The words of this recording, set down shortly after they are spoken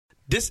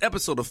This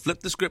episode of Flip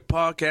the Script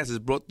podcast is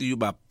brought to you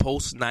by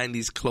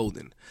Post-90s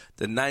Clothing.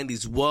 The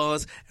 90s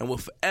was and will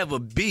forever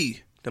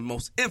be the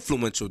most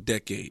influential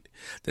decade.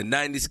 The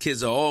 90s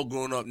kids are all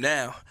grown up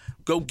now.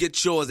 Go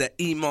get yours at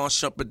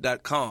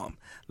imanshuppert.com.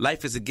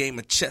 Life is a game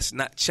of chess,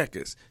 not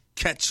checkers.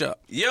 Catch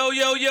up. Yo,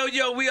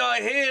 we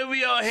are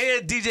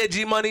here. DJ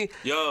G Money.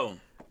 Yo.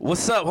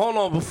 What's up? Hold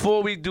on,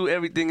 before we do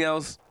everything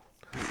else,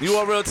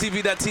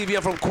 URLTV.tv,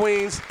 I'm from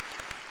Queens.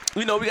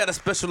 You know, we got a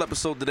special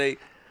episode today.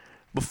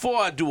 Before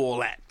I do all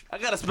that, I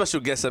got a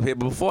special guest up here,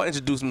 but before I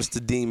introduce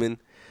Mr. Demon,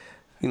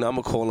 you know, I'm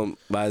going to call him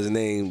by his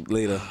name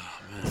later.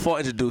 Before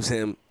I introduce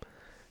him,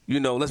 you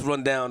know, let's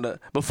run down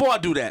the... Before I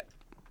do that,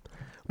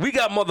 we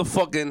got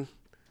motherfucking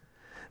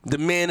the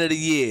man of the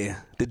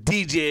year, the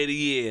DJ of the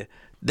year,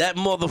 that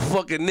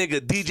motherfucking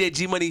nigga, DJ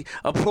G Money.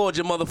 Applaud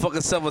your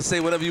motherfucking self or say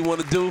whatever you want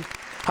to do.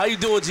 How you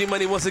doing, G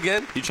Money, once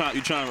again? You trying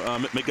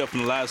to make up from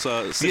the last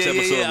 6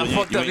 episodes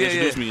when you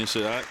introduced me and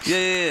shit, all right?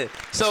 Yeah.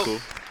 So, cool.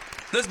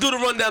 Let's do the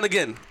rundown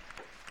again.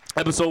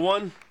 Episode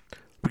 1,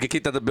 we get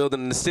kicked out the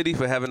building in the city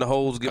for having the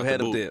hoes give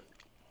head up there.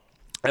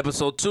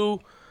 Episode 2,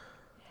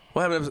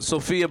 what happened?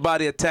 Sophia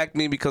Body attacked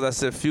me because I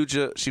said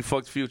Future, she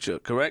fucked Future,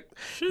 correct?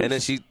 Jeez. And then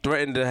she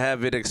threatened to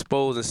have it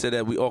exposed and said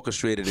that we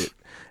orchestrated it.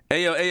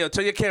 Hey yo,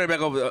 turn your camera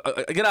back over.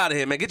 Get out of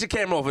here, man. Get your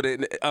camera off of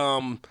it. What's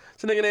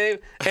the nigga name?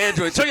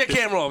 Android. Turn your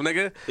camera off,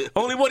 nigga.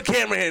 Only one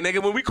camera here,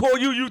 nigga. When we call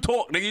you, you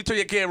talk, nigga. You turn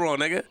your camera on,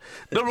 nigga.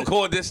 Don't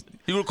record this.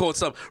 You record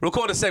something.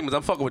 Record the segments.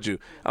 I'm fucking with you.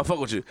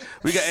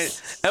 We got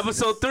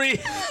episode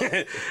 3.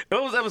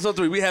 What was episode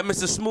 3? We had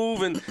Mr.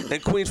 Smooth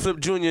and Queens Flip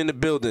Jr. in the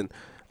building.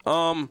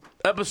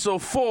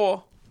 Episode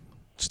 4.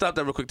 Stop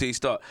that real quick till you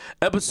start.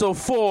 Episode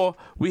 4,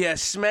 we had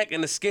Smack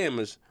and the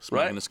Scammers,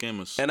 right? And the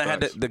Scammers. And I had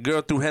the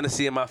girl threw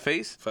Hennessy in my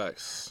face.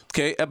 Facts.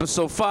 Okay,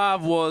 episode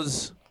 5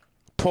 was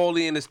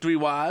Paulie and his 3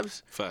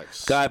 wives.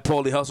 Facts. Guy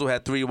Paulie Hustle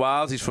had 3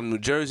 wives. He's from New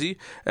Jersey.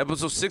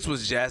 Episode 6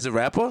 was Jazz the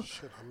Rapper.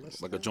 Shit, I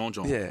missed like a John.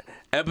 Yeah.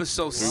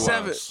 Episode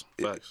 7.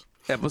 Facts.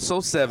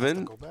 Episode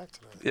 7. Go back to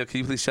that. Yeah, can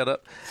you please shut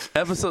up?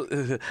 I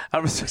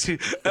respect you.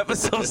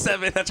 Episode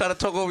 7. I try to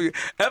talk over you.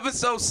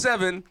 Episode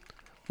 7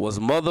 was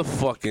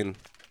motherfucking...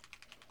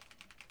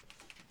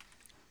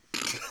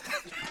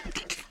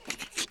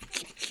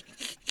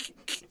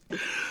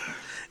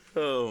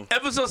 Oh.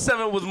 Episode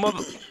 7 was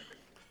mother.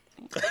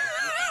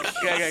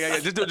 Yeah.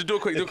 Just do it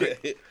quick.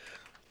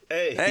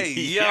 Hey,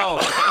 yo.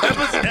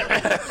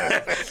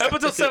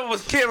 Episode 7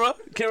 was Kira.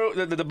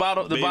 Kira, the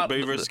bottle.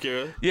 Baby versus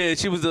Kira. Yeah,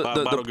 she was the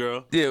bottle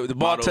girl. Yeah, the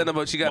bartender,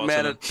 but she got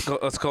mad at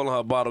us calling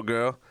her bottle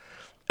girl.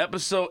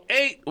 Episode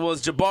 8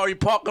 was Jabari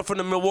Parker from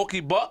the Milwaukee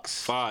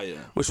Bucks. Fire.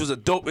 Which was a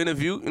dope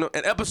interview. You know,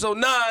 and episode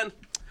 9,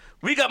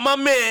 we got my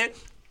man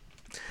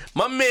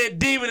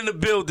Demon in the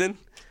building.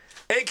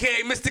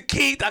 A.K.A. Mr.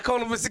 Keith. I call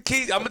him Mr.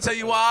 Keith. I'm going to tell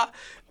you why.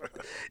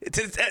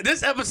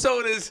 This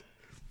episode is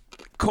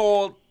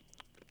called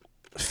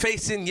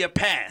Facing Your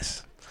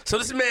Past. So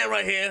this man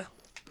right here,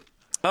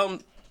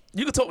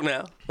 you can talk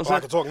now. I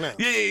can talk now?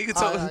 Yeah, you can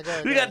talk.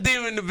 We got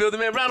Demon in the building,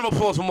 man. Round of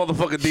applause for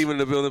motherfucking Demon in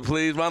the building,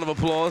 please. Round of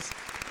applause.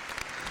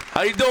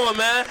 How you doing,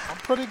 man? I'm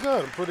pretty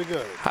good.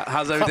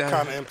 How's everything? Cup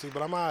kind of empty,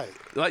 but I'm all right.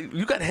 Like,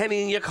 you got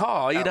Henny in your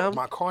car. Are you down?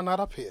 My car not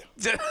up here.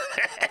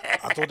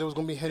 I thought there was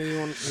gonna be Henny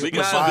on. We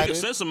can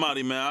send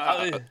somebody,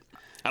 man.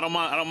 I don't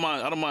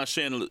mind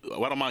sharing.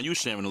 I don't mind you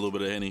sharing a little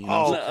bit of Henny. You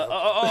know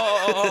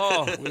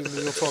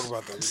We'll talk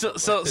about that.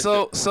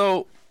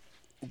 So,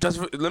 just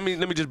let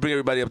me just bring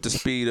everybody up to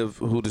speed of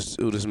who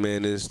this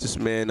man is. This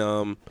man,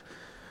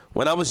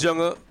 when I was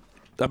younger,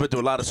 I've been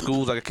through a lot of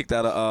schools. I got kicked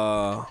out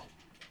of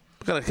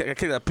I got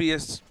kicked out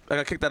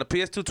of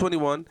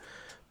PS221,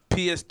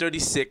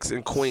 PS36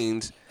 in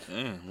Queens.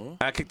 I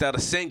got kicked out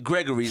of St.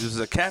 Gregory's, which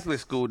is a Catholic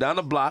school down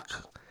the block.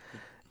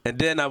 And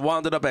then I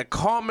wound up at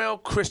Carmel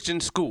Christian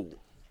School,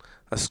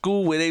 a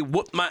school where they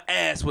whooped my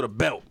ass with a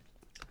belt.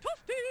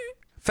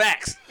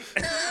 Facts.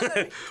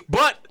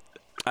 But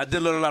I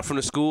did learn a lot from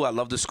the school. I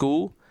love the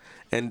school.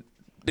 And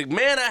the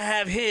man I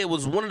have here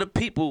was one of the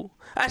people.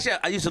 Actually,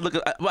 I used to look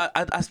up.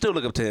 I still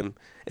look up to him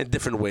in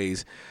different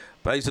ways.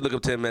 But I used to look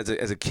up to him as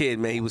a kid,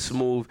 man. He was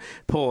smooth.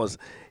 Pause.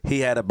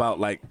 He had about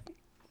like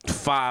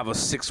 5 or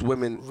 6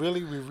 women.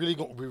 Really? We really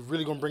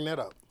gonna bring that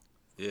up?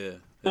 Yeah.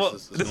 Well,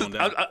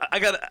 I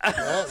got.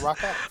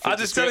 Rock out. I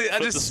just tell you. I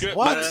just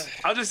what?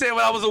 I'm just saying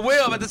what I was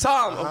aware of at the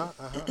time.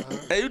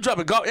 Hey, you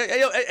dropping golf?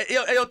 Hey,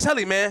 yo,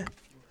 Telly, man.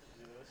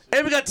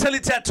 Hey, we got Telly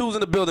tattoos in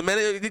the building,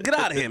 man. Get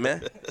out of here,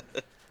 man.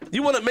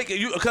 You want to make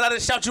it? Cause I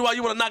didn't shout you out.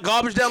 You want to knock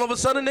garbage down all of a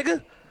sudden,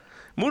 nigga?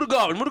 Move the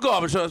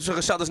garbage so I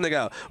can shout this nigga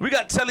out. We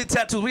got Telly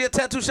tattoos. We at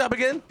Tattoo Shop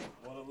again?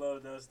 One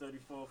Love, that's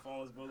 34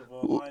 Farmers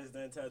Boulevard, Lions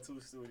Den Tattoo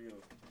Studio.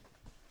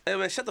 Hey,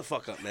 man, shut the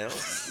fuck up, man.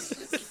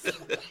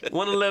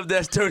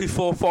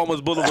 111-34 Farmers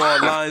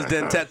Boulevard, Lions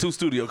Den Tattoo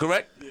Studio,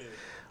 correct? Yeah.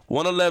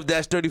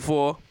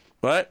 111-34,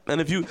 right?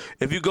 And if you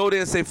go there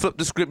and say flip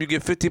the script, you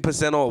get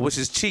 50% off, which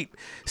is cheap.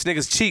 This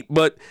nigga's cheap,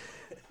 but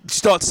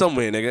start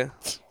somewhere, nigga. You know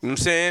what I'm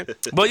saying?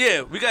 But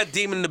yeah, we got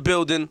Demon in the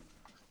building.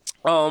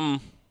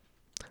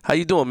 How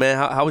you doing, man?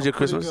 How was your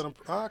Christmas?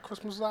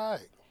 Christmas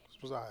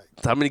was all right.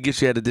 How many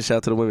gifts you had to dish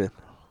out to the women?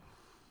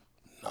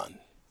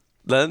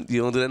 None?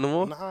 You don't do that no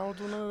more? Nah, I don't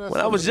do none of that.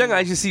 When I was young, I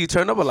used to see you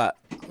turn up a lot.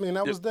 I mean,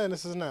 that was then.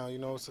 This is now. You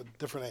know, it's a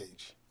different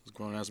age. He's a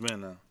grown ass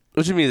man now.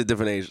 What you mean it's a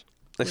different age?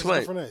 It's a Explain.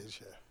 different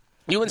age, yeah.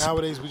 You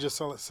Nowadays, we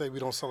just say we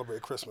don't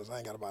celebrate Christmas. I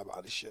ain't got to buy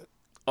about this shit.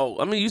 Oh,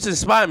 I mean, you used to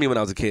inspire me when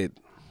I was a kid.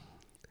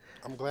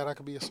 I'm glad I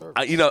could be a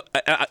service. You know,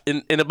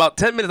 in about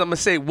 10 minutes, I'm going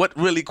to say what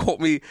really caught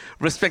me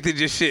respected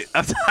your shit.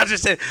 I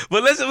just said,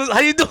 but listen,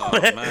 how you doing,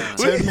 man?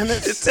 10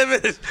 minutes? 10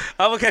 minutes.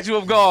 I'm going to catch you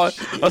off guard.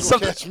 Or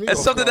something, catch me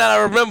it's off something guard. that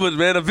I remembered,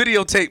 man, a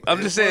videotape.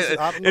 I'm just saying,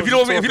 I don't know if you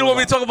what don't you're want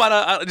me to talking talk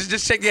about it,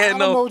 just shake your I head don't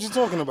know no. what you're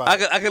talking about.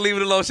 I can leave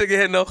it alone. Shake your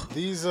head no.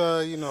 These,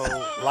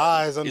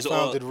 lies,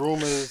 unfounded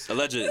rumors,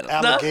 Alleged.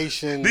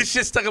 allegations. This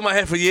shit stuck in my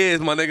head for years,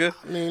 my nigga.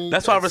 I mean,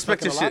 That's why I that's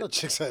respect your stuck in shit. A lot of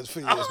chicks' heads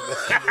for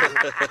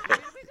years, man.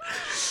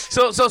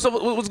 So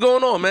what's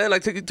going on, man?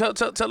 Like, tell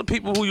the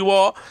people who you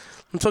are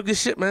and talk your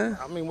shit, man.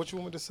 I mean, what you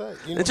want me to say?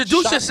 You know,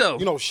 Introduce yourself.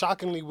 You know,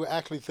 shockingly, we're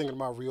actually thinking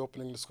about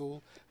reopening the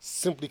school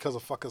simply because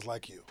of fuckers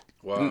like you.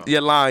 Wow.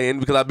 You're lying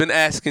because I've been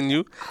asking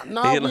you.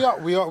 No, And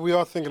you're we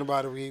are thinking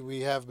about it.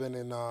 We have been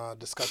in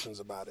discussions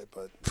about it,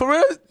 but For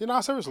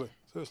real? seriously.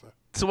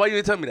 So why you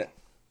didn't tell me that?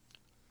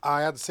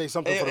 I had to say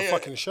something for the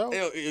fucking show.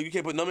 You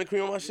can't put numbing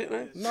cream on my shit,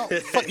 man? No,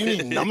 fuck, you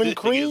need numbing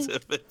cream? Hey,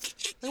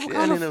 what Yeah, I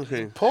kind need of numbing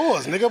cream.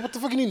 pause, nigga? What the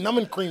fuck you need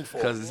numbing cream for?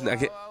 Because it's not.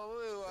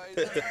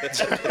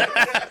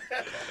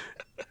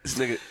 This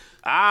nigga.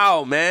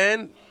 Ow,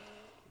 man.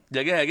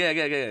 Yeah, go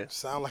ahead.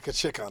 Sound like a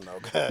chick I know.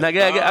 Go ahead. Now, go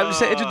ahead. I'm just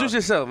saying, introduce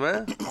yourself,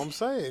 man. I'm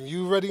saying,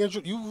 you ready to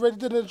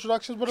the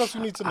introductions? What else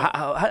you need to know?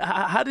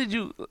 How did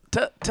you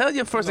tell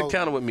your first You know,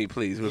 encounter with me,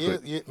 please, real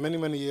quick?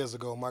 Many years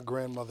ago, my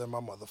grandmother and my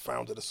mother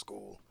founded a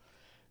school.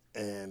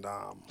 And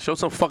Show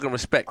some fucking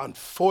respect.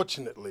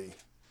 unfortunately,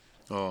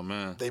 Oh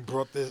man. they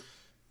brought this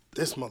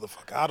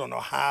motherfucker. I don't know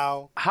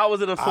how. How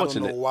was it I don't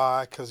unfortunate? know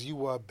why, because you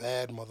were a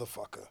bad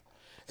motherfucker.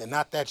 And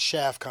not that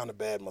Shaft kind of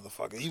bad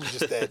motherfucker. He was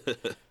just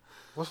that,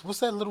 what's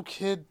that little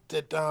kid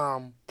that,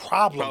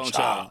 problem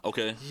child.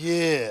 Okay.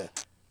 Yeah,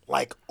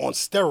 like on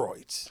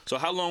steroids. So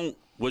how long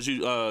was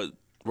you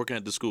working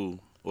at the school?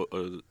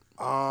 When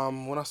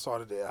I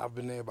started there, I've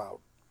been there about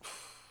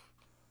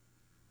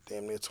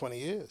damn near 20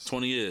 years.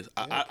 20 years.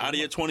 Out of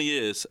your 20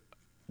 years,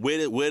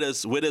 where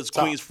does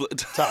Queens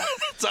Top.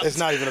 It's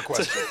not even a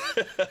question.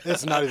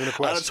 It's not even a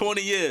question. Out of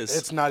 20 years,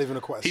 It's not even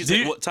a question. he's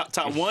in what,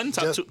 top one,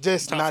 top two,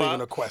 Just top not five?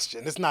 even a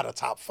question. It's not a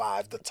top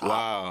 5. The top.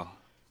 Wow.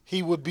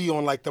 He would be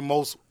on like the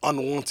most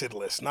unwanted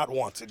list, not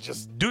wanted.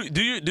 Just Do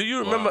you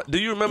remember? Do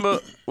you remember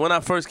when I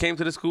first came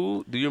to the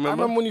school? Do you I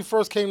remember? remember when you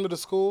first came to the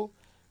school,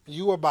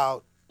 you were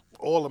about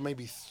all of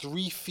maybe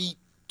 3 feet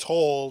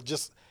tall,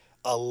 just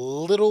a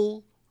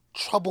little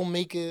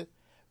troublemaker,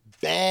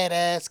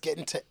 badass,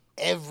 getting to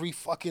every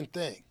fucking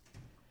thing.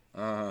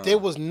 There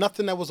was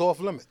nothing that was off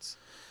limits.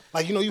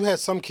 Like, you had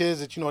some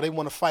kids that, they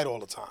want to fight all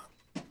the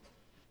time.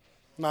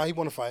 Nah, he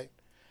want to fight.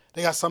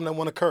 They got some that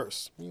want to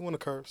curse. You want to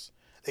curse.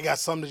 They got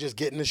some that just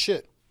get in the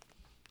shit.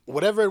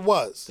 Whatever it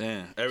was,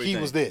 Damn, everything.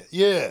 he was there.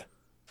 Yeah.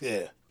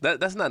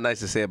 That's not nice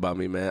to say about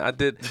me, man. I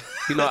did,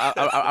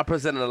 I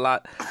presented a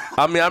lot.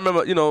 I mean, I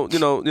remember, I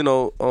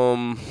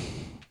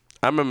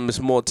remember Miss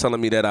Moore telling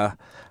me that I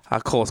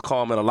caused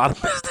Carmen a lot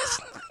of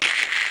business.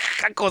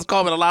 I caused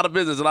Carmen a lot of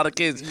business, a lot of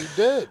kids. You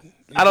did.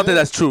 I don't think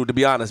that's true, to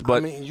be honest. But I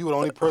mean, you were the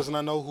only person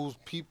I know whose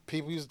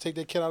people used to take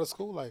their kid out of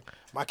school. Like,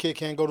 my kid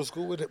can't go to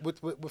school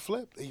with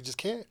Flip. He just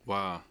can't.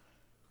 Wow.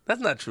 that's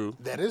not true.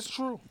 That is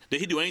true. Did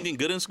he do anything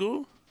good in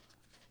school?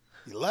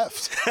 He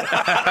left.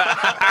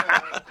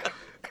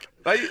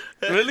 Are you,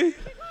 really?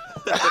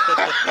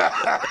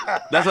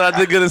 That's what I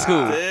did good in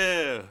school.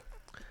 Yeah.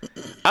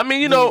 I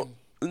mean,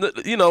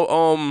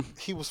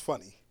 He was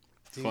funny.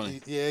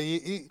 Funny.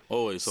 He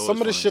Always some of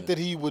the funny, shit yeah. that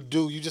he would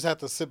do, you just have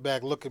to sit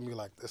back, look at me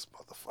like, this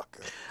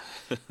motherfucker.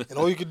 And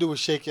all you could do is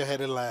shake your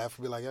head and laugh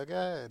and be like, yeah, go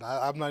ahead.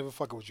 I'm not even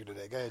fucking with you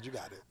today. Go ahead, you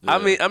got it. I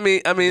mean,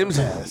 let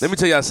me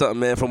tell y'all something,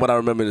 man. From what I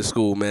remember in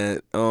school,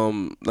 man.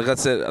 Like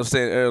I was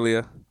saying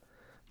earlier,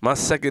 my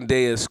second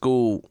day at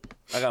school,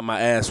 I got my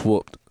ass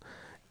whooped.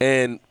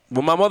 And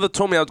when my mother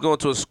told me I was going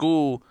to a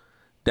school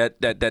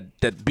that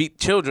beat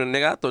children,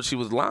 nigga, I thought she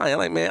was lying. I'm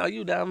like, man, are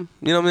you dumb?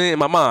 You know what I mean? In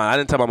my mind, I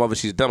didn't tell my mother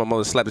she's dumb. My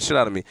mother slapped the shit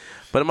out of me.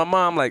 But in my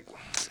mind, I'm like,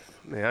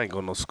 man, I ain't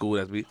going to no school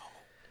that's beat.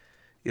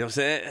 You know what I'm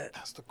saying?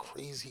 That's the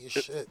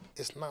craziest shit.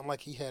 It's not like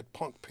he had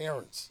punk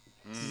parents.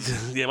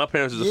 Yeah, my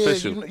parents was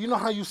official. You know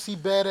how you see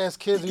badass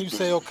kids and you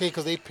say, okay,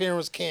 because their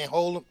parents can't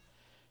hold them?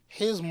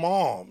 His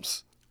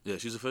moms. Yeah,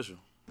 she's official.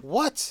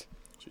 What?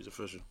 She's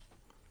official.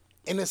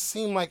 And it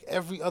seemed like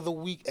every other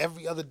week,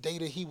 every other day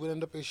that he would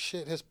end up in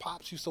shit, his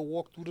pops used to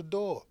walk through the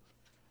door.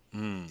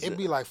 It'd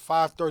be like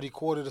 5:30,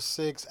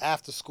 5:45,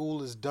 after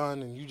school is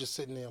done, and you just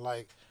sitting there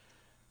like,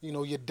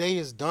 your day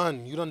is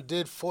done. You done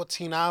did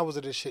 14 hours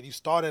of this shit. You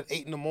started at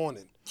 8 in the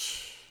morning.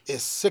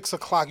 It's 6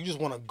 o'clock. You just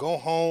want to go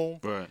home,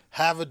 Right.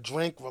 have a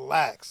drink,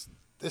 relax.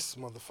 This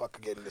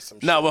motherfucker getting into some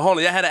shit. No, but hold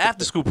on. Y'all had an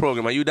after school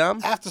program. Are you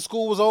dumb? After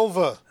school was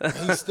over,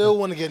 he still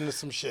want to get into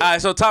some shit. All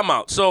right, so time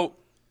out. So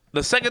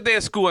the second day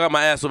of school, I got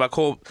my ass whooped. I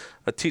called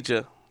a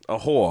teacher a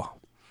whore.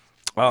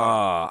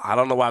 I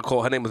don't know why I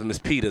called her name was Miss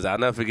Peters. I'll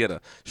never forget her.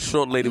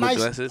 Short lady with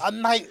glasses.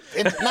 And not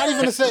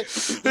even to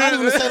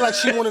say like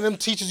she one of them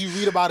teachers you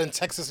read about in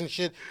Texas and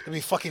shit to be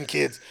fucking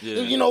kids.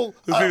 Yeah. You know,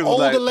 an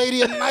older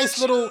lady, a nice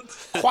little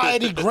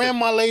quiety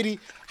grandma lady.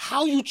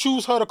 How you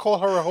choose her to call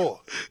her a whore?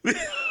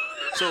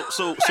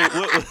 So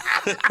what?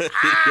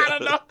 I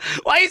don't know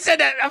why you said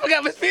that. I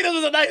forgot. Miss Peters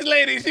was a nice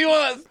lady. She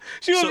was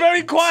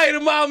very quiet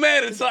and mild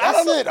mannered. So I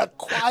don't know. A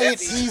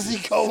quiet,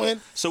 easy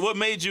going. So what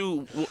made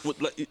you?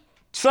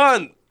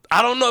 Son,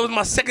 I don't know. It was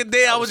my second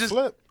day. I was just.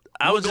 Flip.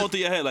 I was going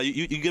through your head like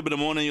you get up in the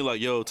morning. You're like,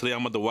 yo, today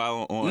I'm at the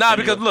wild on. Nah,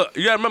 because look,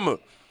 you gotta remember.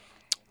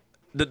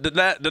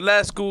 The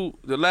last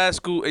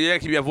school. Yeah,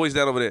 keep your voice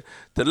down over there.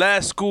 The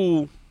last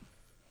school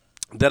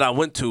that I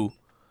went to,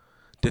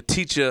 the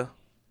teacher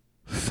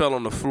fell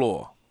on the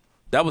floor.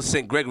 That was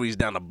St. Gregory's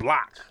down the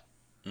block.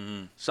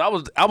 Mm-hmm. So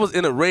I was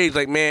in a rage,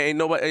 like, man, ain't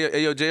nobody.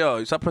 Hey, yo,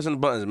 JR, stop pressing the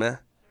buttons, man.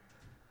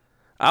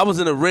 I was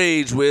in a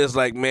rage where it's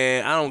like,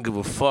 man, I don't give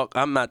a fuck.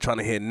 I'm not trying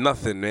to hear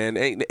nothing, man.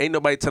 Ain't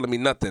nobody telling me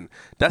nothing.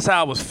 That's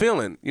how I was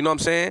feeling. You know what I'm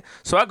saying?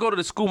 So I go to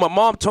the school. My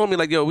mom told me,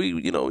 like, yo, we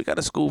got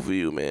a school for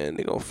you, man.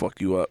 They gonna fuck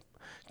you up.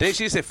 Then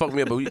she said, fuck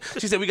me up, but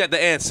she said, we got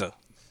the answer.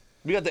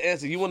 We got the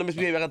answer. You want to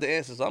misbehave? I got the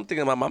answer. So I'm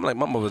thinking, I'm like,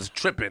 my mother's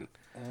tripping.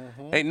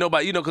 Mm-hmm. Ain't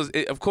nobody, because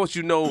of course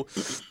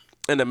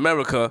in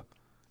America,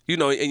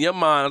 in your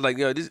mind, like,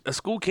 yo, a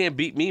school can't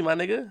beat me, my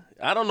nigga.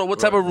 I don't know what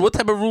type of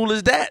rule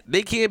is that.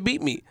 They can't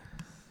beat me.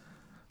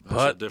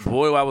 But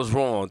boy, I was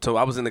wrong. So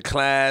I was in the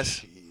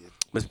class.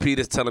 Miss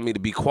Peters telling me to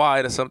be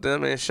quiet or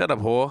something. Man, shut up,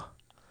 whore.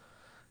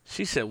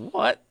 She said,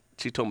 what?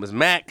 She told Miss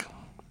Mac.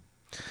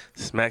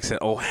 Miss Mac said,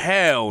 oh,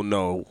 hell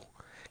no.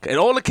 And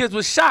all the kids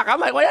was shocked. I'm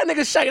like, why y'all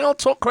niggas shocked? You don't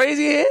talk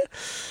crazy here?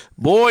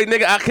 Boy,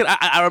 nigga,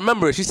 I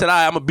remember it. She said, all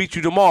right, I'm going to beat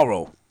you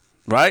tomorrow.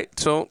 Right?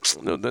 So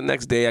the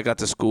next day I got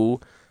to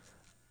school,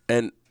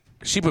 and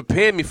she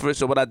prepared me for it.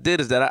 So what I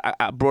did is that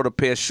I brought a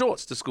pair of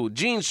shorts to school,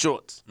 jean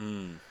shorts.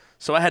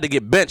 So I had to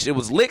get benched. It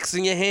was licks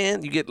in your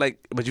hand. You get but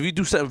if you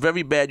do something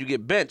very bad, you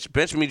get benched.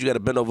 Bench means you got to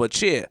bend over a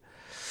chair.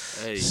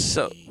 Hey.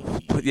 So,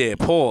 yeah,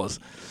 pause.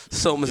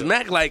 So Miss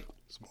Mac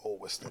Some old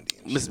West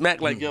Indian Miss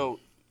Mac yo,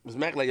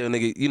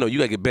 nigga, you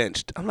got to get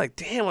benched. I'm like,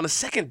 damn, on the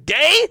second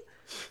day?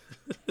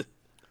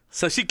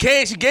 So she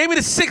gave me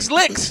the 6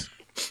 licks.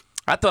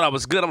 I thought I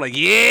was good. I'm like,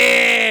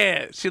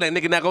 yeah. She like,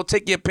 nigga, now go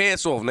take your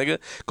pants off, nigga.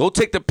 Go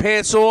take the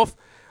pants off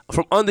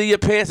from under your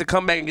pants and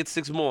come back and get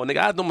 6 more. Nigga,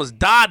 I almost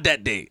died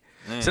that day.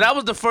 So that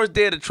was the first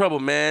day of the trouble,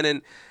 man.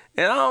 And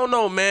I don't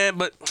know, man,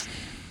 but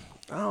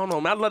I don't know,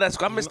 man. I love that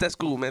school. I miss that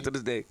school, man, to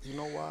this day. You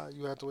know why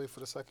you had to wait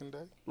for the second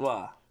day?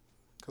 Why?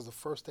 Because the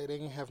first day they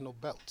didn't have no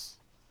belts.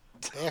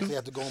 They actually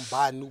had to go and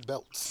buy new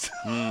belts.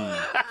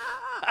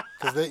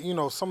 Because they,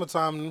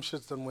 summertime, them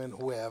shits done went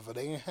whoever.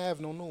 They didn't have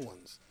no new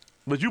ones.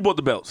 But you bought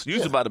the belts. You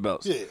used to buy the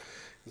belts. Yeah.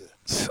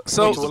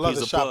 So Went to a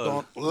leather shop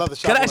on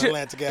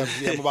Atlantic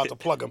Avenue. I'm about to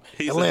plug them.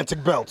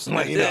 Atlantic belts.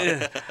 Like,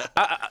 Can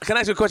I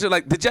ask you a question?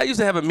 Like, did y'all used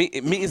to have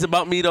meetings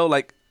about me though?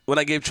 Like when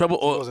I gave trouble,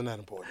 or it wasn't that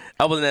important.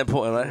 I wasn't that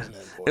important,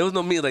 right? It was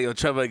no meeting like, yo,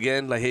 Trevor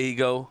again. Like, here you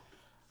go.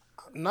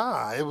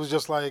 Nah, it was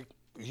just like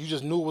you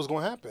just knew what was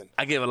going to happen.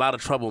 I gave a lot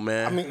of trouble,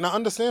 man. I mean, now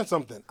understand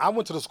something. I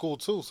went to the school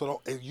too,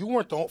 so you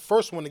weren't the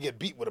first one to get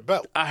beat with a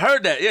belt. I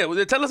heard that. Yeah,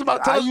 tell us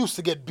about. I used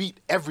to get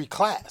beat every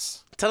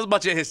class. Tell us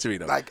about your history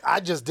though. Like I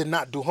just did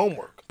not do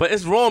homework. But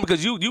it's wrong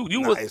because you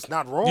was. It's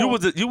not wrong. You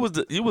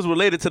was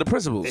related to the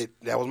principals.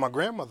 That was my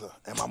grandmother,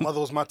 and my mother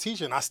was my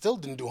teacher, and I still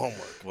didn't do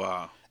homework.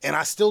 Wow. And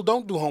I still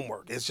don't do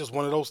homework. It's just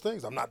one of those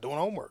things. I'm not doing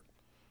homework.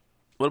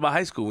 What about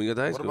high school? When you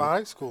got to high school? What about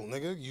high school,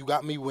 nigga? You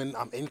got me when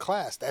I'm in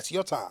class. That's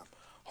your time.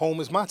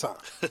 Home is my time.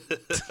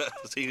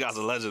 You guys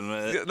a legend,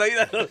 man.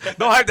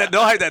 Don't hype that.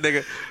 Don't hype that,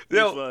 nigga.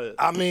 Yo,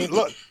 I mean,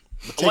 look.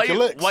 Take your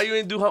licks. Why you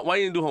didn't do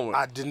homework?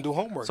 I didn't do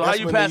homework. So how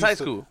you pass high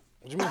school?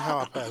 What do you mean how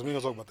I passed? We ain't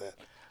gonna talk about that.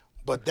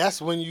 But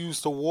that's when you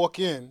used to walk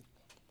in,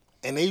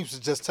 and they used to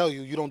just tell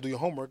you don't do your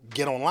homework,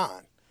 get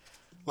online.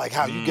 Like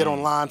how you get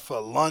online for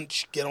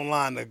lunch, get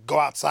online to go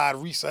outside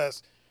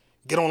recess,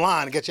 get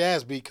online and get your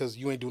ass beat because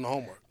you ain't doing the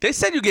homework. They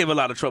said you gave a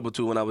lot of trouble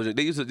too when I was.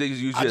 They used to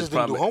use you I as just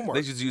didn't do homework.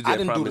 They just use I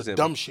didn't do the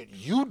dumb shit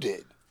you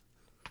did.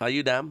 Are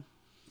you dumb?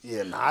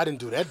 Yeah, nah, I didn't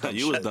do that dumb shit.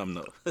 You was dumb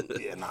though.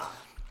 Yeah, nah.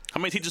 How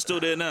many teachers still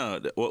there now?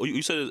 Well,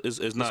 you said it's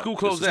not. The school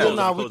closed down.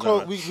 down.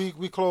 Nah,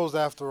 we closed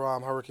after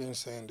Hurricane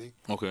Sandy.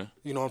 Okay.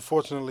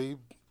 Unfortunately,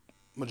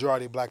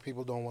 majority of black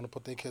people don't want to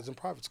put their kids in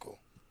private school.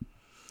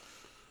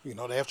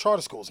 They have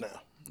charter schools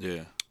now.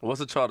 Yeah. What's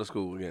a charter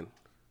school again?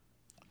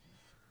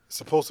 It's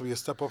supposed to be a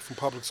step up from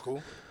public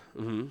school.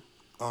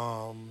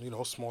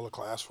 Mm-hmm. Smaller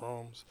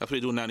classrooms. That's what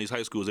they do now in these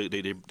high schools. They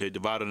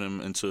divided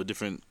them into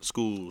different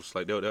schools.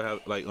 Like they'll have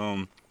like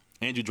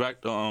Andrew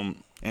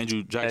Jackson.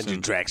 Andrew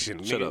Jackson.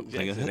 Shut up,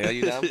 nigga. Are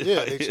you dumb?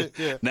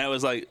 Yeah. Now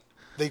it's like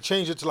they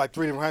changed it to like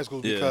 3 different high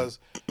schools because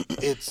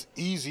it's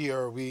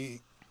easier.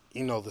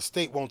 The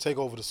state won't take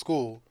over the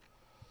school,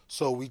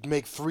 so we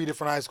make 3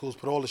 different high schools,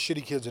 put all the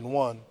shitty kids in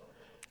one,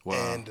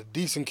 and the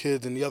decent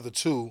kids in the other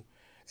 2,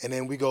 and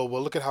then we go,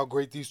 well, look at how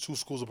great these 2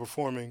 schools are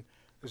performing.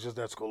 It's just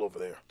that school over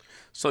there.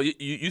 So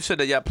you said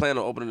that y'all plan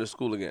on opening the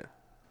school again?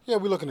 Yeah,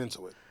 we're looking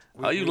into it.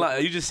 Are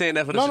you just saying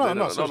that for the No, shit?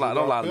 no, no.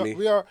 Don't lie to me.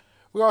 We are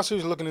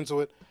seriously looking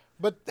into it.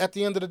 But at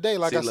the end of the day,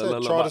 like I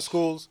said, charter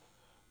schools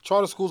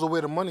are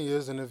where the money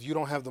is, and if you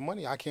don't have the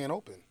money, I can't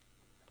open.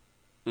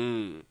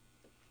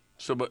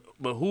 So, but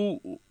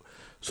who?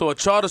 So a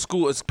charter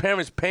school is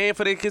parents paying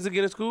for their kids to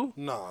get in school?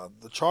 Nah,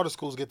 the charter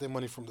schools get their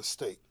money from the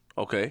state.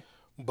 Okay.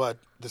 But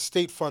the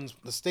state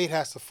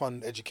has to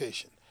fund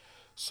education.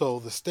 So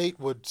the state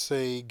would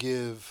say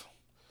give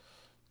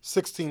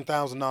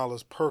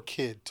 $16,000 per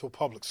kid to a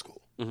public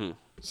school,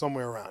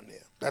 somewhere around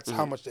there. That's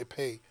how much they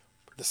pay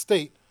the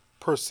state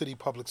per city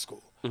public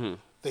school.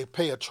 They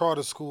pay a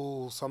charter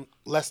school some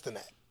less than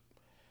that,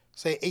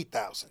 say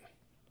 $8,000.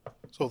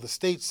 So the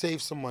state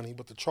saves some money,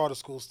 but the charter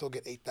schools still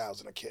get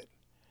 $8,000 a kid.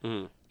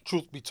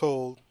 Truth be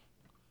told,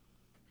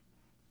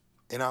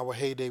 in our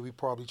heyday, we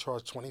probably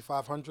charged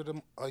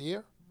 $2,500 a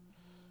year.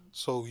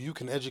 So you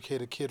can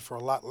educate a kid for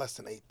a lot less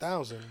than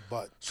 $8,000,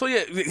 but So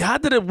yeah, how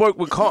did it work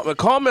with Carmel?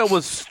 Carmel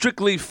was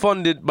strictly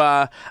funded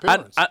by.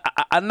 Parents.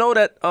 I know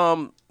that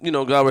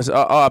God rest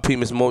R.I.P.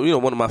 Miss Mo.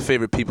 One of my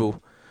favorite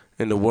people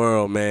in the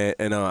world, man.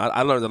 And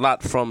I learned a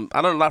lot from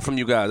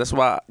you guys. That's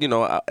why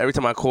every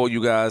time I call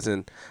you guys,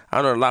 and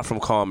I learned a lot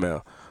from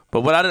Carmel.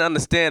 But what I didn't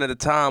understand at the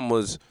time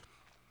was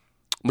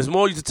Ms.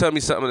 Moore used to tell me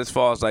something as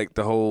far as like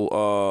the whole,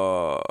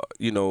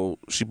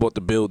 she bought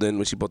the building.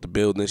 When she bought the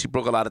building, she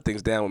broke a lot of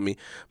things down with me.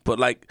 But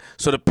like,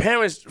 so the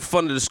parents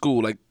funded the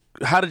school. Like,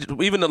 how did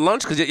you, even the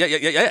lunch? Cause we had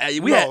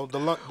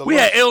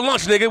ill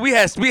lunch, nigga. We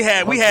had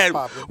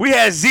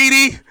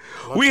ziti.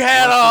 We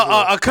had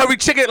a curry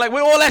chicken. Like,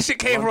 where all that shit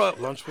came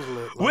from? Lunch was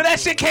lit. Where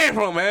that shit came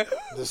from, man?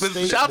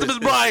 Shout out to Ms.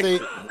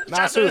 Bryant.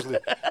 Nah, seriously,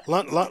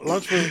 lunch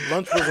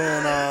was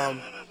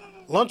on.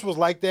 Lunch was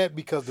like that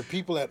because the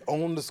people that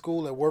owned the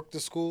school, that worked the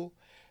school,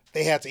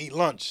 they had to eat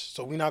lunch.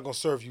 So we're not going to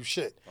serve you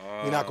shit.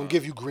 We're not going to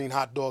give you green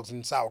hot dogs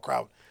and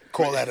sauerkraut,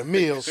 call that a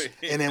meal,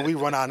 and then we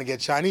run out and get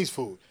Chinese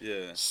food.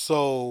 Yeah.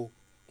 So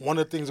one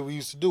of the things that we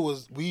used to do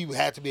was we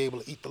had to be able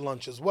to eat the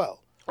lunch as well.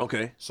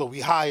 Okay. So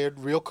we hired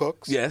real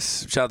cooks.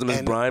 Yes. Shout out to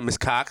Ms. Bryant, Ms.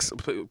 Cox.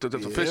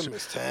 Official.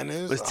 Miss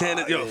Tannis. Ms.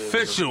 Tannis,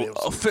 official.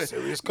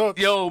 Serious cooks.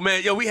 Yo,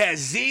 man. Yo, we had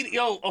ziti.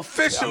 Yo,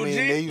 official, I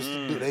mean,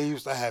 G. they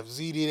used to have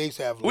ziti. They used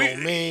to have lo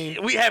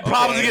mein. We had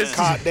problems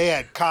against. They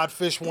had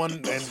codfish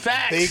and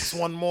Facts. bakes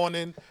one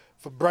morning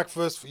for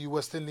breakfast for you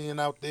West Indian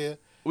out there.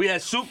 We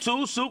had soup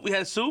too. We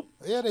had soup.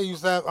 Yeah, they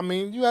used to have. I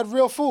mean, you had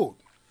real food.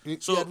 You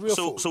had real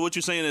food. So what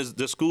you're saying is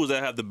the schools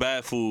that have the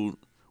bad food,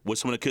 what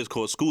some of the kids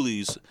call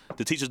schoolies,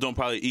 the teachers don't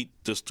probably eat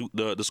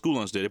the school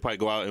lunch there. They probably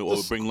go out or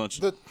bring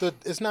lunch.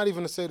 It's not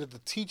even to say that the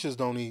teachers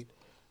don't eat.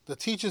 The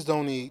teachers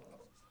don't eat.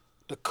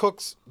 The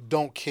cooks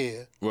don't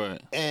care.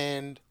 Right.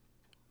 And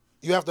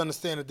you have to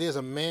understand that there's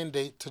a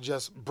mandate to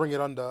just bring it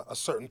under a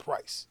certain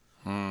price.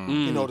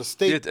 The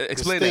state.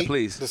 Explain that,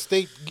 please. The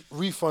state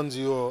refunds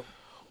you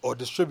or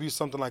distributes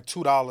something like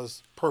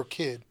 $2 per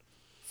kid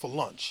for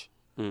lunch.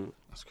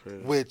 That's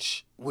crazy.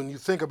 Which, when you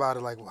think about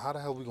it, like, well, how the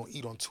hell are we gonna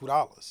eat on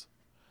 $2?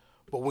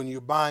 But when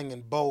you're buying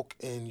in bulk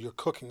and you're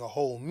cooking a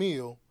whole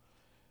meal,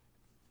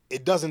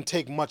 it doesn't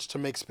take much to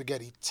make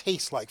spaghetti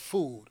taste like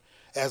food,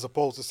 as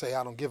opposed to say,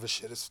 I don't give a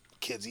shit, it's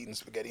kids eating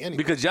spaghetti anyway.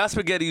 Because y'all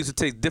spaghetti used to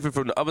taste different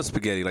from the other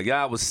spaghetti. Like,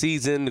 y'all was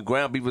seasoned, the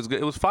ground beef was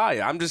good. It was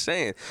fire. I'm just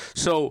saying.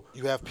 So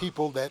you have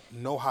people that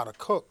know how to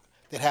cook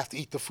that have to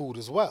eat the food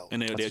as well.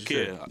 And they're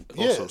care.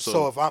 Yeah. Also,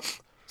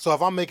 So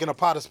if I'm making a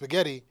pot of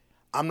spaghetti,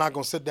 I'm not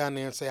gonna sit down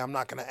there and say I'm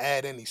not gonna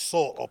add any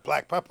salt or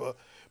black pepper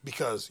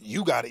because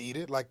you got to eat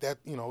it like that.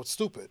 It's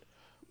stupid.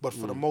 But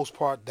for the most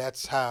part,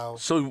 that's how.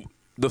 So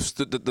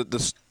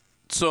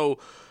so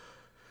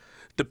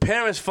the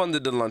parents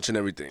funded the lunch and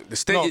everything. The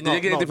state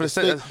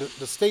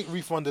the state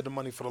refunded the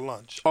money for the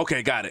lunch.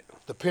 Okay, got it.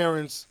 The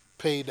parents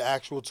paid the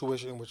actual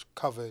tuition, which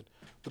covered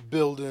the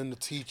building, the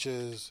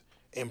teachers,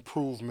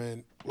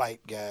 improvement, light,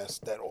 gas,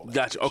 that all.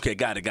 Gotcha. Okay,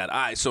 got it. All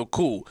right, so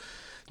cool.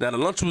 Now the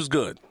lunch was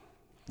good.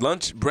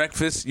 Lunch,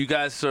 breakfast. You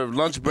guys serve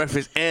lunch,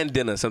 breakfast, and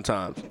dinner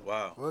sometimes.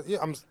 wow. Well,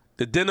 yeah,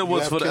 The dinner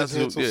was for the kids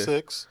here till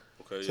 6,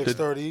 Okay,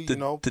 6:30. The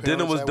dinner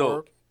parents was at dope.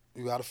 work,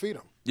 you got to feed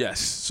them. Yes.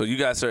 So you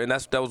guys served, and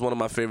that was one of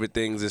my favorite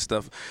things and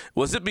stuff.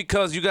 Was it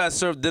because you guys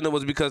served dinner?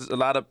 Was it because a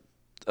lot of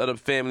other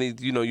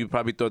families, you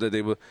probably thought that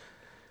they were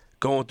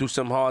going through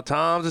some hard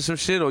times or some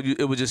shit, or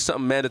it was just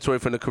something mandatory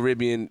from the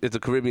Caribbean, it's a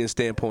Caribbean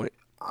standpoint?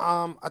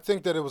 I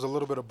think that it was a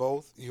little bit of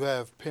both. You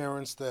have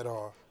parents that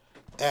are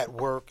at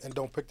work and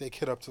don't pick their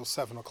kid up till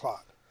 7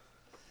 o'clock.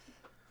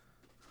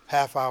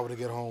 Half hour to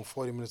get home,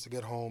 40 minutes to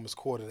get home. It's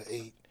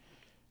 7:45.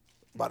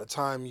 By the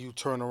time you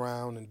turn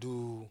around and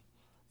do,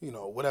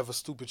 whatever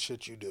stupid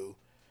shit you do,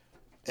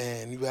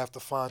 and you have to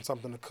find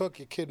something to cook,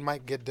 your kid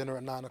might get dinner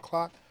at 9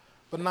 o'clock,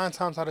 but 9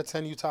 times out of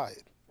 10 you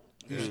tired.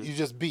 You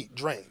just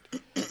drained.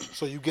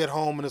 So you get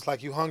home and it's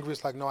like, you hungry?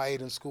 It's like, no, I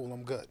ate in school,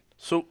 I'm good.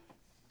 So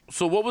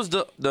what was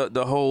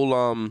the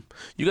whole?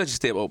 You guys just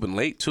stay up open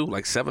late too,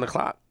 like 7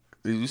 o'clock.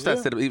 You start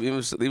staying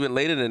up even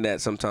later than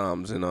that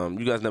sometimes, and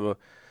you guys never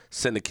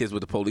send the kids with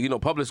the police.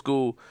 Public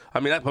school. I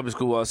mean, not public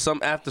school. Some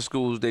after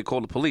schools they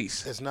call the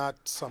police. It's not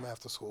some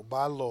after school.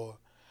 By law,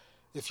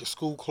 if your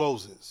school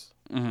closes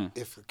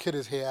if a kid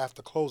is here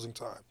after closing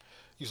time,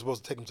 you're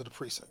supposed to take him to the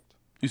precinct.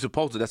 You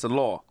supposed to. That's a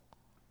law.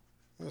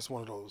 It's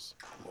one of those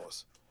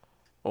laws.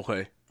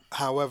 Okay.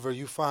 However,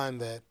 you find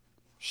that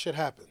shit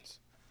happens.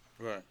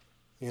 Right.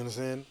 You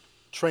understand?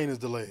 Train is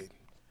delayed.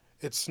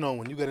 It's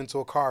snowing. You get into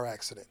a car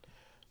accident.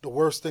 The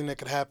worst thing that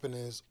could happen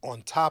is,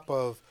 on top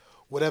of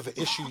whatever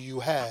issue you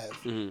have,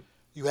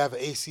 you have an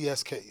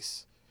ACS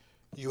case.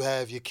 You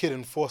have your kid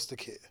in foster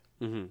care.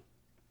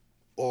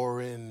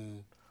 Or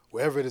in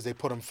wherever it is they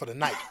put them for the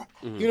night.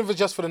 Even if it's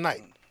just for the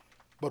night.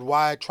 But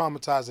why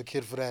traumatize a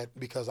kid for that?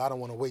 Because I don't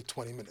want to wait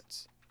 20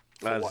 minutes.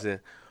 I understand.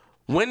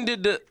 When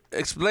did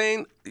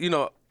explain,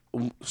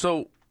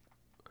 so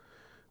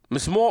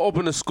Miss Moore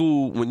opened a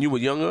school when you were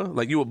younger?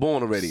 Like you were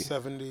born already?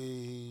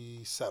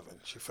 77.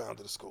 She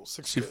founded a school.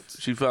 6 kids.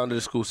 She founded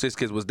a school, 6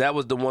 kids. Was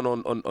the one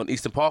on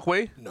Eastern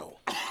Parkway? No.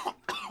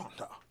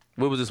 No.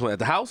 Where was this one? At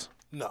the house?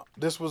 No.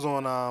 This was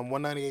on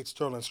 198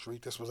 Sterling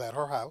Street. This was at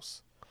her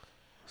house.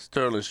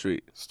 Sterling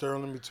Street.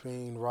 Sterling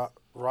between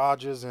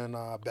Rogers and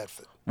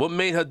Bedford. What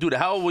made her do that?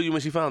 How old were you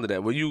when she founded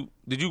that?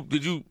 Did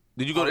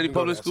you go to any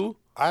public school?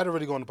 I had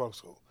already gone to public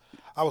school.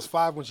 I was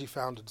 5 when she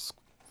founded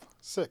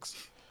 6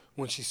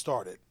 when she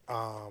started.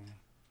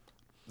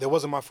 There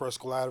wasn't my first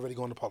school. I had already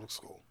gone to public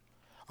school.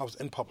 I was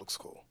in public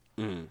school.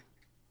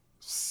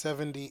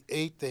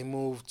 78, they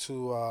moved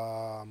to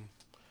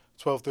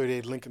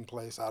 1238 Lincoln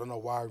Place. I don't know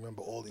why I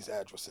remember all these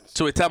addresses.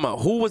 So wait, time out.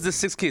 Who was the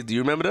 6 kids? Do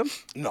you remember them?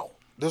 No.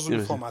 This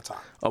was before my time.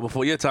 Oh,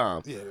 before your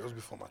time. Yeah, it was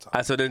before my time. All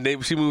right, so then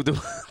she moved to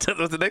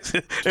the next.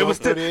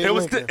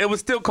 It was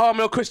still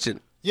Carmel Christian.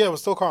 Yeah, it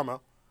was still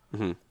Carmel.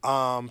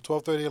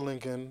 1238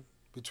 Lincoln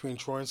between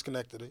Troy and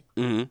Schenectady.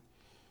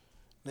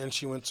 Then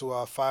she went to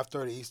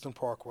 530 Eastern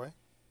Parkway.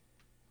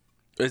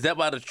 Is that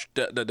by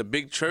the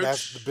big church?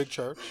 That's the big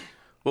church.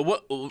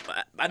 Well,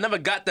 I never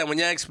got that when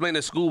y'all explained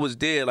the school was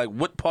there. Like,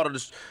 what part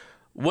of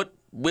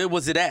where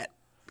was it at?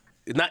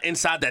 It's not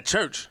inside that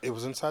church. It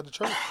was inside the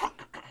church.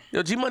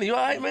 Yo, G Money, you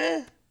all right,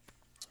 man?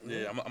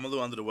 Yeah, I'm a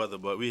little under the weather,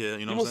 but we here.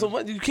 You know You, what I'm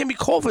saying? you can't be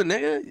coughing,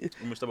 nigga. You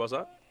want me to step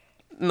outside?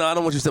 No, I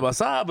don't want you to step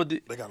outside, but They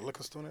got a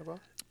liquor store nearby?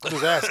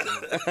 Just asking.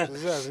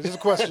 Just a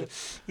question.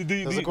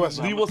 That's a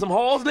question. do you want some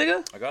halls,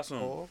 nigga? I got some.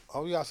 Oh,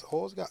 you got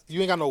hoes?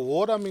 You ain't got no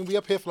water? I mean, we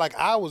up here for like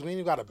hours. We ain't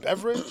even got a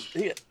beverage.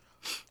 Yeah.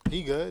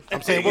 He good.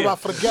 I'm saying, what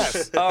about for the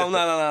guests? Oh,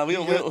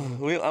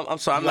 no. I'm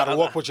sorry. You gotta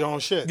walk with your own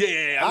shit.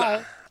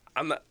 Yeah.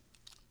 I'm not.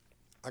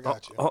 I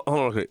got you. Hold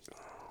on, quick.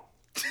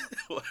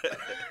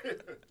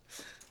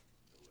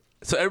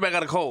 So everybody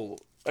got a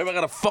cold. Everybody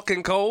got a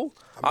fucking cold.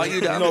 Are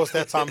you down? You know it's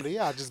that time of the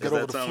year. I just get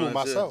over the flu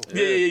myself.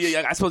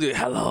 Yeah. I supposed to.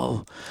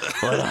 Hello.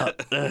 What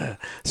up?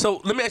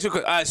 So let me ask you a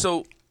quick. All right.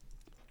 So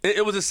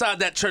it was inside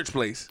that church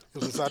place. It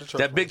was inside the church.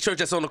 That big church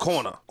that's on the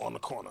corner. On the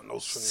corner. No.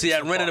 See,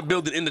 I rented a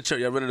building in the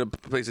church. I rented a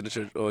place in the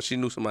church, or she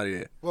knew somebody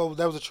there. Well,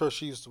 that was a church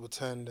she used to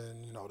attend,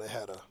 and they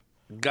had a.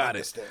 Got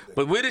it.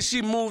 But where did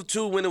she move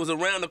to when it was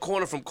around the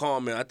corner from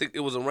Carmel? I think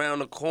it was around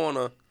the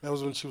corner. That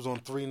was when she was on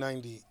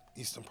 390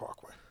 Eastern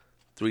Parkway.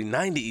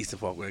 390 Eastern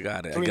Parkway.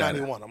 Got it.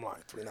 391. I'm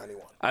lying.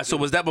 391. All right, so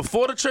was that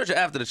before the church or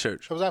after the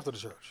church? It was after the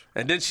church.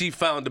 And then she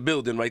found the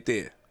building right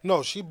there.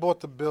 No, she bought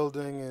the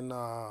building in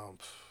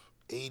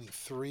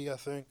 83, I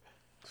think.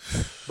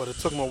 But it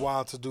took them a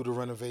while to do the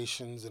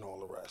renovations and all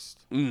the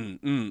rest.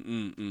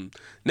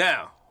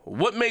 Now,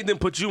 what made them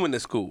put you in the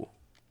school?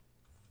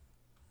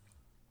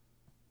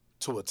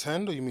 To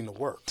attend, or you mean to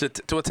work? To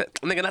attend,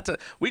 nigga. Not to.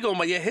 We going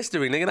by your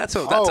history, nigga. Not to.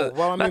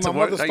 Well, I mean, my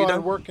mother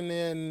started work. working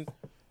there, and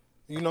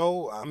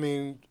I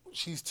mean,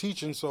 she's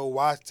teaching, so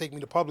why take me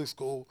to public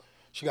school?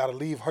 She got to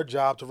leave her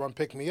job to run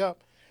pick me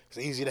up. It's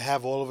easy to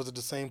have all of us at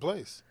the same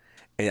place.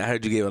 And I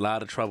heard you gave a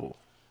lot of trouble.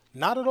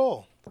 Not at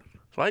all.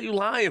 Why are you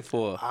lying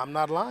for? I'm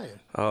not lying.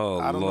 Oh,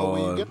 I don't Lord. know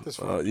where you get this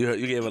from.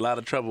 You gave a lot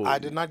of trouble. I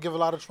did not give a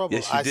lot of trouble.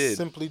 Yes, you did. I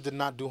simply did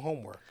not do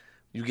homework.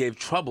 You gave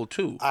trouble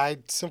too. I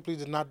simply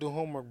did not do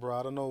homework, bro.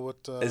 I don't know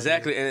what.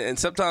 Exactly, and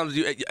sometimes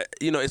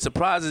it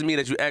surprises me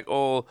that you act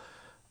all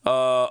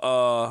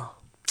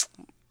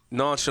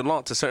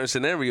nonchalant to certain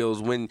scenarios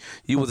when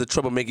you was a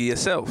troublemaker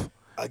yourself.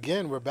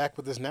 Again, we're back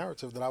with this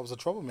narrative that I was a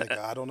troublemaker.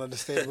 I don't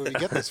understand where we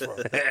get this from.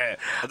 I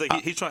think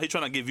he's trying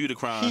to give you the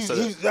crown.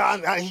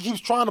 He keeps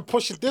trying to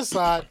push it this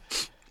side.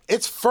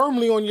 It's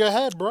firmly on your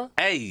head, bro.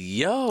 Hey,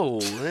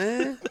 yo,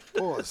 man.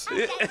 Pause.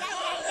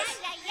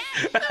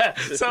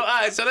 So, all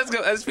right, so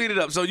let's speed it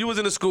up. So you was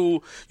in the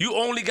school. You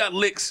only got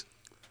licks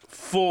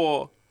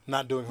for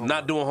not doing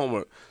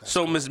homework.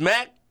 So Ms.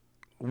 Mack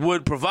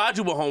would provide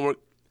you with homework,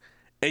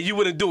 and you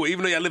wouldn't do it,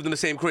 even though y'all lived in the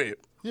same crib.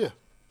 Yeah.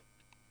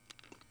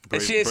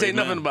 And she ain't say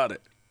nothing about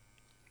it.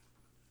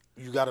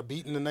 You got a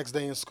beating the next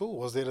day in school.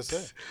 What's there to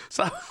say?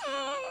 So,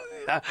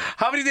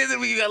 how many days a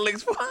week you got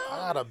licks for?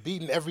 I got a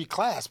beating every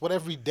class. What,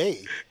 every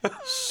day?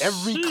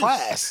 Every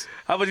class.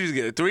 How much you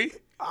get? 3?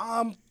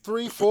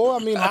 3, 4. I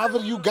mean, however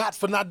you got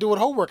for not doing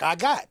homework, I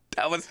got.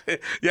 That was.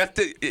 You have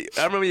to.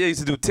 I remember you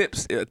used to do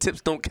tips.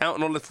 Tips don't count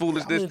and all this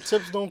foolishness. I mean,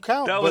 tips don't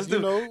count. That but, was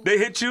they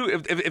hit you.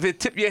 If it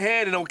tip your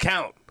hand, it don't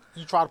count.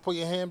 You try to put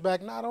your hand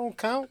back, nah, don't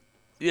count.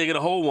 Yeah, get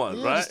a whole one,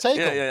 Yeah, right? just take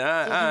them.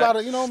 Yeah.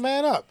 You gotta,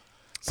 man up.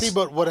 See,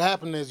 but what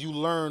happened is you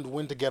learned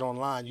when to get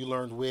online. You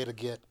learned where to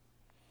get.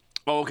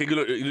 Oh, okay.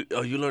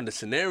 You learned the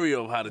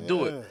scenario of how to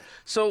do Yeah. it.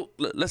 So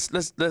let's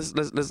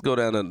go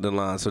down the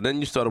line. So then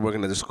you started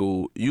working at the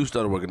school. You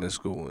started working at the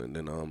school, and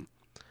then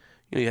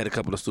you had a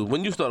couple of students.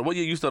 When you started, what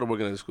year you started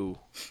working at the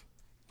school?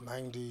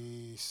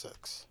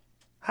 96.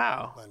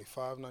 How?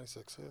 95,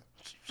 96, yeah.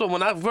 So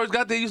when I first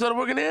got there, you started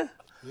working there?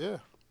 Yeah.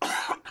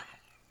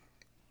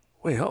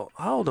 Wait, how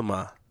old am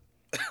I?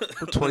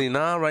 I'm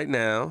 29 right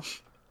now.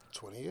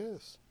 20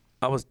 years.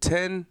 I was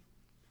 10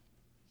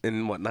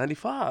 in what,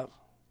 95?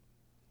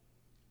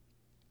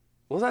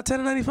 Was I 10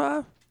 in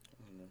 95?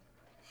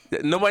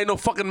 Nobody know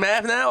fucking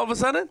math now all of a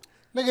sudden?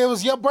 Nigga, it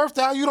was your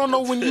birthday. How you don't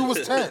know when you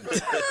was 10?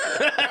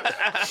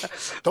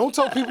 Don't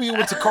tell people you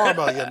went to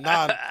Carmel. You're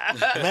not,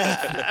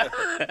 man.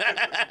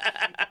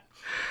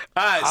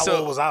 All right, How so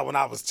old was I when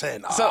I was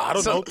 10? I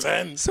don't know,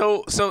 10.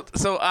 So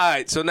all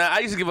right. So now I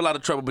used to give a lot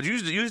of trouble, but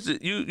you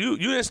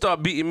didn't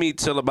start beating me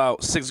till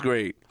about 6th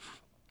grade.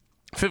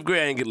 5th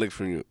grade I didn't get licked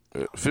from you.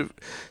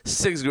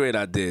 6th grade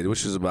I did,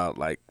 which was about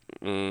like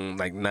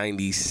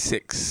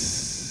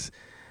 96.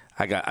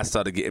 I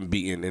started getting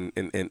beaten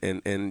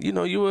and you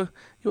know you were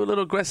a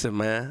little aggressive,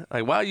 man.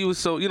 Like why you were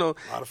so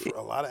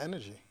A lot of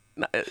energy.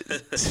 A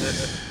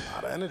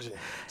lot of energy.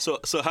 So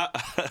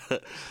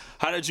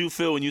how did you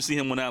feel when you see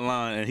him on that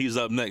line and he's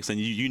up next and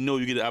you know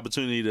you get an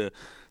opportunity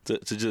to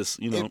just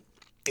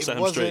set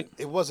him straight?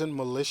 It wasn't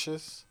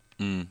malicious.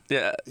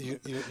 Yeah. You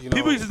know,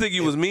 People used to think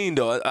you was mean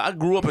though. I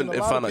grew up and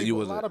found out you A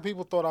wasn't. lot of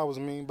people thought I was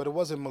mean, but it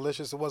wasn't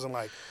malicious. It wasn't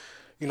like,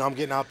 I'm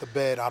getting out the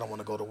bed. I don't want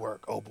to go to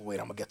work. Oh, but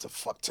wait, I'm gonna get to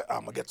fuck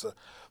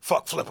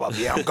flip up.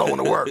 Yeah, I'm going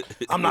to work.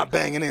 I'm not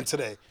banging in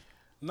today.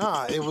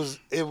 Nah, it was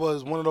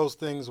one of those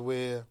things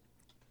where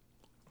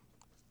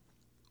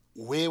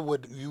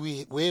would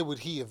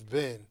he have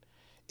been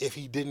if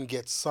he didn't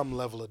get some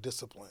level of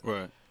discipline?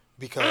 Right.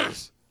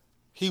 Because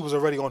he was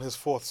already on his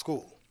 4th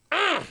school.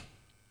 The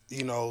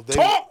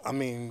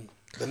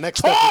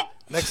next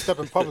step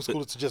in public school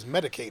is to just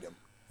medicate him.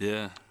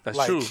 Yeah.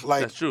 That's true.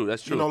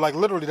 That's true. Like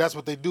literally that's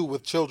what they do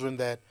with children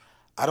that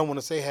I don't want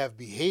to say have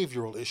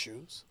behavioral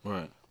issues.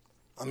 Right.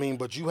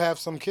 But you have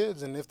some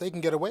kids, and if they can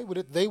get away with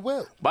it, they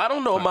will. But I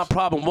don't know what my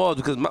problem was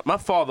because my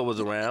father was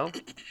around.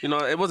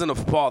 It wasn't a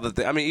father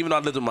thing. Even though I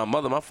lived with my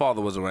mother, my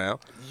father was around.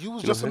 You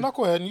was just a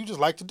knucklehead, and you just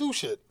like to do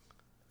shit.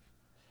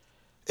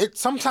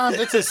 Sometimes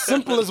it's as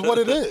simple as what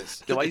it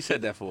is. Why you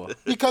said that for?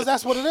 Because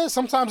that's what it is.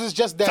 Sometimes it's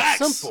just that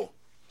Facts. simple.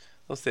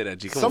 Don't say that,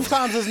 G. Come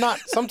Sometimes it's not.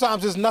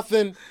 Sometimes it's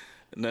nothing.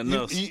 Nothing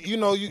else.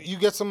 You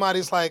get somebody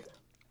that's like,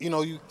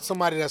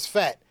 somebody that's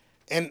fat,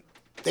 and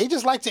they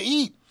just like to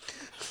eat.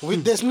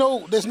 There's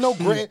no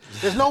mystery.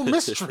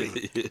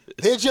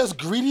 They're just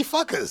greedy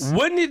fuckers.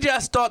 When did y'all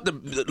start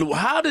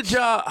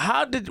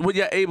were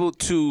y'all able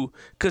to,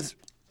 because,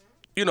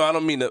 I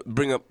don't mean to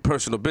bring up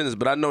personal business,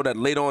 but I know that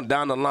later on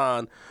down the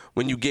line,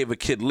 when you gave a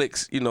kid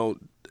licks,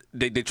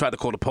 they tried to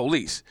call the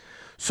police.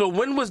 So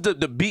when was the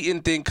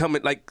beating thing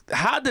coming? Like,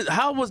 how did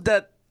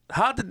that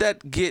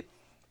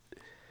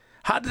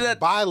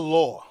By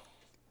law,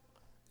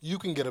 you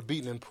can get a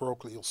beating in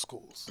parochial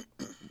schools.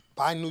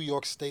 By New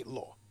York State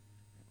law.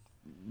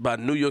 By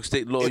New York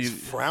State law, It's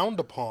frowned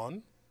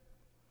upon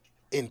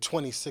in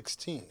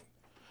 2016.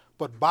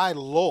 But by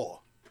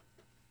law,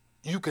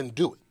 you can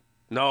do it.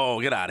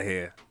 No, get out of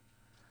here.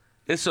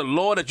 It's a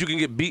law that you can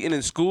get beaten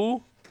in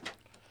school?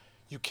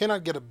 You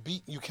cannot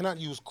you cannot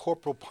use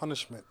corporal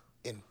punishment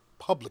in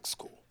public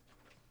school.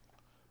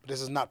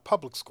 This is not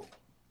public school.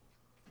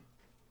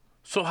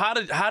 So how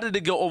did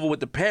it go over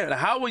with the parents?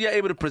 How were you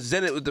able to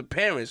present it with the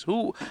parents?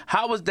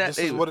 How was that This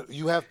able? is what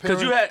you have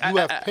parents. Because you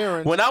have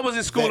parents. When I was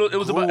in school, that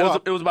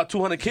it was about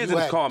 200 kids you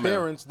in had Carmel.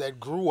 parents that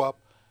grew up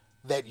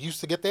that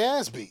used to get their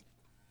ass beat,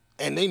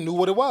 and they knew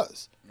what it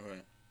was.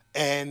 Right.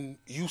 And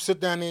you sit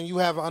down there and you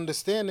have an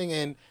understanding,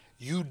 and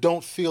you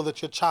don't feel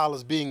that your child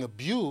is being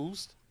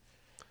abused.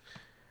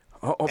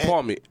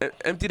 Pardon me.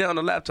 Empty that on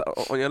the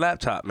laptop, on your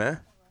laptop,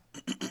 man.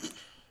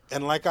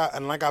 And like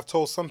I've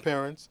told some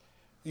parents,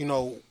 you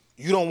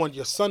don't want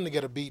your son to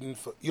get a beating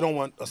for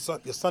your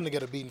son to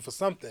get a beating for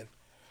something,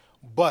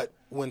 but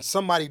when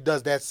somebody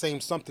does that same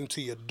something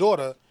to your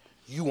daughter,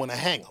 you want to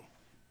hang them.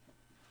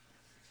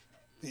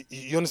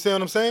 You understand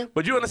what I'm saying?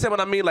 But you understand what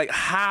I mean? Like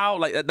how?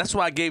 Like that's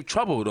why I gave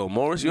trouble though,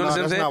 Morris. You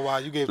understand what I'm that's saying? not why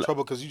you gave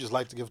trouble, because you just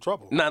like to give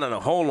trouble. No.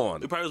 Hold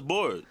on. He probably was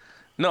bored.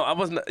 No, I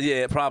wasn't.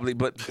 Yeah, probably.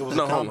 But It was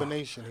no, a hold on.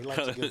 combination. He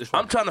likes to give trouble.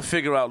 I'm trying to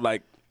figure out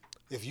like.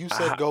 If you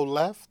said go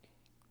left,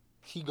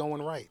 he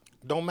going right.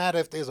 Don't matter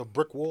if there's a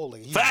brick wall,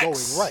 he's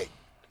Facts. going right.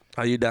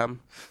 Are you done?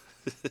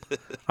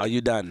 Are you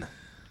done?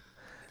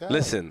 Yeah.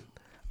 Listen,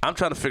 I'm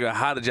trying to figure out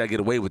how did y'all get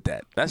away with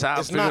that. That's how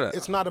I figured it out.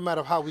 It's not a matter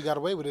of how we got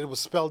away with it. It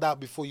was spelled out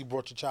before you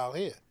brought your child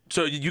here.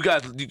 So you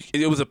guys,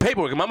 it was a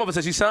paperwork. My mother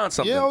said she signed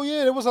something.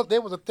 Yeah, there was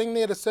a thing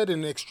there that said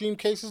in extreme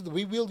cases that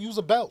we will use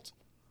a belt.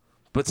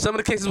 But some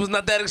of the cases was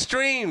not that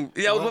extreme.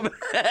 Yeah, I was whipping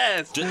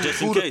ass.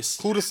 Just in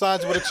case. Who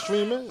decides what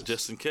extreme is?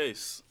 Just in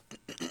case.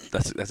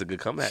 That's a good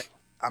comeback.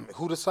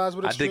 Who decides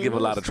what I extreme did give a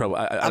lot of trouble.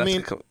 I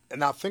mean,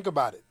 now think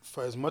about it.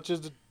 For as much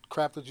as the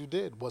crap that you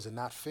did, was it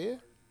not fair?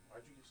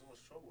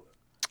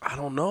 I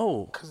don't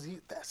know. Because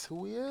that's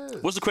who he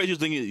is. What's the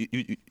craziest thing you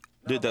did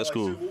at that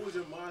school? So what was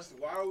your mindset?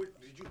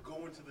 Did you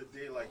go into the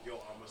day like, yo,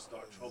 I'm gonna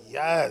start trouble?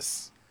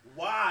 Yes.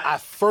 Why? I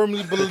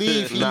firmly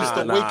believe he used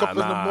to wake up in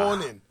the nah.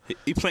 morning.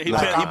 He planned it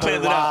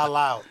Wild out.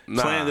 out.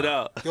 Planned it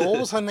out. Yo, what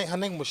was her name? Her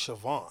name was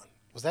Siobhan.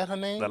 Was that her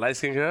name? The light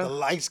skinned The girl.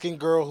 light-skinned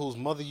girl whose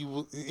mother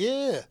you...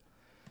 Yeah.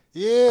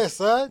 Yeah,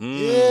 son. Yeah,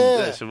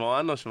 Yeah. Siobhan.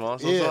 I know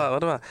Siobhan. So Yeah.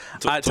 what about?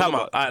 All right, time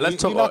out. All right, let's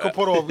talk. We're not going to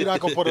put her on. We're not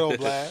going to put her on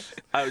blast.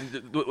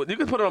 You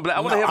can put it on blast.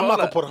 I want to No, hear I'm about not going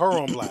that. to put her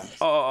on blast.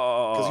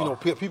 Oh. Because, you know,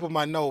 people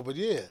might know, but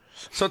yeah.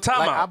 So time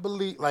Like, I out.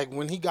 believe, like,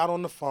 when he got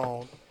on the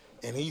phone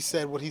and he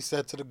said what he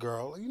said to the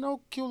girl, you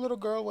know, cute little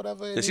girl,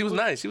 whatever. And Yeah, she was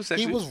nice. She was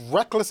sexy. He was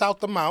reckless out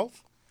the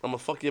mouth. I'm gonna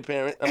fuck your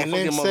parent. I'm And gonna fuck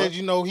then your mother. said,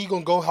 you know, he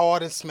going to go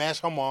hard and smash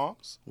her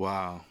moms.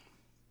 Wow.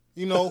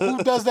 You know,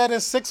 who does that in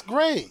 6th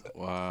grade?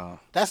 Wow.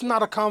 That's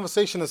not a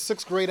conversation a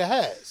 6th grader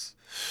has.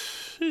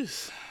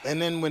 Jeez. And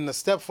then when the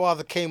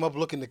stepfather came up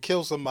looking to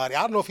kill somebody,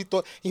 I don't know if he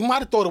might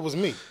have thought it was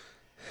me.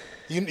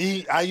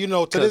 You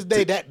know, to this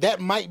day,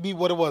 that might be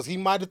what it was. He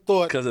might have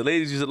thought. Because the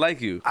ladies used to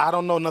like you. I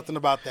don't know nothing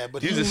about that,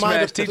 but You he used to might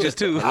smash have teachers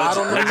too. I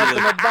don't know nothing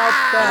about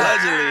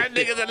that.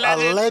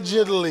 Allegedly.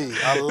 Allegedly.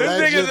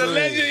 This nigga's a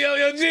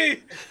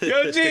legend.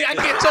 Yo, G. I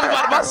can't talk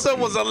about it. My son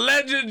was a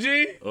legend,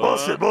 G.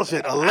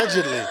 Bullshit.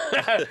 Allegedly.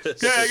 Yeah.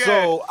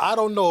 So I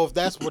don't know if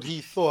that's what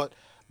he thought,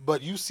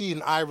 but you see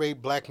an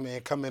irate black man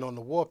come in on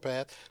the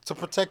warpath to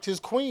protect his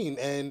queen,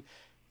 and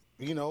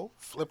you know,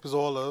 Flip is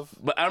all of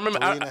But I remember.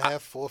 3.5,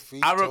 4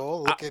 feet I rem-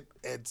 tall.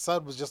 And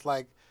Sud was just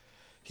like,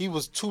 he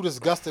was too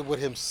disgusted with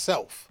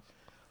himself,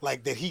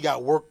 like that he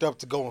got worked up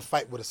to go and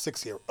fight with a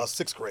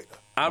 6th grader.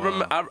 I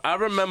remember.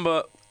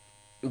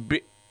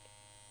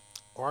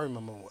 Or I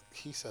remember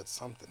he said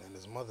something, and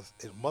his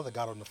mother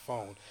got on the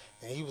phone,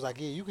 and he was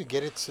like, "Yeah, you could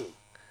get it too."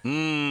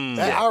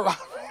 I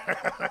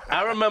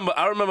remember.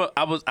 I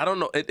don't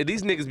know.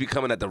 These niggas be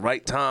coming at the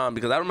right time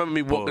because I remember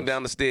me walking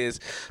down the stairs.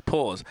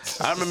 Pause.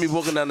 I remember me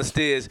walking down the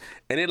stairs,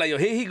 and they're like, "Yo,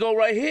 here he go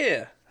right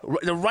here."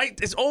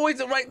 It's always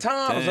the right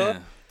time, huh?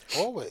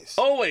 Always.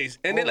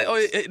 And they're like,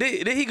 "Oh,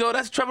 there he go.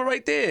 That's Trevor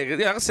right there."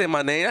 Yeah, I can say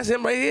my name. That's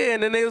him right here.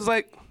 And then they was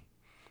like,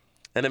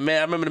 and I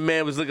remember the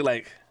man was looking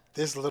like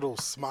this little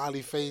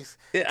smiley face,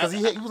 Yeah, because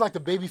he was like the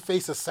baby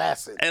face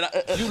assassin. And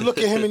you look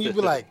at him and you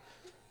be like,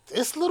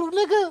 this little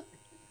nigga?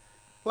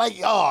 Like,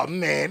 oh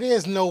man,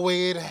 there's no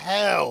way in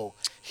hell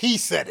he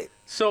said it.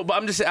 So, but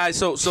I'm just saying, all right,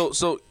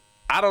 so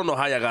I don't know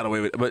how y'all got away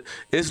with it, but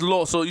it's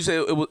law. So you say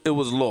it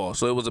was law.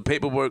 So it was a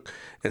paperwork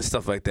and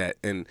stuff like that.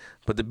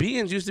 But the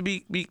beatings used to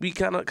be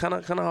kind of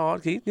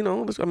hard. You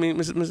know, I mean,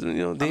 Mr. You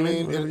know,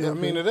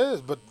 Damon. It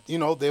is. But you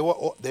know, they were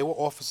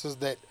officers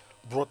that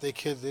brought their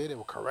kids there. They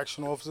were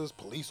correctional officers,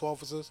 police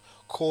officers,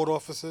 court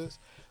officers.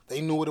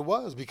 They knew what it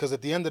was because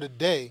at the end of the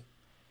day,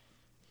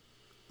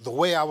 the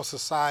way our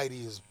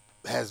society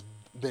has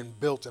been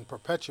built and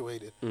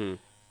perpetuated,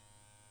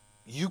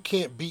 you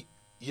can't beat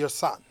your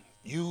son.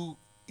 You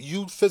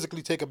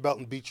physically take a belt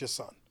and beat your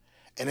son,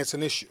 and it's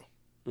an issue.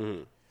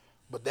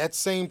 But that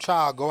same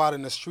child go out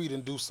in the street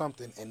and do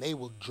something, and they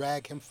will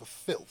drag him for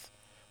filth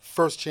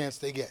first chance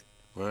they get.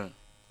 Right.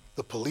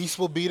 The police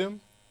will beat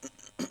him.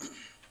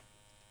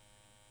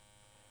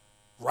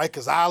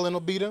 Rikers Island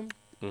will beat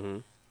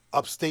him.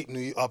 Upstate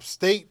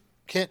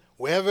Kent,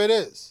 wherever it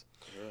is.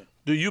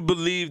 Do you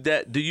believe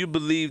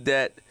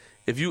that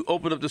if you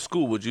open up the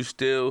school, would you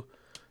still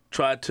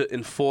try to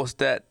enforce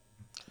that?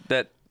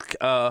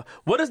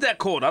 What is that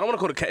called? I don't want to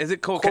call it. Is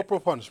it called Corporal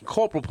punishment.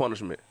 Corporal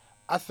punishment.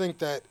 I think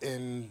that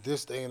in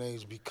this day and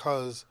age,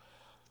 because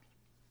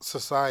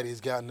society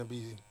has gotten to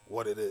be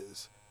what it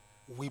is,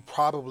 we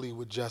probably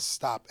would just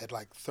stop at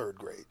like 3rd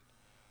grade.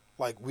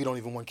 Like we don't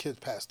even want kids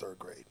past 3rd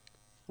grade.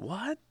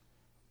 What?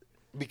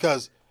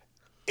 Because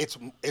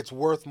it's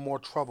worth more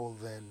trouble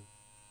than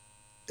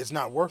it's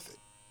not worth it.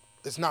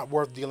 It's not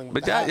worth dealing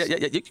with. But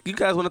you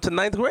guys went up to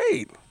 9th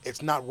grade.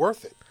 It's not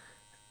worth it.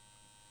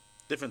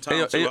 Different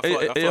times. Hey, I feel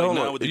like hold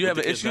now on. with You the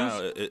having kids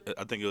issues? now,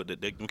 I think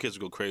them kids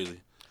will go crazy.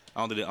 I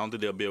don't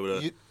think they'll be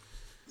able to.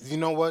 You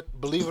know what?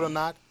 Believe it or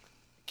not,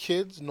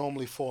 kids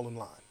normally fall in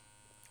line.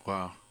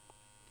 Wow.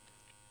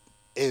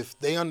 If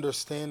they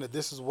understand that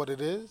this is what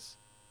it is,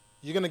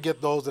 you're gonna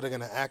get those that are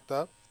gonna act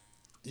up.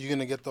 You're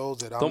gonna get those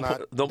that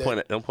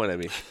Don't point at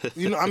me.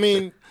 You know, I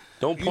mean,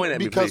 Don't point at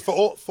me, because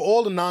please. for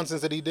all the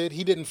nonsense that he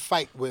didn't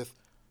fight with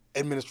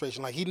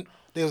administration. Like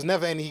there was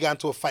never any. He got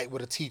into a fight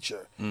with a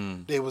teacher.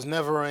 There was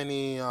never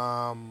any.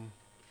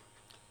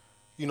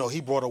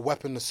 He brought a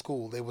weapon to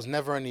school. There was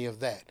never any of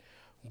that.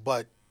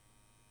 But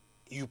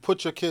you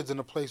put your kids in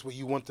a place where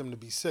you want them to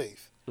be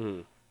safe.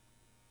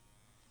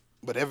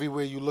 But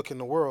everywhere you look in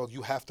the world,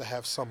 you have to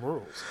have some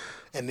rules.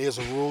 And there's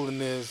a rule,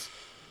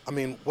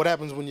 and what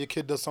happens when your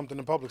kid does something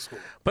in public school?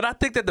 But I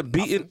think that the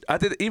beating,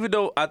 even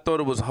though I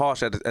thought it was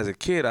harsh as a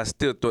kid, I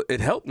still thought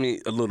it helped me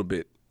a little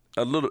bit.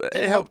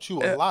 It helped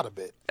you a lot of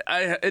bit.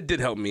 It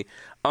did help me.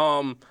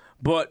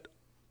 But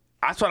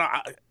I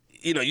thought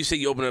you say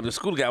you open up the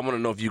school again. I want to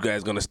know if you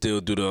guys gonna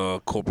still do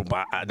the corporal.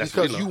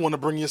 Because you want to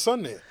bring your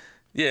son there.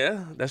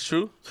 Yeah, that's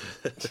true.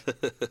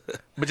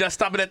 But y'all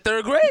stop it at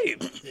 3rd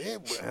grade. Yeah,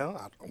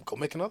 well, I'm gonna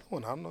make another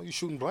one. I don't know. You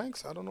shooting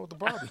blanks? I don't know what the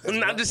problem is. I'm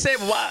not just saying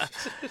why.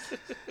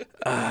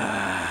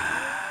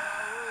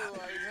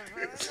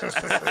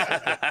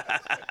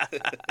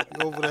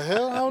 You over the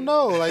hill? I don't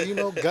know. Like, you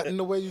know, gutting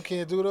the way you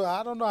can't do it.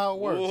 I don't know how it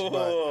works.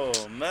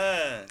 Oh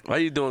man. Why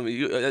you doing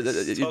me?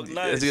 Talk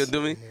nice. Is he gonna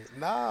do me?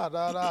 But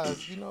nah.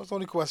 You know, it's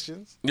only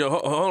questions. Yo,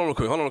 hold on real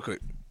quick.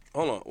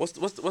 Hold on. What's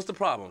the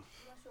problem?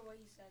 I'm not sure what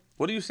he said.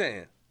 What are you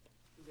saying?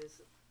 This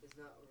is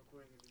not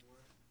recording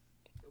anymore.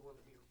 It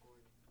wouldn't be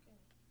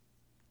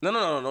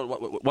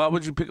recording. No. Why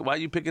would you pick? Why are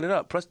you picking it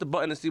up? Press the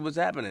button and see what's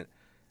happening.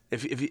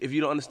 If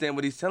you don't understand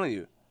what he's telling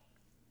you,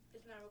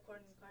 It's not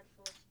recording the card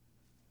for.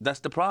 that's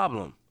the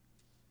problem.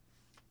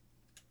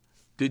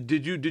 Did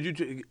you give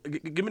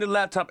me the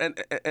laptop and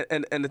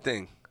the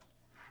thing?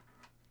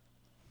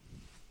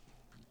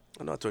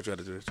 I know I taught you how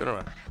to do this. Turn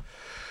around.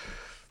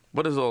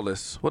 What is all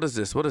this? What is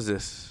this?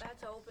 I had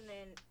to open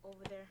it over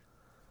there.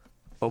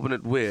 Open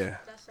it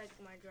where? That's like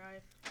my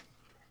drive.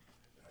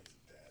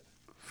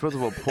 First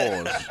of all,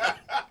 pause.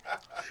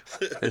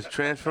 It's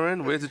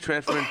transferring? Where's it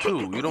transferring to?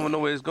 You don't even know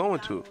where it's going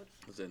to.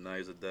 Is it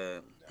nice or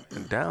dad?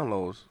 And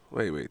downloads.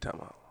 Wait, time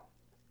out.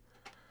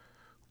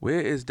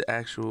 Where is the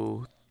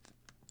actual?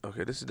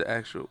 Okay, this is the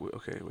actual.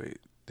 Okay, wait.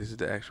 This is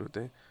the actual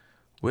thing.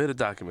 Where are the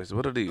documents?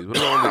 What are these? What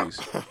are all these?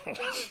 Those are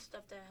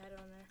stuff that I had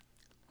on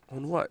there.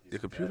 On what? Your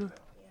computer?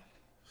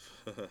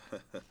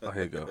 Oh,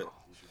 here you go.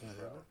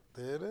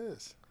 There it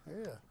is.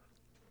 Yeah.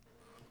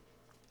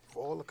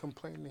 For all the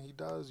complaining he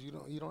does, you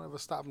don't ever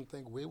stop and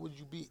think, where would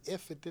you be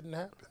if it didn't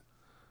happen?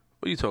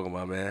 What are you talking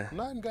about, man?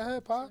 Nothing. Go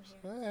ahead, Pops.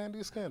 Yeah, Andy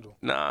a scandal.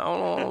 Nah,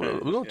 hold on.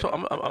 We're gonna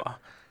talk.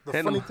 The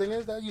Handle- funny thing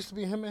is that used to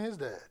be him and his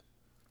dad.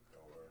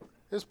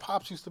 His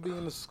pops used to be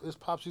his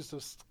pops used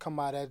to come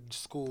out at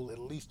school at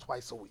least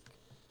twice a week.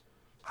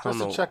 I don't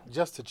know.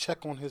 Just to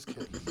check on his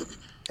kids.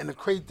 And the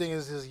crazy thing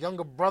is his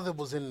younger brother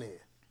was in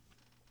there.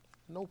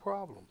 No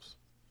problems.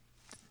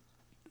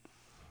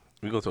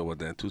 We're gonna talk about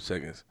that in 2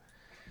 seconds.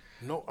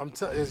 No,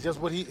 it's just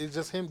it's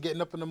just him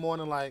getting up in the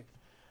morning like,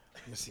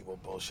 let me see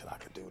what bullshit I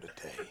could do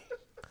today.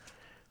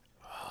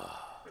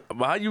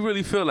 But how you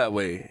really feel that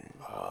way?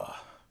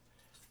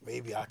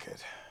 Maybe I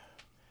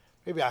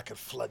could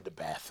flood the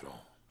bathroom.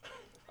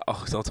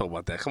 Oh, don't talk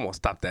about that. Come on,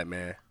 stop that,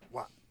 man.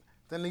 What?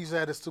 Then he used to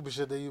have this stupid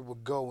shit that you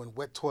would go and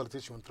wet toilet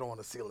tissue and throw on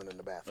the ceiling in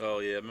the bathroom. Oh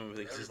yeah, I remember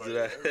they used to do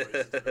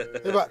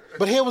that. Yeah,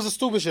 but here was the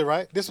stupid shit,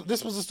 right? This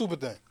was the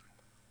stupid thing.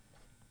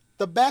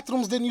 The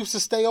bathrooms didn't used to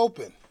stay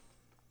open.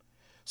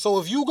 So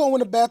if you go in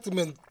the bathroom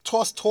and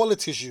toss toilet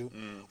tissue,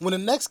 when the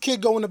next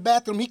kid go in the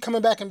bathroom, he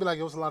coming back and be like,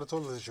 yo, there's a lot of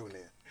toilet tissue in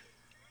there.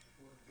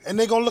 And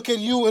they gonna look at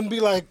you and be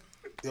like,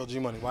 yo,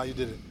 G-Money, why you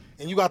did it?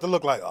 And you got to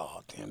look like,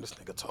 oh, damn, this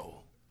nigga told.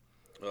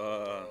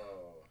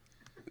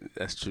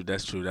 That's true.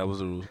 That was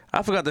the rule.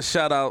 I forgot to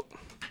shout out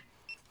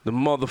the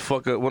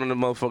motherfucker, one of the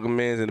motherfucking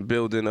mans in the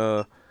building,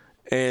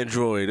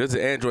 Android. Is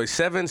it Android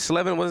 7,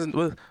 11?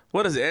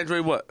 What is it?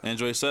 Android what?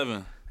 Android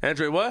 7.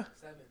 Android what?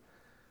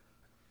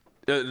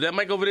 7. That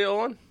mic over there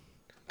on?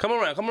 Come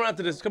around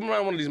to this. Come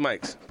around one of these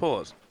mics.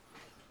 Pause.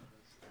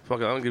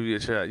 Fuck it, I'm gonna give you a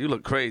shot. You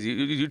look crazy.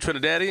 You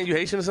Trinidadian? You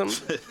Haitian or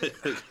something?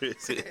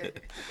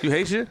 You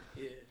Haitian?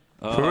 Yeah.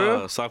 For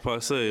real? Sock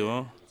Passe,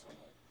 huh?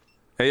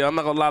 Hey, I'm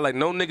not gonna lie. Like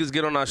no niggas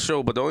get on our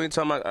show, but the only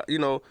time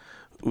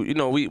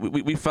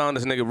we found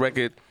this nigga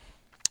record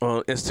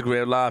on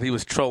Instagram Live. He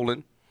was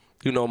trolling.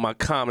 You know my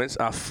comments.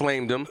 I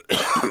flamed him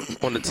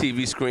on the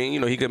TV screen. You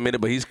know he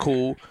committed, but he's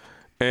cool.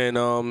 And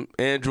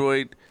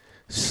Android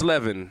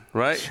 11,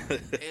 right?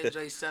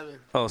 Android 7.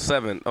 Oh,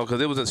 7. Oh, because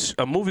there was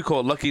a movie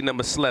called Lucky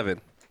Number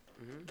 11.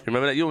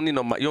 Remember that? You don't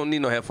need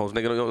no headphones,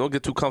 nigga. Don't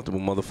get too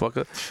comfortable,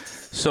 motherfucker.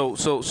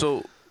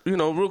 So you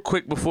know, real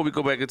quick before we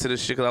go back into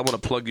this shit, because I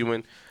want to plug you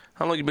in.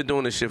 How long you been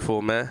doing this shit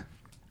for, man?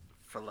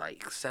 For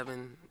like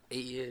 7,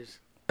 8 years.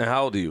 And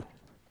how old are you?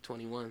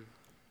 21.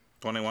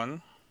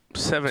 21.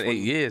 7, 8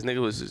 years, nigga.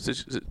 Was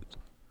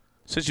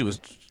since you was.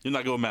 You're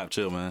not good with map,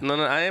 chill, man.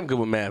 No, I am good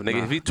with math, nigga.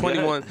 Nah. If he's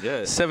 21,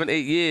 Yeah. 7,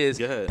 8 years,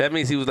 Yeah. that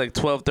means he was like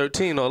 12,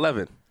 13, or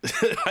 11.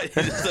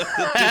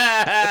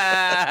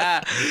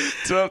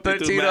 12,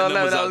 13, or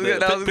 11. That was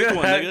good. That was Pick good.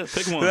 one, nigga.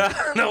 Pick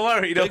one. Don't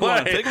worry. Pick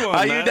one, pick one,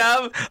 Are you man.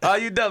 dumb? Are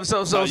you dumb?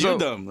 So. You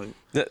dumb.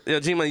 Yo,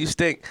 G-Man, you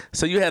stink.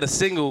 So you had a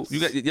single. You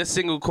got your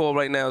single call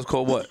right now is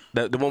called what?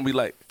 The one we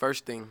like.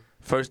 First thing.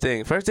 First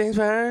things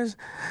first.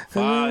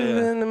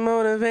 Fire. The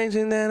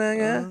motivation that I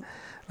got.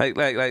 Like.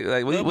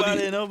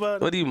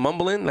 Nobody. What are you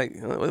mumbling? Like,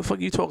 what the fuck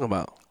are you talking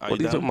about? Are What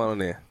you are you talking about on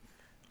there?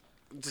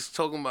 Just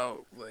talking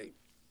about, like,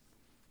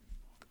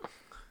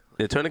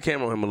 Yeah, turn the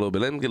camera on him a little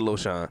bit. Let him get a little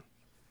shine.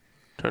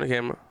 Turn the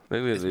camera.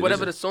 it's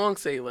whatever the song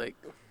say, like,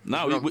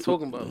 Nah, what I'm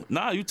talking about.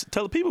 Nah, you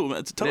tell the people,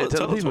 man. Tell Yeah,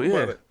 tell the people, talk yeah.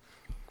 about it.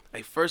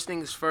 Like, first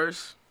thing is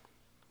first.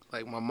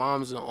 Like, my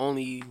mom's the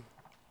only,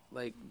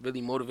 like,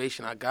 really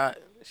motivation I got.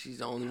 She's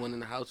the only one in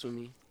the house with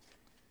me.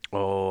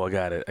 Oh, I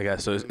got it.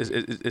 So it's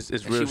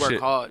And real she work shit.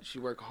 hard. She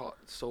work hard,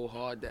 so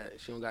hard that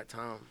she don't got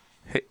time.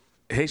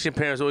 Haitian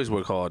parents always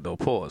work hard though.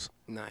 Pause.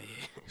 Nah,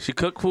 yeah. She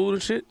cook food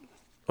and shit.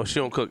 Oh, she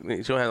don't cook. She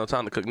don't have no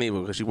time to cook neither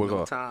because she work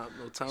hard.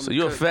 No time. So to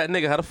you a cook. fat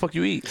nigga? How the fuck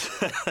you eat?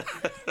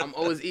 I'm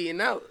always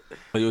eating out.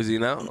 Oh, you was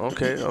eating out?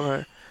 Okay, all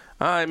right.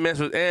 All right, man.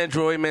 So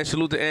Android, man.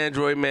 Salute to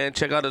Android, man.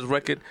 Check out his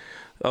record.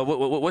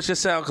 What's your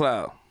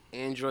SoundCloud?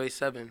 Android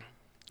 7.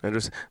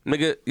 Android,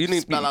 nigga, you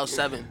need Spell out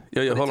 7.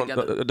 Yo, Put it hold on.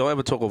 together. Don't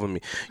ever talk over me.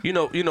 You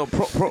know,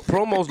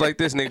 promos like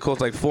this, nigga, cost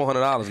like $400,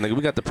 nigga.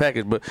 We got the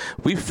package, but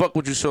we fuck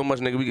with you so much,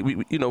 nigga.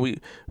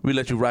 We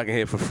let you rock in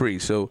here for free.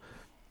 So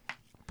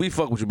we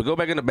fuck with you, but go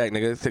back in the back,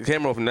 nigga. Take the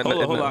camera off. Hold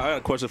on. I got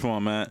a question for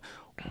him, man.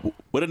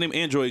 Where the name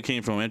Android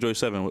came from? Android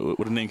 7.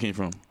 Where the name came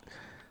from?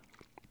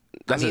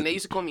 They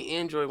used to call me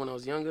Android when I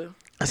was younger.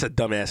 That's a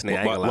dumbass nigga.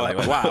 I ain't gonna Why-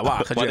 lie.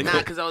 Why? Cause you Nah,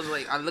 because I was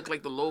like, I look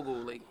like the logo,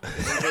 like the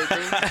Android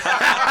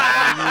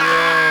thing.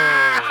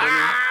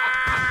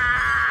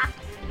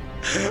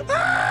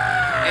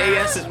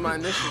 AS is my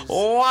initials.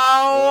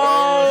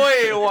 Wow.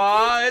 Wait,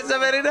 wow. Is that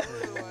very nice?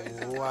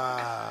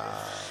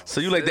 Wow.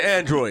 So you like the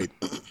Android,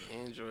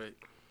 Android.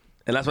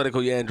 and that's why they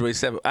call you Android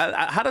 7.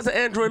 How does the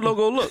Android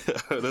logo look?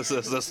 Let's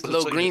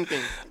Little check green it.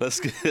 thing.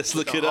 Let's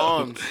look The it up.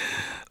 arms.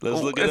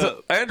 Let's look it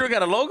up. Android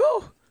got a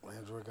logo?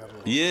 Android got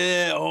a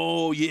Yeah.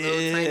 Oh Little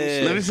tiny yeah.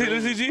 shit. Let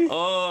me see, G.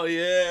 Oh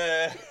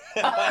yeah.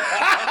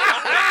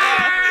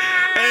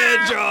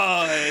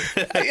 Android.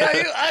 Yo,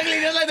 you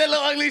ugly, just like that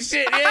little ugly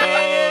shit. Yeah,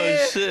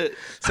 Oh shit.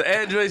 So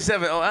Android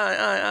 7. Oh, all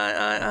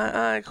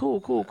right,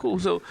 cool.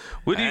 So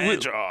where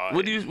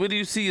do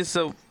you see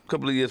yourself a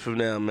couple of years from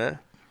now, man?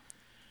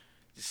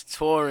 Just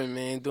touring,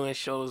 man, doing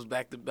shows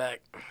back to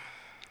back.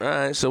 All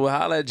right, so we'll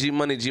holla at G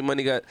Money. G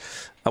Money got.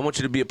 I want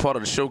you to be a part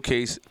of the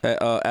showcase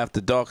at,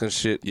 After Dark and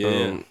shit.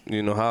 Yeah.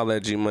 Holla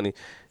at G Money.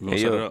 We gonna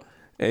set it up.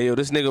 Hey yo,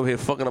 this nigga over here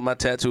fucking up my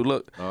tattoo.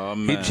 Look, Oh,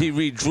 man. he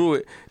redrew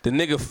it. The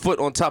nigga foot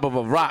on top of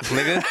a rock,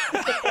 nigga.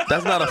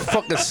 That's not a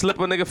fucking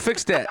slipper, nigga.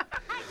 Fix that.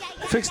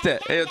 Fix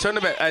that. Hey, yo, turn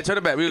it back. All right, turn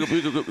it back.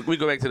 We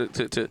go back to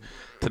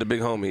the big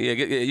homie. Yeah,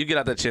 you get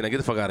out that chair. Now. Get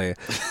the fuck out of here.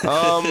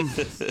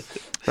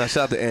 Now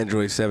shout out to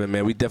Android 7,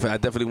 man. I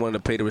definitely wanted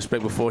to pay the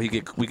respect before we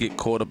get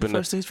caught up in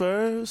First things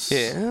first.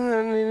 yeah.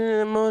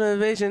 The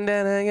motivation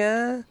that I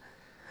got.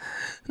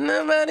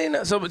 Nobody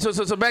knows. So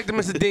back to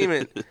Mr.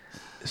 Demon.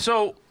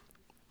 So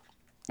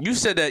you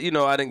said that,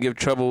 I didn't give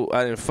trouble.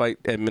 I didn't fight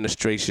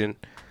administration.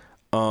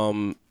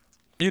 Like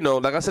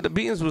I said, the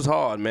beatings was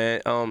hard,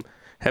 man.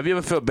 Have you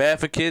ever felt bad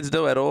for kids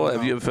though at all? No.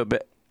 Have you ever felt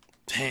bad?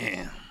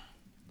 Damn.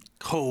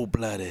 Cold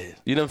blooded.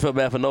 You never felt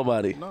bad for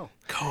nobody. No.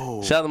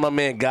 Cold. Shout out to my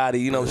man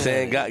Gotti. You know what I'm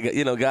saying?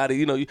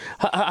 Gotti.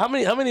 How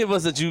many of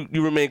us that you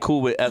remain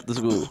cool with after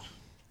school?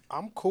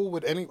 I'm cool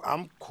with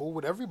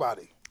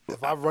everybody.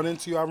 If I run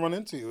into you, I run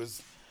into you.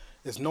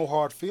 It's no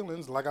hard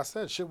feelings. Like I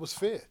said, shit was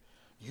fair.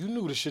 You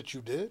knew the shit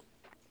you did.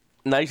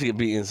 Nah, you should get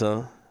beaten,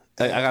 son.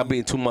 I got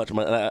beaten too much,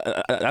 man.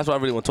 That's what I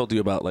really want to talk to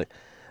you about. Like,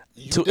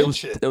 You too, did it was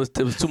shit. it was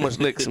too much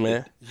licks,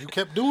 man. You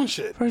kept doing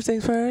shit. First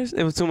things first,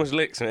 it was too much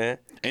licks, man.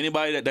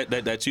 Anybody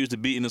that used to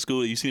beat in the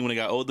school, you seen when they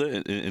got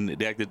older and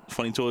they acted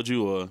funny towards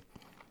you, or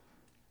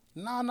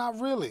Nah, not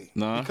really.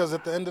 Nah? Because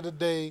at the end of the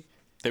day,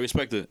 they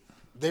respected it?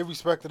 they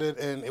respected it,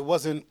 and it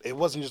wasn't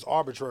just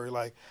arbitrary.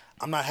 Like,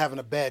 I'm not having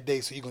a bad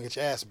day, so you're gonna get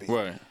your ass beat.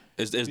 Right.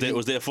 It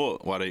was their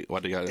fault why they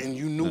got it. And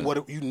you knew what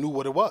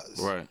it was.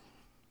 Right.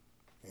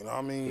 You know what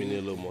I mean? We need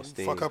a little more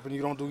steam. Fuck up and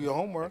you don't do your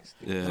homework.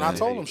 Yeah. And I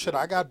told him, shit,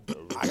 I got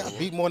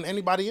beat more than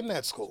anybody in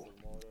that school.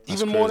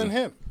 Even more than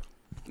crazy. him.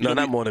 No,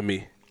 not more than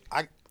me.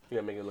 I You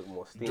gotta make it look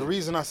more steam. The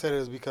reason I said it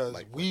is because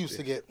we used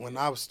to get, when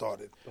I was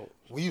started,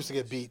 we used to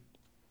get beat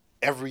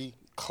every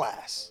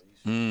class.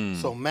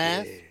 So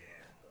math,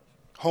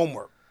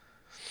 homework.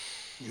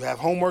 You have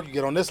homework, you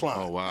get on this line.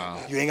 Oh, wow.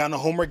 You ain't got no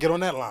homework, get on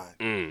that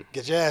line.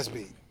 Get your ass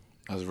beat.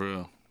 That's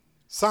real.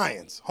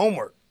 Science,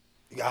 homework.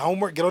 You got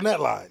homework, get on that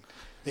line.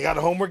 You got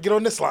the homework, get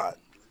on this line.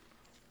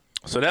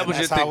 So that And was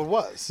your that's thing. how it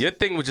was. Your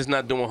thing was just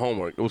not doing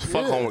homework. It was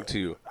fuck Yeah. homework to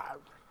you.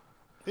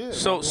 Yeah,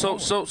 So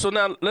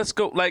now let's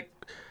go. Like,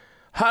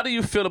 how do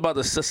you feel about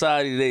the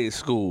society today at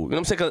school? You know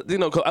what I'm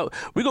saying? 'Cause,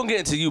 we're gonna get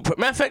into you.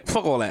 Matter of fact,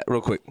 fuck all that real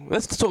quick.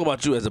 Let's talk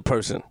about you as a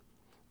person. You know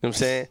what I'm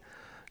saying?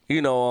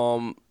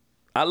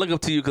 I look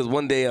up to you because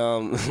one day,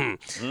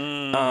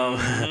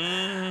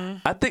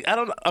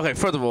 Okay,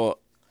 first of all,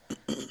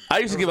 I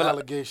used to give a lot.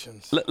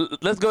 allegations.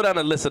 Let's go down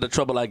the list of the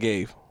trouble I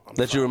gave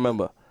that you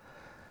remember.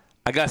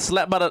 I got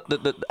slapped by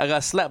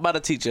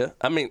the teacher.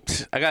 I mean,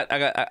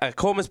 I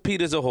called Miss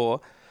Peters a whore.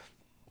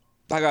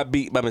 I got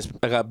beat,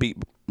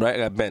 right? I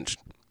got benched.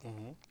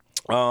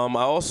 I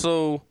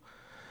also,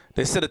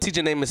 they said a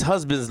teacher named Miss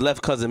Husbands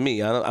left because of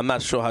me. I'm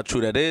not sure how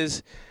true that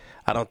is.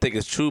 I don't think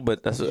it's true,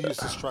 but that's You used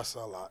to stress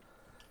her a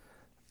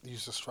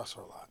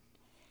lot.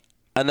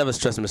 I never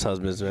stressed Miss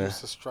Husbands, You man.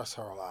 used to stress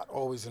her a lot.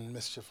 Always in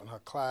mischief in her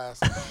class.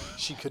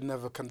 She could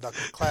never conduct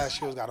a class.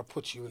 She always got to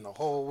put you in the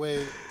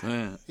hallway.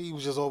 Man. He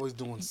was just always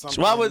doing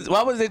something. Why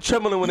was they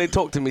trembling when they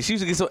talked to me? She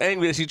used to get so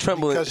angry that she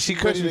trembled. Because She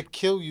she's cursed ready me. to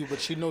kill you, but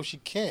she knows she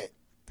can't.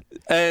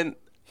 And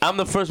I'm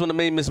the first one that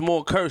made Miss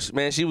Moore curse,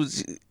 man. She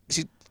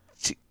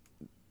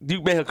you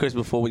made her curse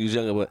before when you was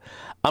younger, but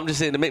I'm just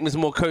saying to make Miss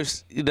Moore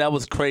curse, that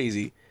was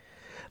crazy.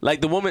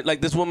 Like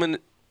this woman,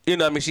 you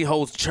know, I mean, she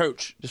holds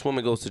church. This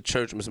woman goes to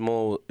church, Miss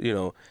Moore.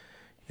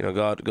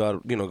 God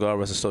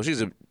rest her soul.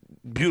 She's a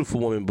beautiful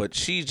woman, but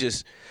she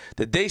just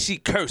the day she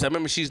cursed. I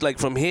remember she's like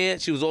from here.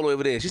 She was all the way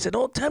over there. She said,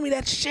 "Don't tell me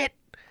that shit."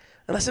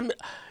 And I said,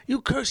 "You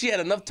cursed." She had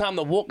enough time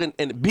to walk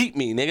and beat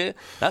me, nigga.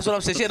 That's what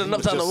I'm saying. She had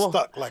enough time to walk.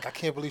 Stuck. Like, I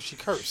can't believe she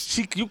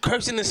cursed. You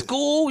cursing in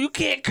school? You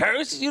can't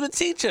curse. You the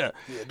teacher.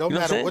 Yeah, don't you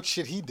know matter what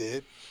shit he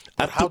did.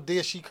 But how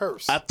dare she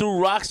curse? I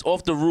threw rocks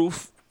off the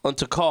roof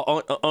onto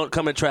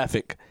oncoming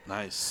traffic.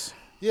 Nice.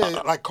 Yeah,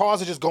 like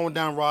cars are just going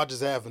down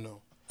Rogers Avenue.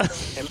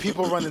 And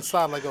people run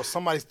inside like, yo,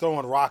 somebody's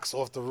throwing rocks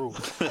off the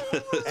roof.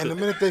 And the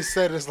minute they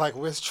said it, it's like,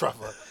 where's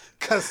Trevor?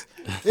 Because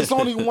it's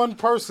only one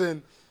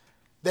person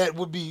that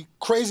would be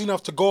crazy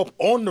enough to go up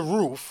on the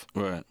roof.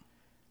 Right.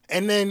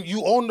 And then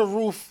you on the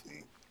roof,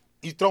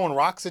 you throwing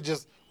rocks at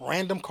just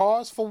random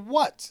cars for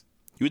what?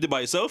 You did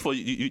by yourself, or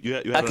you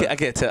had? I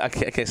can't tell. I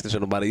can't snitch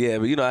on nobody. Yeah,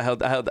 but you know, I held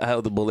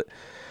the bullet.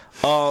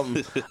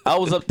 I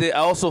was up there. I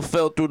also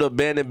fell through the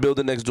abandoned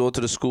building next door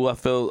to the school. I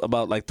fell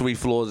about like 3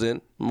 floors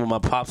in. My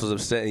pops was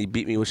upset and he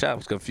beat me, which I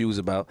was confused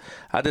about.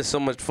 I did so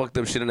much fucked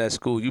up shit in that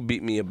school. You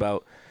beat me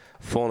about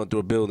falling through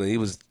a building. He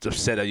was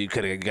upset that you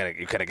could have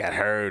got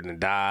hurt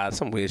and died.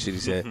 Some weird shit he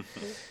said.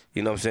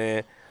 You know what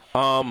I'm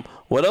saying?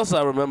 What else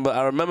I remember?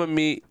 I remember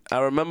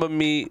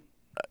me.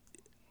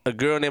 A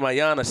girl named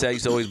Ayana said I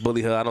used to always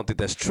bully her. I don't think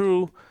that's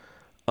true.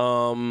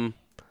 I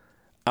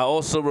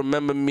also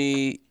remember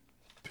me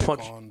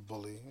punch. On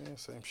bully, yeah,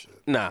 same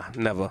shit. Nah,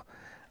 never.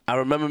 I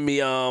remember me.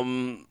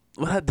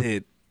 What I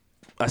did?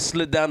 I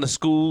slid down the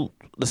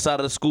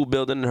side of the school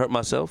building and hurt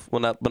myself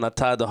when I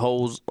tied the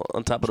hose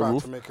on top of the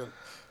roof. To make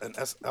an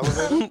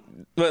elevator.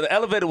 Well, the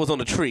elevator was on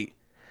the tree.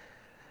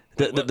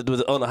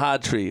 Was on the high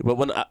tree, but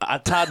when I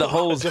tied the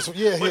hose,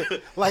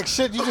 like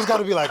shit, you just got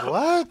to be like,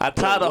 what? I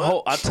tied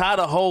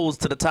a hose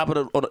to the top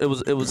of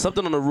the. It was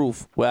something on the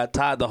roof where I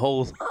tied the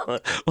hose. Why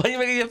are you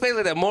making your face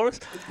like that, Morris?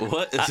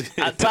 What?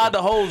 I tied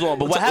the hose on,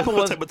 but what happened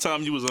was what type of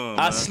time you was on?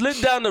 I man?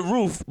 slid down the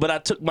roof, but I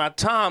took my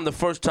time the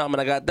first time when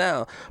I got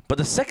down. But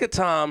the second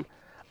time,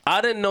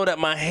 I didn't know that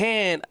my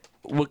hand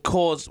would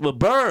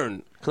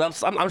burn.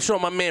 Cause I'm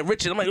showing my man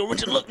Richard. I'm like, yo,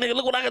 Richard, look, nigga,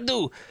 look what I can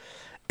do.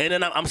 And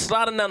then I'm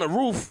sliding down the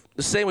roof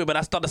the same way, but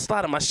I started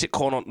sliding. My shit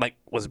caught on, like,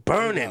 was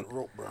burning.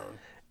 Rope burn.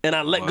 And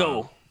I let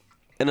go.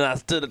 And then I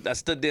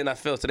stood there and I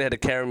fell, so they had to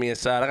carry me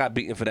inside. I got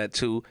beaten for that,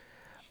 too.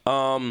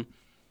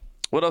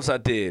 What else I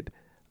did?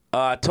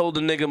 I told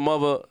the nigga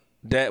mother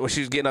that when she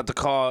was getting out the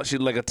car, she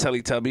looked like a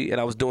Teletubby, and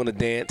I was doing a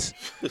dance.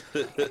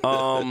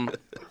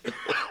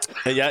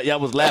 And y'all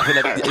was laughing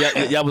at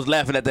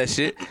that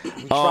shit.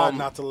 We tried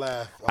not to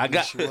laugh.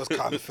 She was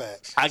kind of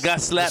fat. I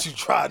got slapped. But you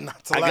tried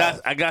not to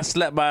laugh. I got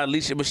slapped by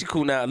Alicia, but she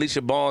cool now.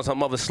 Alicia Barnes, her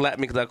mother slapped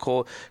me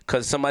because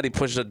somebody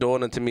pushed her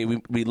door into me.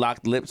 We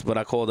locked lips, but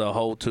I called her a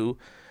hoe too.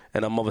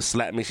 And her mother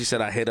slapped me. She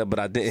said I hit her, but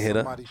I didn't hit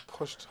her. Somebody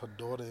pushed her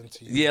daughter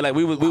into you. Yeah, like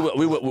we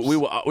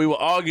were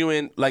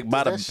arguing like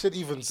by that shit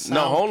even sound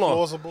no, hold on.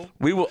 plausible?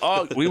 We were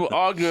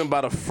arguing by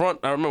the front.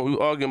 I remember we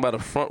were arguing by the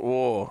front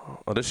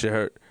wall. Oh, this shit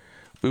hurt.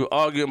 We were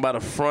arguing by the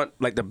front,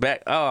 like the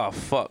back. Oh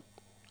fuck.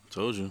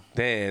 Told you.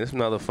 Damn, this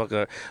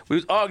motherfucker. We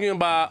was arguing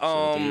by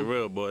You're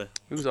real, boy.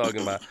 We was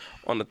arguing by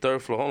on the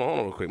 3rd floor. Hold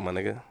on real quick, my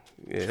nigga.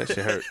 Yeah, that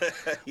shit hurt.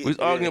 We was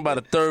arguing about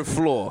the 3rd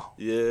floor.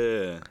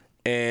 Yeah.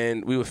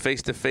 And we were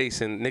face to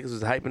face, and niggas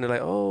was hyping it like,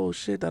 oh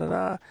shit, da da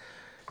da.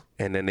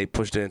 And then they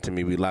pushed her into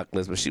me. We locked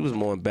lips, but she was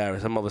more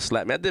embarrassed. Her mother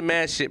slapped me. I did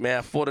mad shit, man.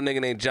 I fought a nigga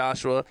named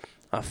Joshua.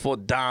 I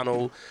fought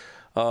Donald.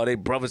 They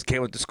brothers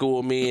came up to school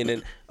with me and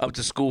then up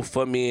to school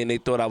for me, and they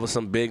thought I was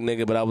some big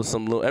nigga, but I was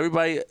some little.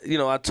 Everybody, you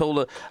know, I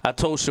told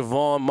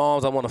Siobhan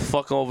moms I want to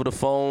fuck her over the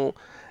phone,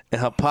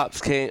 and her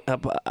pops came.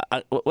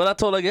 What I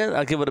told her again?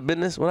 I give her the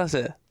business. What I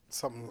said?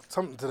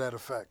 Something to that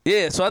effect.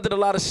 Yeah, so I did a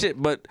lot of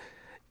shit, but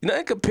you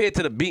know, compared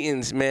to the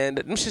beatings, man,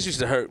 them shit used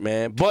to hurt,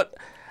 man. But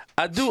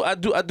I do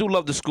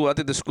love the school. I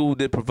think the school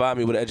did provide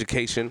me with an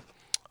education.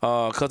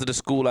 Because of the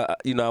school, I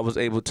was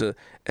able to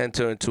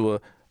enter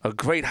into a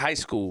great high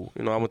school.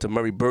 You know, I went to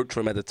Murray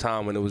Bertram at the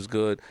time when it was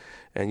good.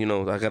 And, you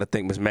know, I got to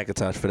thank Miss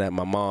McIntosh for that,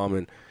 my mom.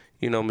 And,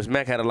 you know, Miss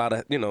Mac had a lot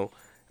of, you know,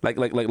 like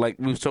we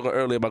was talking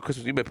earlier about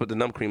Christmas. You better put the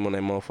numb cream on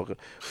that motherfucker.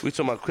 We was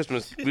talking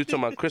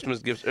about Christmas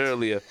gifts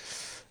earlier.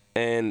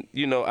 And,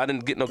 you know, I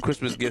didn't get no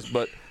Christmas gifts,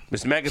 but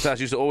Miss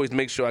McIntosh used to always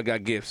make sure I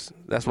got gifts.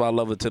 That's why I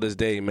love her to this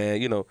day,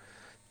 man. You know,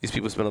 these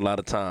people spend a lot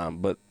of time.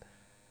 But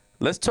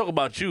let's talk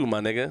about you, my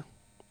nigga.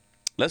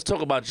 Let's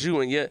talk about you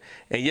and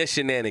your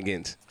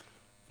shenanigans.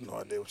 No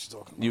idea what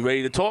you're talking about. You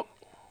ready to talk?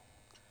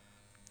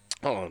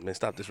 Hold on, man.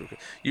 Stop this real quick.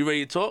 You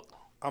ready to talk?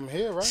 I'm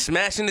here, right?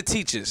 Smashing the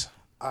teachers.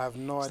 I have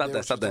no Stop idea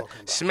that. Stop what you're that.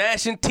 talking about.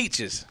 Smashing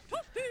teachers.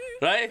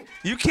 Right?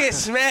 You can't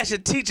smash a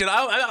teacher.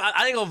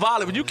 I ain't gonna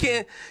violate, but you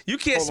can't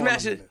Hold on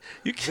smash a it. minute.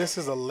 You can't This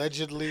is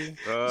allegedly.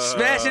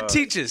 smashing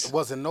teachers.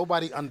 Wasn't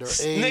nobody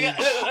underage. Nigga,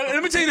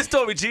 let me tell you the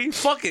story, G.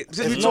 Fuck it. Since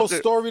There's we no talking-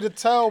 story to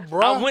tell, bro.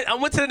 I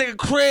went to the nigga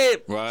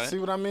crib. Right. See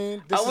what I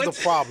mean? This I is went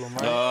the problem,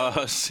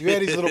 right? Shit. You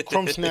had these little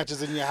crumb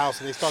snatchers in your house,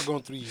 and they start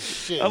going through your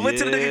shit. I went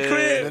to the nigga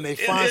crib. And then they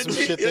find some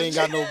shit they ain't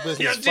got no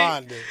business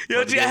finding.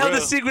 Yo, G, I held a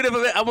secret of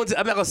it. I'm not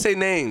gonna say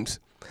names.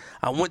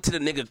 I went to the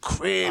nigga I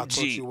crib, taught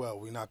G. you well.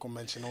 We're not gonna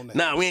mention no names.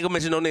 Nah, we ain't gonna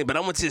mention no name, but I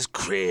went to his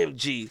crib,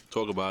 G.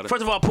 Talk about it.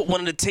 First of all, I put one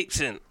of the tapes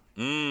in.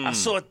 I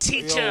saw a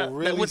teacher Yo,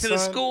 really, that went to the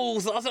son? school.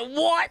 So I said,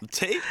 what?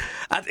 Tape?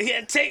 He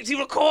had tapes. He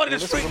recorded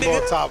This this is freak a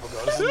long nigga. time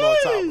ago. This is a long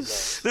time ago.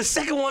 The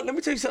second one, let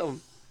me tell you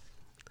something.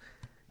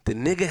 The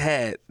nigga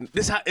had,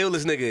 this how ill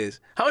this nigga is.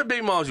 How many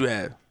baby moms you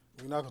have?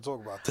 We're not gonna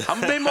talk about that. How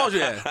many baby moms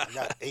you have? I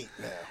got 8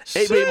 now.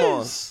 8 baby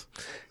moms.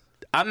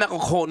 I'm not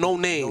gonna call no No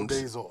names.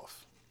 days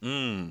off.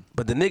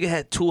 But the nigga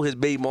had 2 of his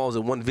baby moms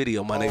in one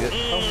video, my nigga.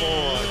 Come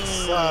on,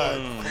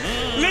 son.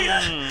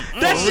 Nigga,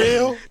 that For shit,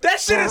 real? that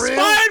shit For real?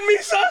 inspired me,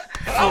 son.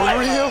 I'm like,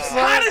 real, son?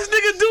 how this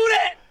nigga do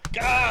that?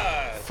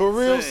 God. For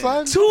real,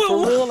 son? 2 in For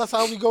one- real? That's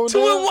how we going 2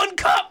 down? in 1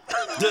 cup.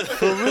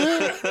 For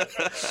real?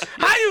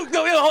 How you,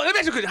 no, yo, let me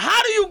ask you a question.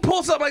 How do you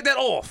pull something like that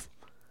off?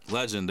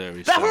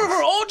 Legendary. That stuff.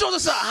 her all jokes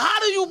aside, how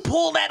do you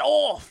pull that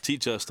off?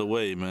 Teach us the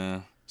way,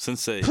 man.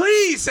 Sensei.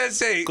 Please,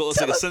 Sensei. Go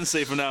tell like a us-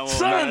 sensei from now on,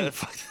 Son, man.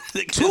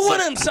 2 of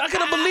them, so I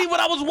couldn't believe what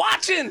I was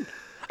watching.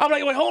 I'm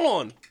like, wait, hold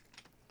on.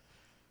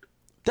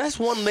 That's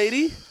one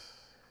lady.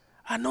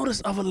 I know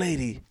this other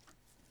lady.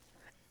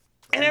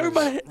 And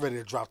everybody. Ready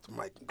to drop the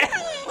mic.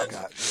 I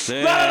got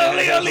Damn.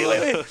 No,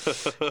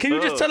 wait. Can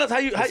you just tell us how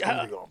you. this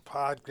gonna be on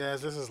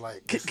podcast. This is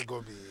like, this is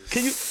gonna be,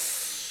 Can you.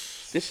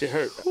 This shit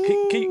hurt.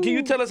 Can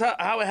you tell us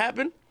how it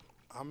happened?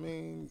 I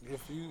mean,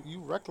 if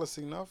you reckless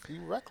enough,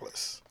 you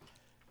reckless.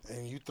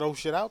 And you throw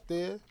shit out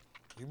there,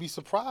 you be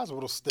surprised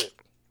what'll stick.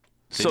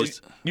 So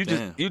just- you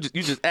damn.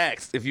 just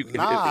asked if you.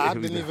 Nah, I if it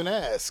was- didn't even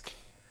ask.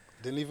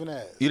 Didn't even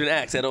ask. You didn't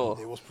ask at all.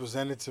 It was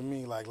presented to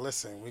me like,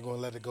 listen, we're gonna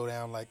let it go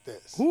down like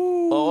this.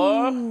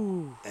 Or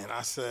And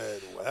I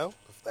said, well,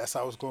 if that's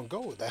how it's gonna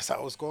go, that's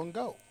how it's gonna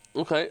go.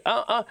 okay,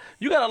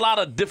 you got a lot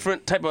of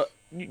different type of.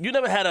 You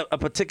never had a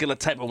particular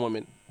type of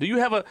woman. Do you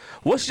have a?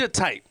 What's your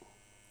type?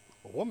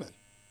 A woman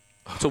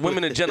So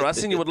women in general. I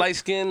seen you with light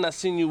skin. I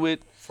seen you with.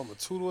 from a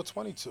 2 to a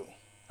 22.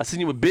 I seen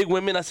you with big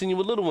women. I seen you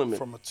with little women.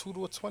 From a 2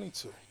 to a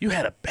 22. You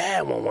had a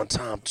bad one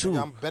time too.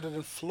 I'm better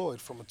than Floyd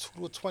from a 2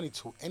 to a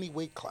 22, any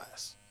weight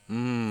class.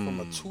 From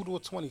a 2 to a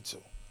 22.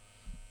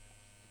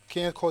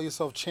 Can't call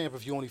yourself champ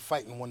if you only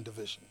fight in one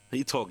division.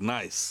 He talk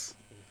nice.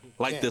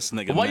 Like Yeah. this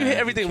nigga, Why you man. hit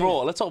everything raw?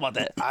 Let's talk about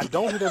that. I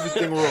don't hit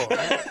everything raw.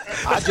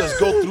 I just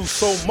go through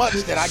so much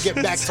that I get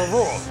back to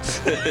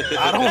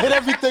raw. I don't hit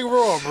everything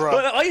raw, bro.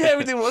 Why you hit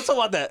everything raw? Let's talk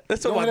about that.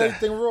 Let's talk Don't about hit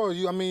that. everything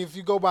raw. I mean, if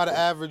you go by the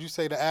average, you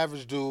say the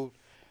average dude,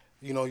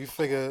 you know, you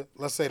figure,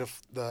 let's say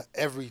the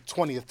every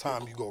 20th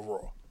time you go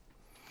raw.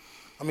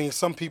 I mean,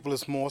 some people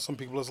it's more, some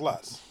people it's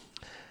less.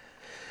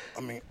 I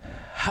mean,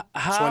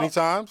 20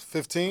 times,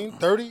 15,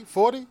 30,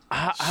 40?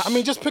 I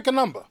mean, just pick a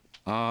number.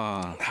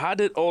 How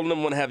did all of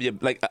them want to have your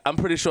like? I'm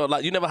pretty sure a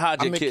lot. You never hide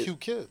I your make kids. cute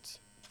kids.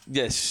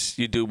 Yes,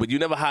 you do, but you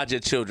never hide your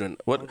children.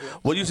 What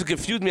used to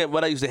confuse me,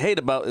 what I used to hate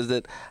about is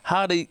that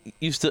how they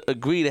used to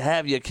agree to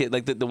have your kid,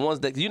 like the ones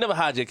that you never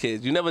hide your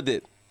kids. You never did. You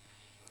know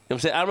what I'm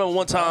saying? I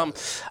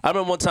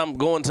remember one time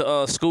going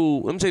to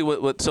school. Let me tell you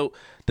what. So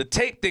the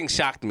tape thing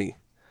shocked me,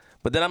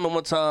 but then I remember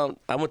one time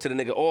I went to the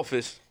nigga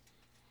office.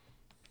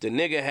 The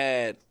nigga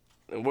had,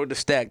 and word to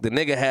stack, the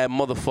nigga had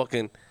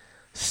motherfucking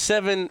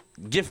 7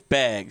 gift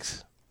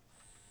bags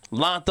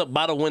lined up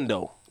by the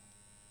window.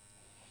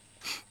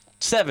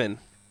 7.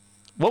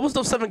 What was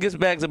those 7 gift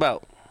bags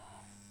about?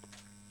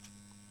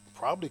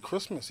 Probably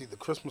Christmas, either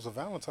Christmas or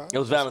Valentine's. It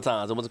was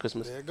Valentine's. It wasn't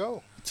Christmas. There you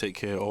go. Take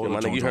care of all Yeah, my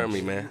the nigga, you heard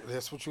me, joints. man.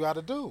 That's what you got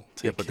to do.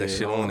 Yeah, put that care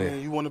shit of on I there.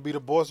 mean, you want to be the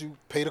boss, you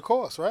pay the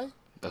cost, right?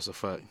 That's a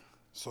fact.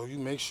 So you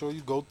make sure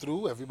you go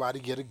through, everybody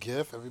get a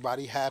gift,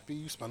 everybody happy,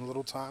 you spend a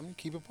little time, you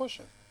keep it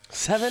pushing.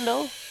 7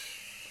 though.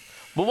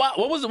 But why,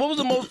 what was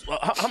the most?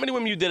 How many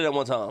women you did it at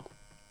one time?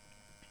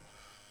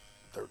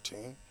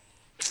 13.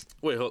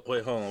 Wait, hold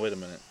on. Wait a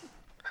minute.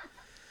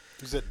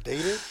 You said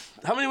dated?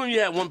 How many women you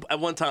had at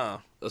one time?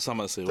 That's what I'm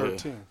gonna say.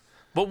 Wait. 13.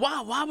 But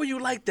why? Why were you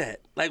like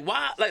that? Like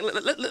why? Like,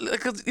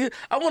 because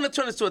I want to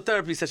turn this to a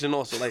therapy session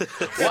also. Like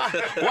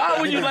why? Why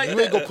were you like You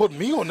ain't that? gonna put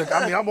me on the,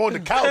 I mean, I'm on the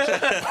couch.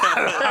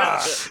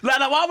 Like,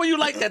 why were you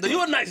like that? Though?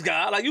 You a nice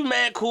guy. Like you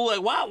mad cool.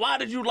 Like why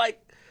did you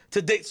like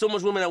to date so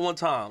much women at one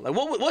time? Like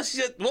what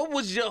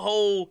was your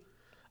whole?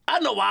 I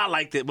know why I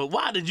liked it, but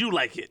why did you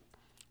like it?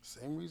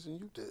 Same reason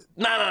you did.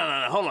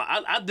 Nah. Hold on.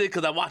 I did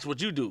because I watched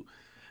what you do.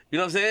 You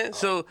know what I'm saying?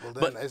 So, Well,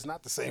 then but it's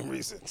not the same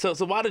reason. so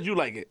why did you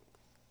like it?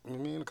 I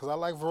mean, because I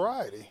like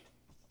variety.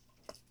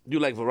 You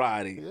like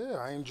variety. Yeah,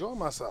 I enjoy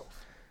myself.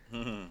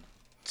 I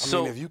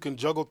So mean, if you can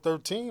juggle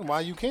 13, why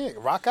you can't?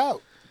 Rock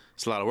out.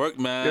 It's a lot of work,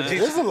 man. G-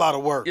 It is a lot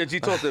of work. yeah, G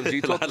talk to them. G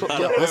talk.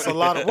 Yeah, it's a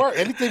lot of work.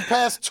 Anything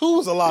past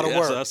 2 is a lot of Yeah,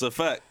 work. that's a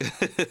fact.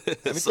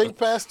 Anything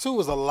past 2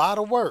 is a lot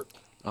of work.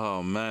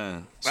 Oh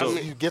man. So So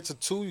you get to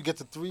 2, you get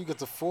to 3, you get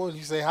to 4, and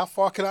you say, how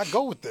far can I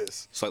go with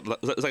this? it's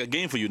like a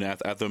game for you now.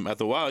 After a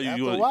while,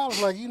 After a while, it's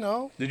like, you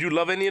know, Did you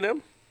love any of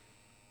them?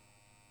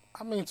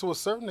 I mean, to a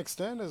certain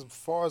extent, as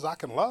far as I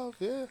can love,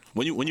 yeah.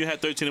 when you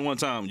had 13 at one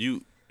time,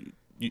 you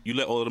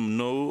let all of them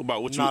know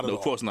about what you. Not at Of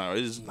all. course not.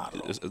 It's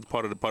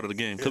part of the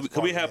game. Cause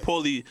part we of the had game.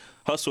 Paulie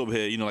Hustle over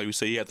here. You know, like we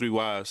say, he had 3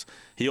 wives.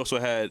 He also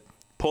had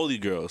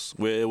Paulie girls,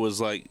 where it was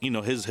like, you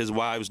know, his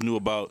wives knew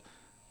about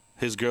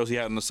his girls he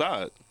had on the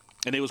side,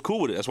 and they was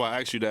cool with it. That's why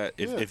I asked you that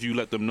if you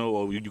let them know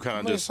or you kind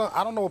of just. Son,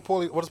 I don't know what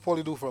does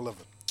Paulie do for a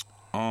living.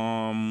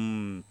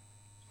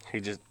 He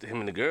just him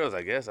and the girls,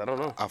 I guess. I don't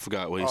know. I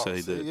forgot what he said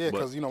he did. Yeah, but-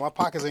 because my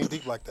pockets ain't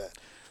deep like that.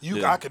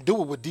 Yeah. I could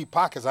do it with deep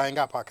pockets. I ain't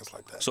got pockets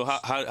like that. So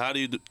how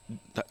did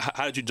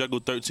you juggle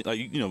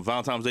 13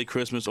 Valentine's Day,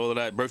 Christmas, all of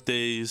that,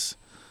 birthdays?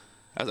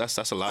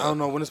 That's a lot. I don't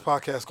know when this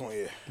podcast gonna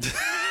air.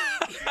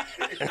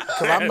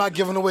 Because I'm not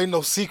giving away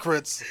no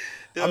secrets.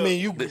 I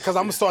mean, because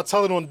I'm gonna start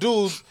telling on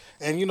dudes,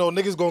 and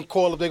niggas gonna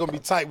call if they gonna be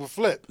tight with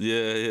Flip.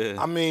 Yeah.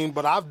 I mean,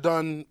 but I've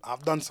done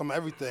some of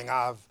everything.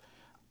 I've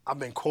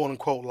been quote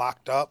unquote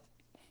locked up.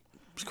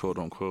 Quote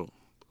unquote.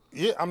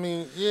 Yeah, I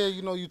mean,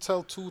 you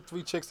tell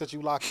 2-3 chicks that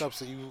you locked up,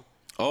 so you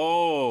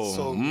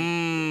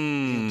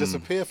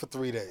disappear for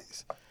 3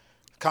 days.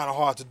 Kind of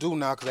hard to do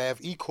now because I have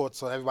e-court,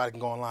 so everybody can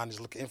go online and just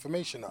look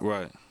information up.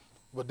 Right.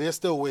 But there's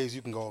still ways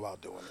you can go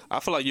about doing it. I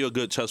feel like you're a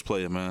good chess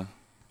player, man.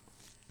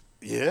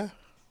 Yeah.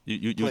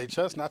 You Play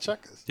chess, not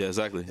checkers. Yeah,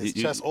 exactly. It's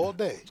chess all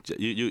day.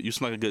 You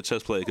snuck a good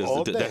chess player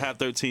All because day. the half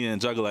 13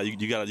 and juggle,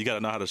 you gotta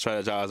know how to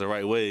strategize the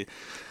right way,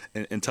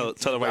 and tell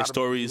the right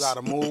stories. You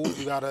gotta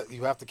move.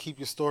 You have to keep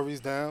your stories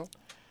down.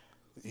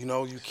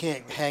 You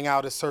can't hang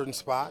out at certain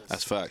spots.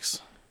 That's facts.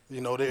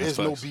 There is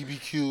no facts.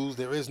 BBQs.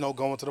 There is no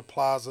going to the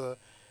plaza.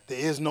 There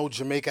is no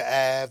Jamaica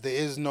Ave.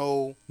 There is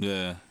no.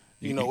 Yeah.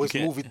 It's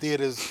can't- movie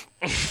theaters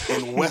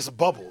in West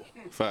Bubble.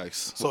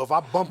 Facts. So if I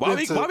bump Why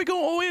into. we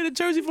going all the way to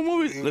Jersey for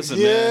movies? Listen,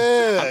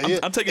 yeah, man.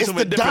 I'm taking it's some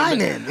the different.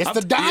 dining. It's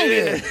the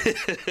dining.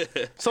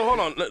 Yeah. So hold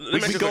on. Let me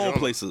ask We you a going question.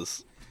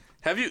 places.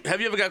 Have you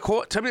ever got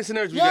caught? Tell me the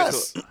scenarios you got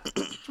Yes. caught.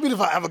 What you mean if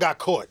I ever got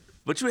caught?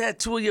 But you had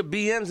 2 of your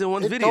BMs in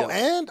one video. No,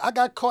 and I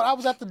got caught. I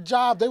was at the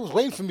job. They was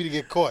waiting for me to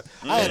get caught.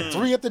 I had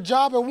 3 at the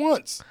job at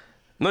once.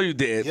 No, you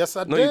did. Yes,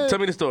 I no, did. Tell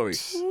me the story.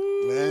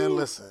 Man,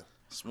 listen.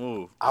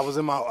 Smooth. I was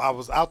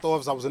out the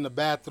office. I was in the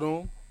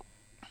bathroom,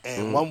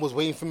 and one was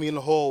waiting for me in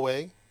the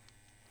hallway.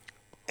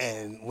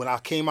 And when I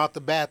came out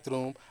the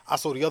bathroom, I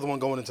saw the other one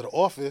going into the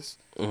office,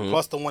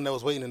 plus the one that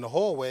was waiting in the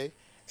hallway.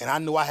 And I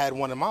knew I had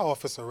one in my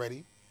office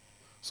already.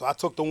 So I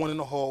took the one in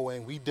the hallway,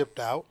 and we dipped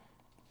out.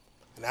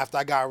 And after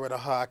I got rid of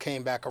her, I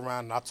came back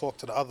around, and I talked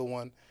to the other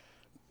one.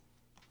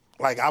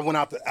 Like, I went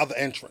out the other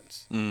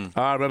entrance. Oh,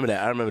 I remember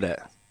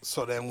that.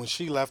 So then when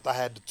she left, I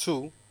had the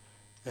 2.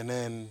 And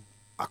then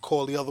I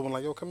called the other one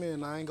like, yo, come here.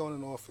 I ain't going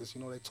in the office.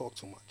 They talk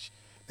too much.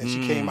 Then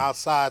she came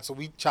outside, so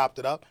we chopped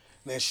it up.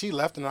 And then she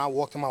left, and I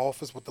walked in my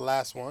office with the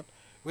last one.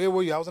 Where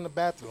were you? I was in the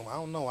bathroom. I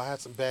don't know. I had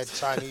some bad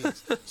Chinese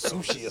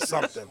sushi or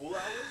something.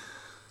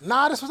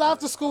 Nah, this was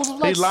after school. It was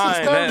like He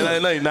lying.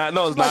 6:30. No, you're not.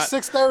 No, it's like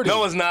not. 6:30.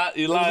 No, it's not.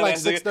 You was lying. like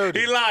ass nigga. 6:30.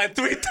 He lying.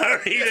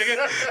 3:30.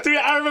 nigga.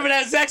 I remember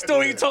that exact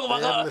story you talking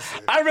about. Man,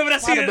 listen. I remember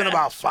that Might scene. have been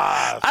about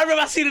 5. I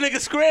remember I see the nigga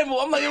scramble.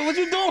 I'm like, yo, what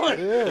you doing?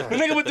 Yeah. The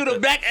nigga went through the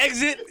back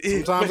exit.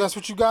 Sometimes that's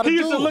what you got to He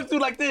do. used to look through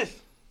like this.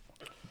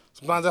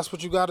 Sometimes that's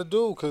what you got to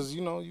do because,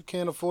 you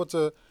can't afford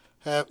to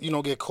have,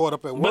 get caught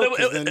up at work. But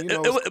 'cause then,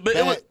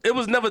 it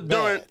was never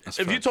during. Bad.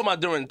 If you talking about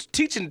during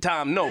teaching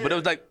time, no. But it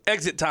was like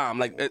exit time.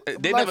 Like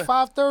they like never.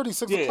 5:30,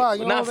 6 o'clock.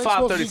 not they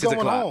supposed to 5:30, be 6 going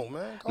o'clock. home,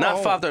 man. Go Not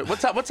home.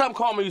 5:30. What time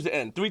Karma used to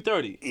end?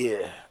 3:30.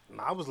 Yeah.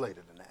 Nah, I was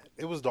later than that.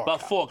 It was dark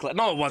About out. 4 o'clock.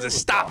 No, it wasn't.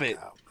 Stop Dark it.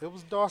 out. It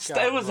was dark out.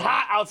 It was bro.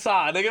 hot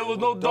outside, nigga. It was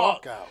no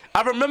dark. dark out.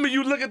 I remember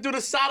you looking through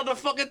the side of the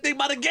fucking thing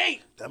by the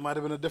gate. That might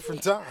have been a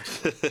different time.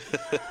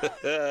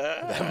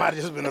 That might have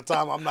just been a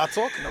time I'm not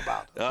talking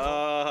about.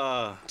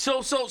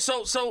 So,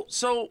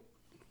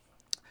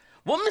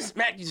 what Miss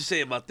Mac used to say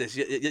about this?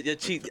 Your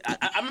cheat.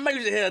 I remember I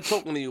used to hear her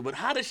talking to you, but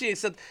how did she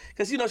accept?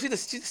 Because she's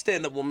a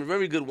stand-up woman,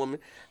 very good woman.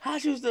 How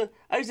she used to?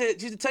 She used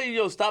to tell you,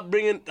 yo, stop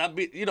bringing. I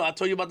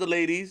told you about the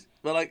ladies,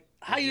 but like,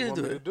 how you used What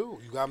to you do want me to it?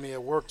 do? You got me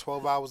at work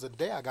 12 hours a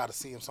day. I got to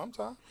see him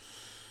sometime.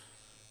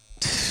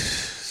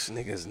 This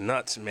nigga's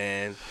nuts,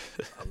 man.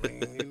 I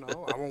mean,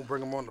 I won't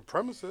bring him on the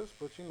premises,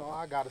 but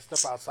I got to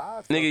step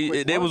outside. For a Nigga,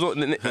 quick they was lunch.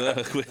 on.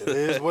 It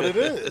is what it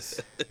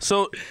is.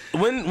 So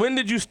when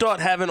did you start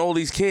having all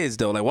these kids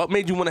though? Like, what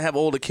made you want to have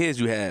all the kids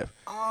you have?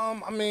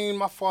 I mean,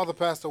 my father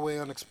passed away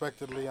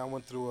unexpectedly. I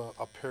went through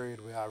a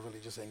period where I really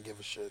just didn't give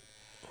a shit,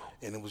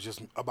 and it was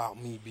just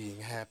about me being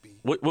happy.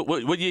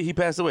 What year he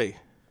passed away?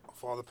 My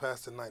father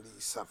passed in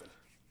 97.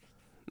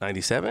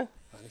 97.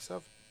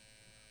 97.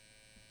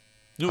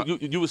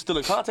 You was still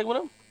in contact with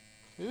him?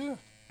 Yeah.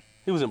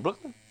 He was in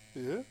Brooklyn.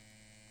 Yeah.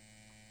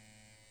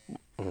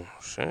 Oh,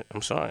 shit,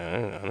 I'm sorry.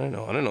 I didn't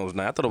know. It was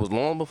now. I thought it was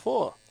long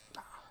before.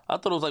 I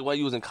thought it was like while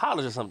you was in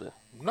college or something.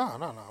 No.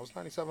 I was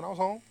 97. I was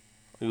home.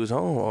 He was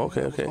home.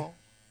 Okay, I was okay. home.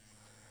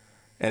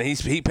 And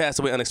he passed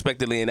away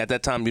unexpectedly, and at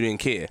that time you didn't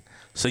care.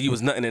 So you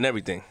was nothing and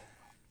everything.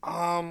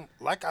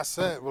 Like I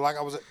said, like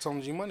I was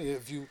telling G Money,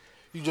 if you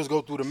just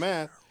go through the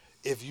math,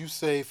 if you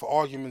say for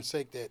argument's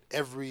sake that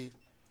every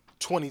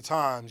 20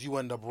 times you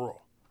end up raw,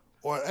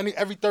 or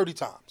every 30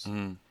 times,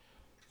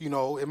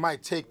 it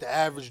might take the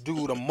average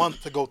dude a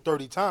month to go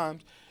 30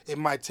 times. It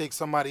might take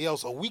somebody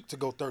else a week to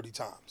go 30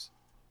 times.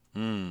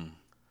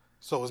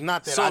 So it's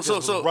not that I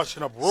just was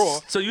rushing up raw.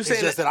 So you it's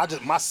saying just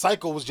that my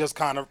cycle was just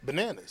kind of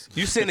bananas.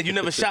 You saying that you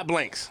never shot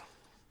blanks?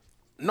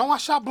 No, I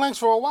shot blanks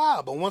for a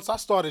while, but once I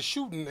started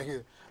shooting,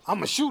 nigga,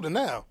 I'm a shooter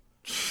now.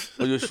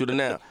 Oh, you're a shooter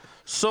now.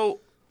 So,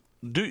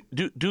 do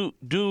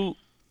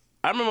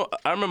I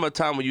remember a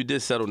time when you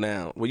did settle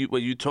down. When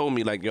you told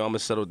me like, yo, I'm gonna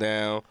settle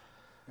down.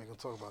 Ain't gonna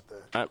talk about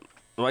that.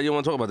 Why you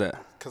want to talk about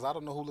that? Because I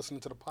don't know who listening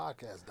to the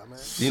podcast,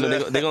 dumbass. You know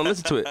they're gonna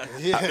listen to it.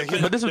 Yeah,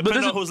 But this is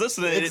Depending on who's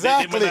listening,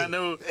 exactly. they might not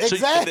know.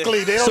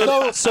 Exactly. They don't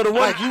know. so the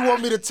one- like you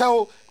want me to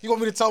tell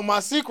my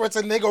secrets,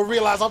 and they gonna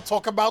realize I'm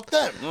talking about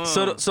them.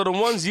 So the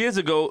ones years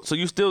ago. So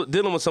you still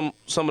dealing with some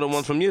of the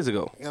ones from years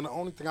ago. And the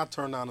only thing I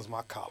turn down is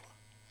my collar.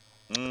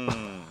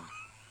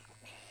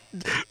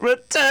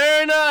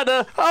 Return of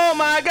the oh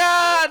my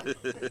God.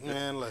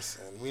 Man,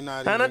 listen, we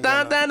not even gonna,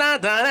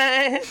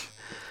 Da-da-da-da-da.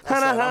 I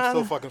said, I'm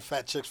still fucking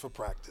fat chicks for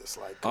practice.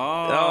 Like,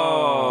 Oh.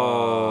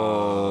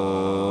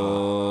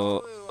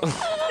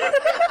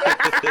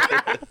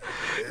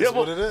 it's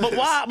what it is. But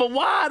why? But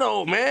why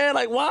though, man?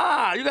 Like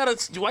why? You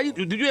gotta. Why?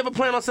 Did you ever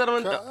plan on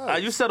settling?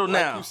 You settled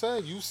like now. you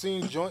said, you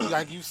seen joint,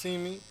 like you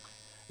seen me.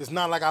 It's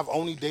not like I've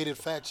only dated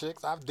fat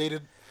chicks. I've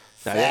dated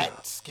fat, Yeah.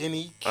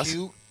 skinny,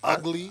 cute,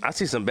 ugly, I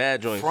see some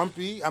bad joints.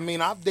 frumpy. I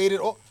mean, I've dated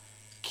all.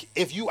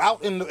 If you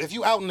out in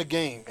the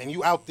game and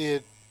you out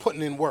there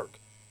putting in work,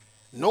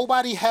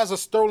 nobody has a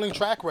sterling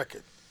track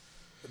record.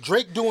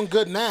 Drake doing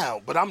good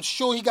now, but I'm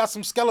sure he got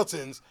some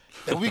skeletons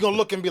that we gonna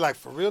look and be like,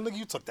 for real, nigga,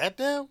 you took that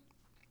down.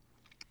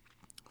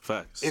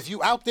 Facts. If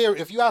you out there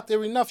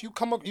enough, you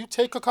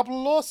take a couple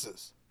of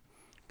losses.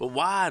 But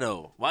why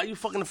though? Why you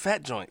fucking the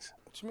fat joints?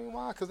 What you mean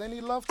why? Because they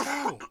need love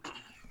too.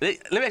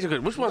 Let me ask you a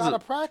question. Which You one's gotta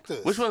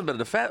practice. which one's better,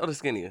 the fat or the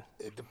skinnier?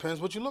 It depends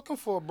what you're looking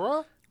for,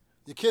 bruh.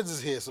 Your kids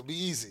is here, so be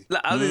easy.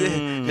 Like,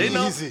 they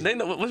know. Easy. They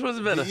know. Which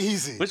one's better? Be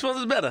easy. Which one's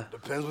is better?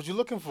 Depends what you're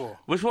looking for.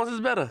 Which one's is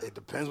better? It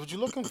depends what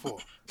you're looking for.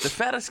 The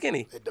fat or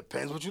skinny? It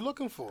depends what you're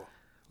looking for.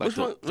 Which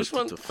one? Which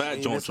one? The fat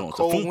And joint, it's a the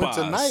cold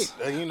winter Fupas.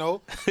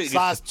 night,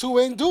 size 2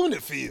 ain't doing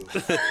it for you.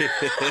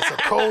 It's a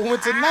cold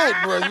winter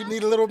night, bro. You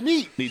need a little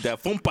meat, Need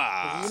that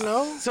Fumpa. you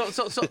know?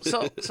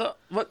 So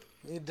what?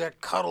 Need that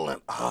cuddle and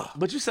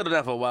But you settled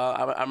down for a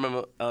while. I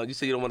remember you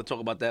said you don't want to talk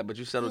about that, but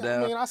you settled I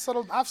down. mean, I've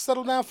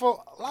settled down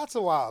for lots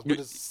of whiles, but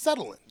it's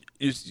settling.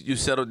 You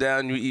settled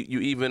down. You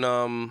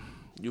even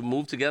you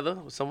moved together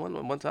with someone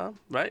at one time,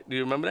 right? Do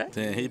you remember that?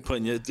 Damn, he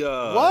putting your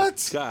God.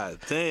 What? God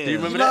damn. Do you You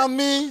remember know that? what I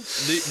mean?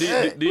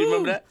 Do you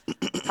remember that?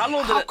 How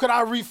long did How it?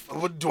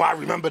 could do I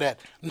remember that?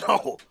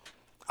 No.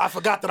 I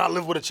forgot that I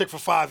lived with a chick for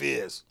 5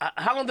 years.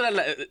 How long did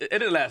that? It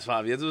didn't last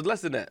 5 years. It was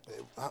less than that.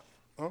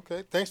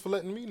 Okay, thanks for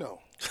letting me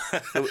know.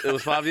 It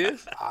was 5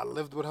 years. I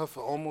lived with her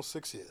for almost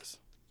 6 years.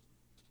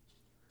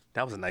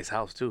 That was a nice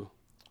house too.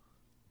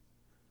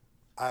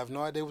 I have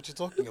no idea what you're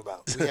talking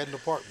about. We had an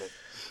apartment.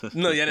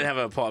 No, you didn't have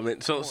an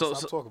apartment. So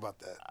Stop talking about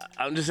that.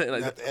 I'm just saying You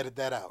like. have to edit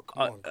that out.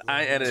 Come on.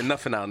 I ain't edited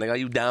nothing out, nigga. Are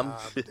you dumb?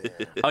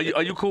 Damn.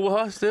 Are you cool with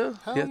her still?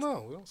 Hell Yes?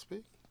 no, we don't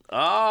speak. Oh,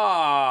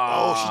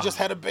 Oh, she just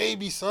had a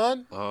baby,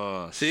 son.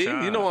 see,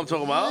 you know what I'm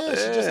talking about. Yeah,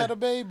 she just had a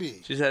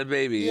baby. She's had a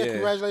baby. Yeah, Yeah.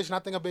 congratulations. I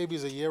think her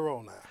baby's a year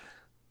old now.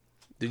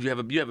 Did you have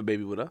a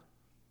baby with her?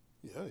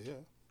 Yeah.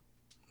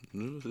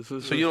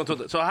 So you don't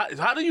talk. So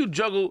how do you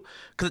juggle?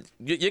 Because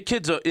your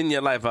kids are in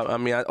your life. I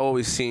mean, I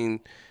always seen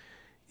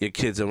your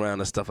kids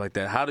around and stuff like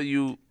that. How do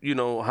you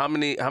how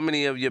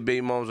many of your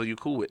baby moms are you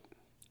cool with?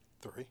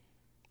 3,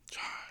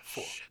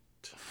 4.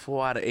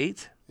 4 out of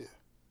 8.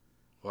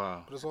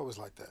 Wow. But it's always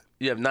like that.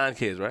 You have 9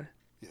 kids, right?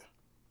 Yeah.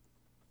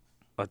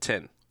 Or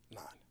 10,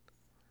 9.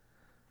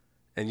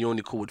 and you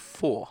only cool with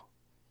 4.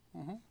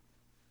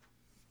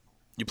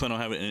 You plan on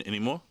having any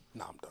more?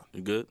 Nah, I'm done.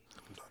 You good?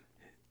 I'm done.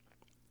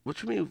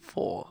 What you mean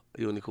 4?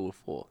 You only cool with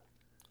 4?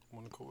 I'm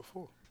gonna go with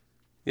 4.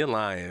 You're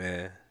lying,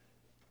 man.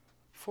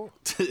 4.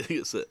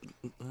 He said,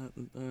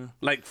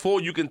 Like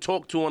 4 you can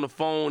talk to on the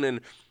phone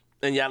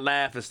and y'all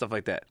laugh and stuff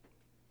like that.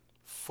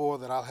 4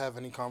 that I'll have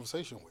any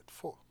conversation with.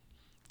 4.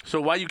 So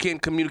why you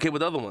can't communicate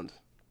with other ones?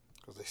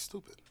 Because they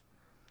stupid.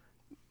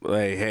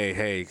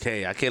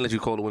 Hey, I can't let you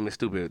call the women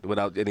stupid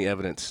without any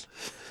evidence.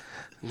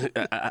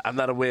 I'm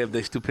not aware of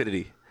their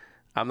stupidity.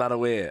 I'm not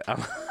aware.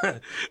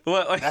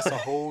 Well, That's a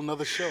whole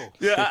nother show.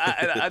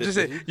 yeah, I just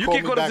said you Call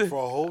can't me call back them.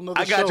 for a whole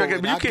nother I got show, you,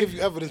 and but you I'll can't. give you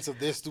evidence of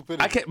their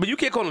stupidity. I can't, but you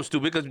can't call them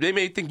stupid because they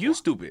may think you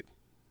stupid.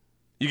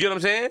 You get what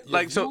I'm saying? Your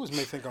Like so. viewers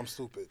may think I'm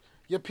stupid.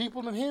 Your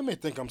people in here may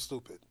think I'm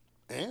stupid.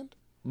 And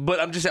But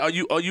I'm just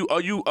saying, are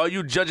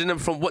you judging them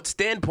from what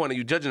standpoint are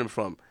you judging them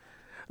from?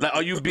 Like,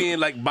 are you being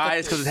like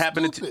biased because it's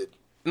happening to? Stupid.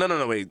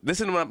 No, wait.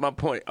 Listen to my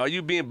point. Are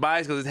you being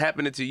biased because it's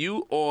happening to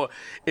you, or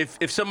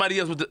if somebody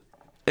else was the?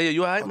 Hey,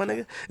 you alright, my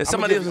nigga? If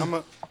somebody else,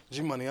 I'm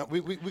G-Money. I'm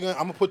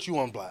gonna put you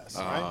on blast.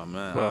 oh, Right?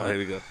 man. oh, here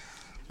we go.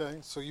 Okay.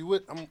 So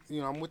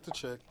I'm with the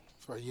chick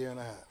for a year and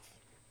a half.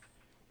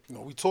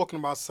 We talking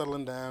about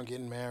settling down,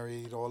 getting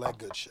married, all that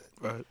good shit.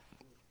 Right.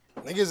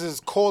 Niggas is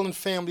calling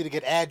family to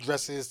get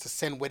addresses to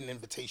send wedding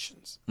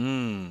invitations.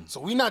 So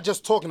we not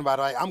just talking about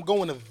it. Right? I'm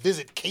going to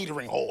visit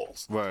catering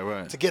halls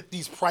Right. to get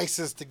these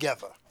prices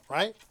together,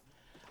 right?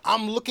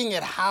 I'm looking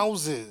at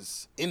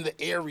houses in the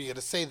area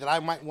to say that I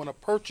might want to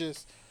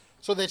purchase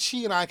so that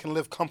she and I can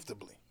live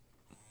comfortably.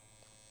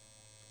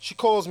 She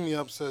calls me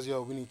up, says,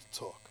 yo, we need to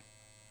talk.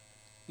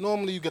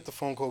 Normally you get the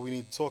phone call, we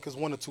need to talk, it's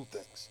one of two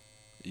things.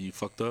 You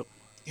fucked up?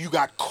 You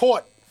got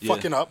caught Yeah.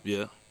 fucking up,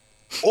 Yeah.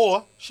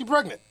 or she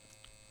pregnant.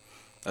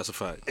 That's a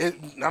fact.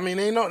 Ain't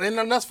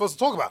nothing else for us to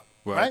talk about,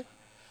 right?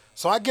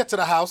 So I get to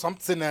the house, I'm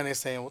sitting down there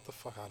saying, what the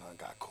fuck I done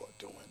got caught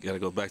doing? You gotta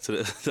go back to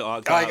the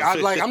archive.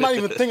 I'm not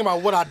even thinking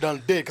about what I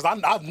done did, because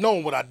I've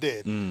known what I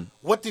did.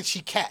 What did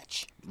she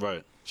catch?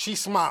 Right. She's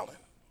smiling.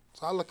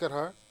 So I look at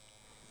her.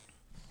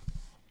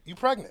 You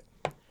pregnant.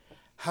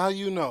 How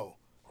you know?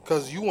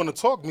 Because you want to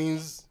talk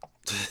means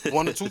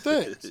one or two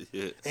things.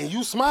 Yeah. And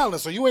you smiling,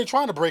 so you ain't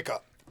trying to break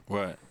up.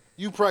 Right.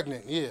 You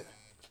pregnant, yeah.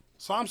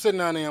 So I'm sitting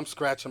down there, I'm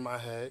scratching my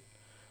head,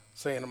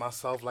 saying to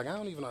myself, like, I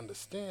don't even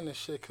understand this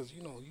shit, because,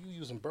 you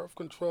using birth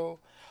control.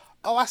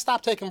 Oh, I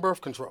stopped taking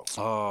birth control.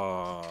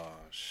 Oh,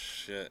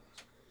 shit.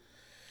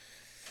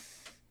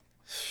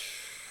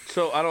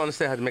 So I don't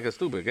understand how to make her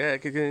stupid. Go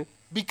ahead, kick in.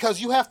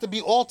 Because you have to be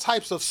all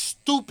types of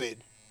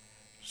stupid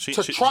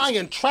to try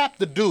and trap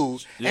the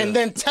dude and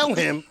then tell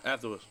him,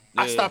 afterwards.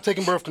 I stopped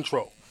taking birth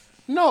control.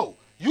 No,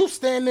 you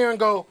stand there and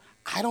go,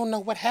 I don't know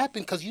what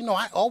happened because,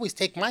 I always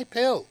take my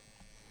pill.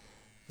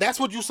 That's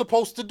what you're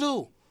supposed to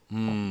do.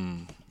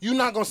 You're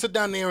not going to sit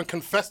down there and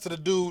confess to the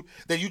dude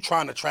that you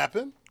trying to trap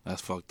him.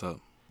 That's fucked up.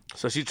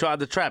 So she tried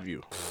to trap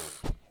you.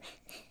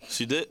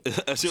 She did?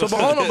 So, but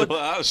hold on,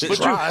 but She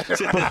tried. Wrong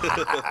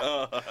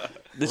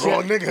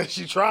nigga,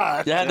 she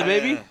tried. You had the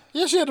baby?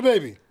 Yeah, she had the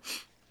baby.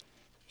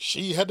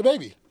 She had the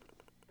baby.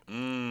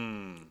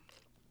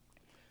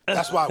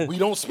 That's why we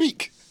don't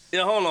speak.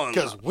 Yeah, hold on.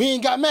 Because we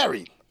ain't got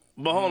married.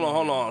 But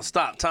hold on.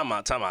 Stop. Time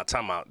out.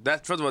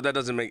 That, first of all, that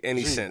doesn't make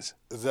any sense.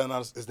 Is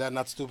that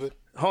not stupid?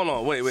 Hold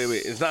on. Wait.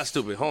 It's not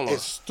stupid. Hold on.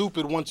 It's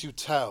stupid once you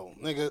tell.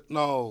 Nigga,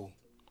 no.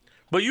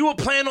 But you were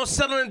planning on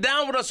settling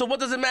down with us, so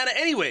what does it matter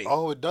anyway?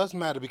 Oh, it does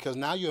matter because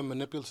now you're a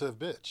manipulative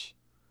bitch.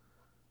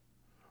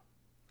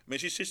 I mean,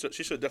 she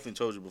should definitely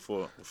told you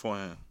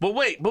beforehand. But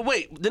wait.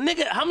 The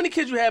nigga, how many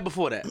kids you had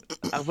before that?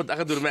 I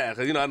can do the math,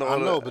 because, I I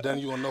know, but then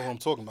you gonna know who I'm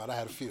talking about. I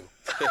had a few.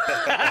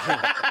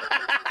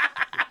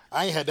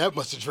 I ain't had that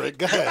much to drink.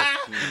 Go ahead.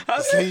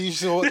 See, you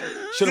should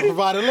have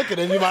provided liquor,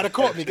 then you might have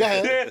caught me. Go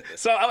ahead.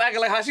 So I'm acting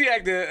like how she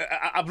acted.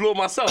 I blew it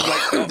myself.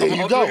 Like, There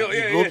you go.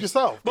 You blew up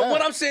yourself. But Yeah.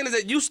 what I'm saying is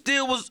that you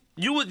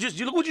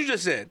look what you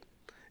just said.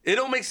 It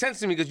don't make sense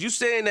to me because you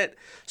saying that.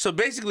 So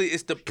basically,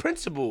 it's the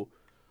principle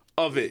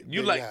of it. You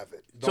There like. you have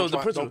it. So the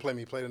principle. Don't play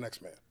me. Play the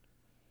next man.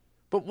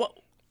 But what?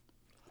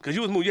 Because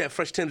you was moving. You had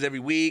fresh Timbs every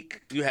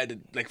week. You had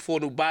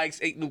 4 new bikes,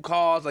 8 new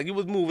cars. Like you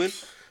was moving.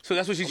 So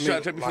that's what she's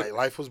trying to trap you for.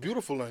 Life was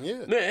beautiful then,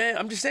 yeah. Yeah,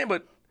 I'm just saying,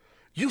 but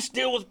you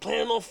still was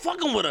planning on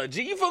fucking with her,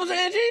 G. You feel what I'm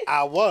saying, G?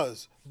 I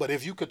was. But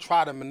if you could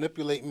try to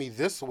manipulate me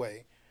this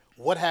way,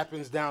 what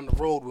happens down the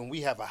road when we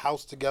have a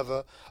house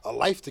together, a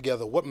life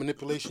together? What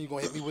manipulation you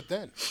gonna hit me with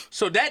then?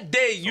 So that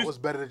day you. So it's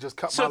better to just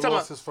cut So my tell me-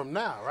 losses from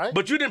now, right?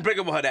 But you didn't break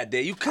up with her that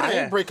day. You could I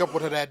didn't have. break up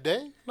with her that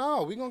day.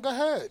 No, we gonna go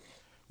ahead.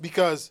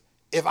 Because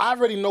if I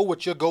already know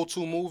what your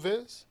go-to move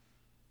is,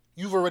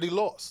 you've already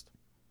lost.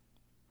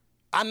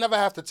 I never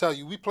have to tell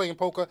you. We playing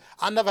poker.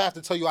 I never have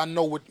to tell you I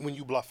know when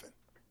you bluffing.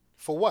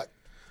 For what?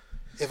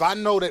 If I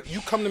know that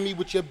you come to me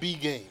with your B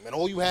game and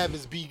all you have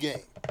is B game,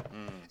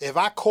 if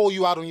I call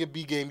you out on your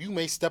B game, you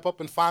may step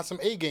up and find some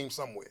A game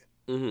somewhere.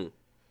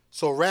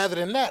 So rather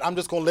than that, I'm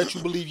just gonna let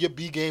you believe your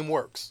B game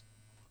works.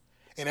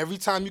 And every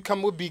time you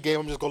come with B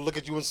game, I'm just gonna look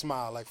at you and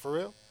smile. Like, for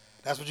real?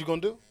 That's what you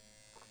gonna do?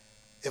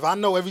 If I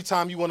know every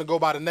time you wanna go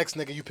by the next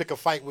nigga, you pick a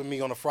fight with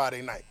me on a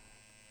Friday night.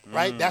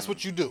 Right? That's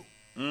what you do.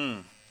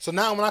 So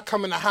now when I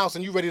come in the house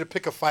and you ready to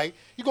pick a fight,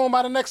 you going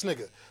by the next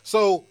nigga.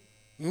 So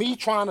me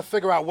trying to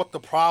figure out what the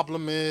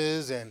problem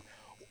is and,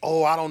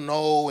 I don't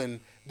know.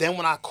 And then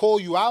when I call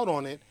you out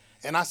on it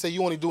and I say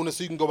you only doing this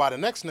so you can go by the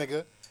next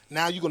nigga,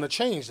 now you're going to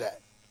change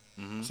that.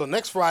 So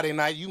next Friday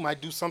night, you might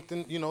do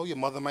something, your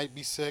mother might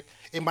be sick.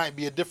 It might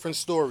be a different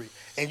story.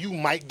 And you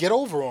might get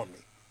over on me.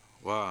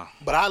 Wow.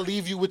 But I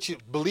leave you with you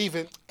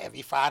believing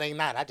every Friday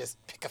night I just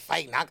pick a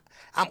fight and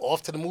I'm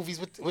off to the movies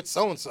with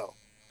so-and-so.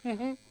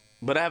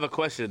 But I have a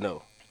question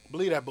though.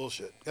 Believe that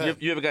bullshit. Go ahead.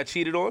 You ever got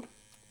cheated on?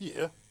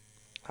 Yeah.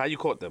 How you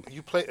caught them?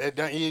 You play. You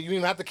don't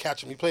even have to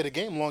catch them. You play the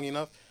game long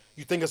enough.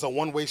 You think it's a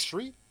one-way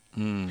street?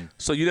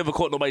 So you never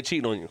caught nobody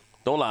cheating on you?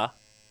 Don't lie.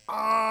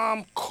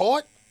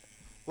 Caught?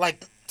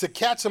 Like, to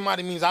catch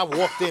somebody means I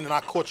walked in and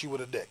I caught you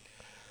with a dick.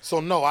 So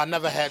no, I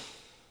never had.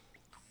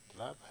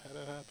 Did I ever have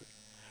that happen?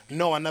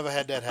 No, I never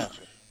had that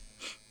happen.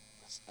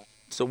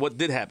 So what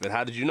did happen?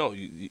 How did you know?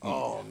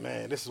 Oh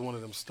man, this is one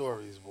of them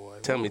stories, boy.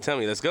 Tell me.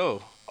 Let's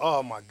go.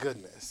 Oh my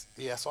goodness.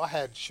 Yeah, so I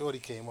had Shorty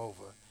came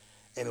over,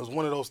 and it was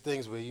one of those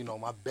things where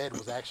my bed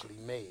was actually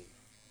made,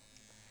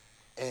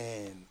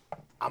 and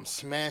I'm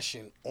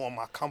smashing on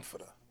my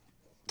comforter.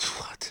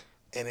 What?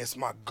 And it's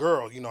my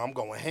girl, I'm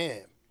going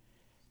ham.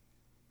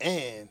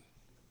 And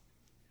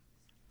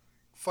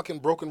fucking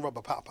broken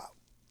rubber pop out.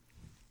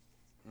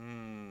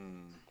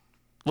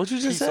 What you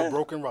just Piece of said?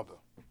 broken rubber.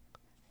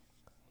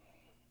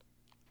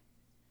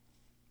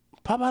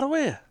 Pop out of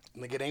where?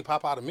 Nigga, it ain't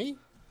pop out of me.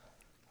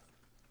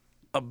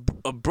 A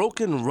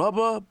broken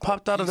rubber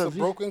popped out of Piece the of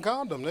broken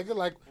condom, nigga.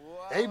 Like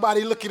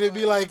everybody looking at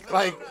me like.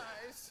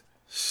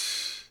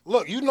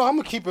 Look, you know I'm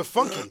gonna keep it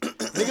funky.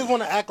 Niggas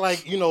want to act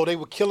like they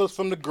were killers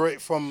from the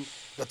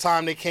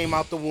time they came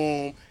out the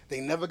womb.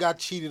 They never got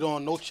cheated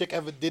on. No chick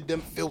ever did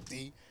them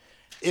filthy.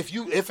 If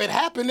it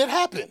happened, it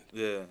happened.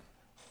 Yeah.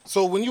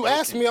 So when you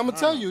ask me, I'm gonna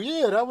tell you,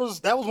 yeah, that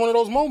was one of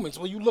those moments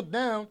where you look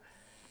down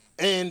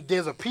and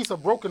there's a piece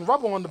of broken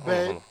rubber on the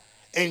bed,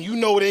 and you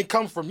know it ain't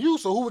come from you.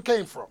 So who it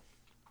came from?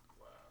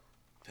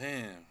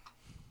 Damn.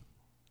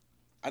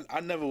 I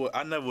never would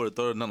have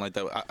thought of nothing like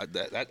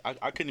that.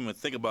 I couldn't even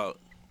think about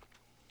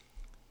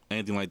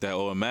anything like that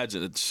or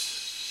imagine it.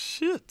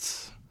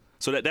 Shit.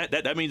 So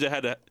that means it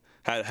had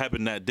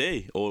happened that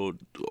day or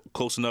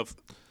close enough.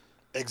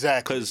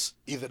 Exactly. 'Cause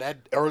either that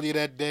earlier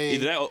that day,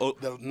 either that or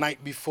the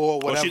night before,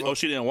 whatever.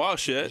 She didn't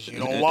wash yet. You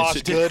don't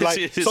wash good.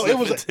 Like, so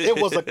it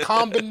was a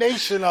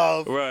combination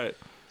of right.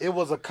 It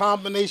was a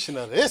combination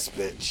of this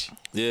bitch.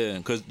 Yeah,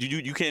 because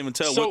you can't even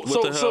tell what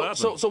the hell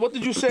happened. So what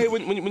did you say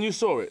when you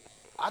saw it?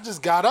 I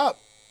just got up,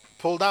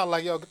 pulled out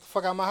like, yo, get the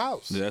fuck out of my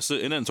house. Yeah, that's it.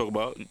 It didn't talk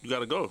about. You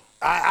gotta go.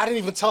 I didn't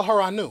even tell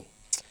her I knew.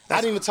 I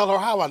didn't even tell her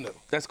how I knew.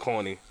 That's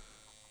corny.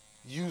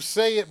 You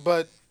say it,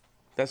 but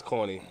that's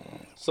corny.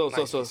 So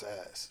nice piece of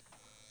ass.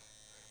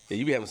 Yeah,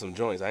 you be having some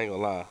joints. I ain't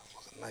gonna lie. It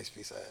was a nice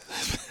piece of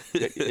ass.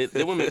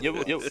 The women, you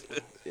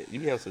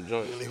be having some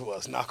joints. It really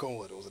was. Knock on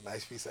wood. It was a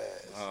nice piece of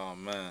ass. Oh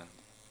man.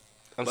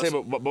 I'm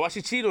saying, but why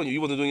she cheat on you?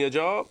 You wasn't doing your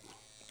job?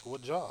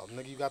 What job,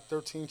 nigga? You got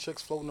 13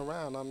 chicks floating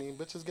around. I mean,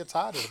 bitches get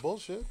tired of the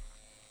bullshit.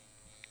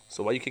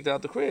 So why you kicked her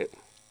out the crib?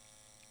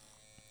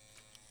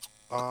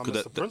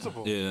 It's the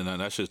principle. Yeah, no,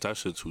 that shit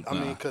too. I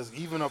mean, because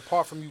even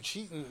apart from you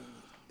cheating,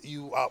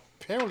 you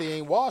apparently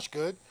ain't washed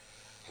good.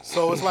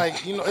 So it's like,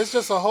 it's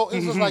just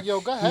it's just like,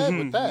 yo, go ahead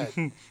with that.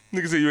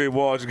 Nigga say you ain't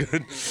washed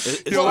good.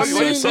 Yo, why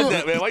you said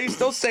that, man? Why you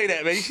still say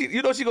that, man?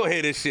 You know she gonna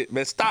hear this shit,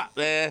 man. Stop,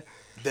 man.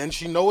 Then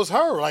she knows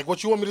her. Like,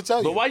 what you want me to tell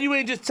you? But why you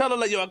ain't just tell her,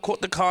 like, yo, I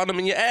caught the condom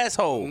in your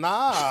asshole?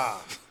 Nah.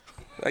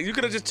 Like, you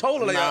could have just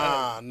told her, like,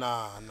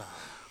 Nah.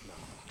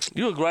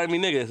 You a grimy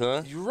nigga,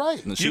 huh? You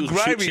right. No, You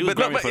grimy, she was but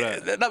grimy for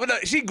that. No,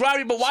 she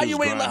grimy, but why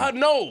you ain't let her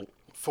know?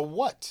 For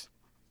what?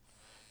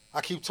 I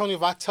keep telling you,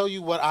 if I tell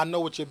you what I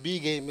know what your B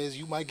game is,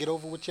 you might get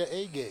over with your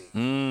A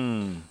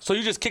game. So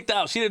you just kicked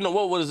out. She didn't know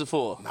what was it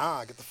for.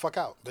 Nah, get the fuck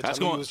out. Bitch, That's I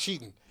knew going- you was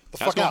cheating. The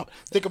that's fuck out.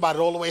 Think about it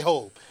all the way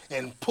home.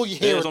 And pull your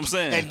hair that's what I'm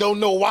saying. and don't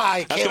know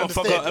why. That's Can't gonna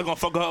fuck understand. her. That's gonna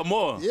fuck her up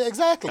more. Yeah,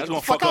 exactly. That's Get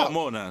gonna the fuck fuck her out. up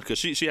more now because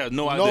she has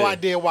no idea. No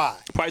idea why.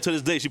 Probably to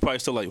this day, she probably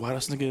still like, why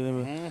this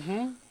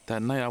nigga?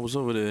 That night I was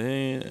over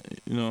there,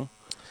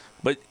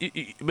 But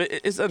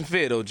it's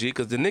unfair though, G,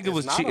 because the nigga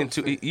was not cheating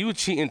unfair. too. You was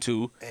cheating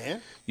too.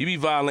 And? You be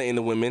violating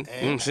the women. You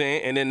know what I'm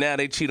saying? And then now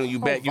they cheat on you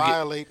back. Don't You get.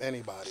 violate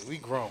anybody. We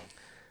grown.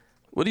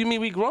 What do you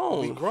mean we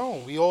grown? We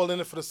grown. We all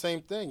in it for the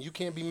same thing. You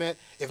can't be mad.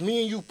 If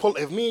me and you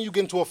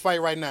get into a fight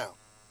right now,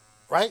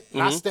 right?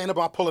 And I stand up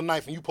and I pull a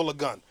knife and you pull a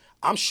gun.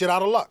 I'm shit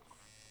out of luck.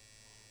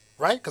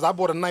 Right? Because I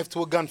brought a knife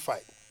to a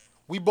gunfight.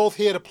 We both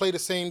here to play the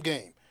same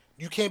game.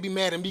 You can't be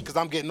mad at me because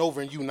I'm getting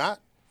over and you not.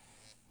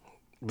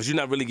 But you're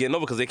not really getting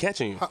over because they're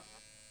catching you.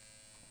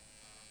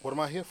 What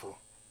am I here for?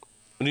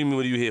 What do you mean?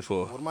 What are you here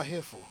for? What am I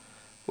here for?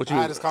 What I you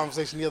had mean? this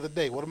conversation the other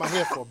day. What am I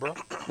here for, bro?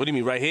 What do you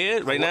mean? Right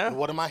here? Right now?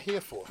 What am I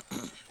here for?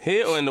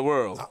 Here or in the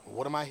world?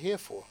 What am I here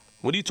for?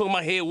 What are you talking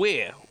about here?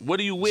 Where? What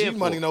are you where for?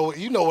 G-Money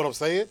you know what I'm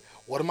saying.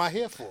 What am I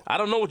here for? I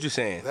don't know what you're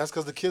saying. That's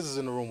because the kids is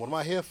in the room. What am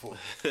I here for?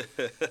 You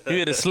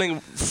here to sling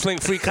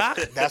free cock?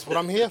 That's what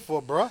I'm here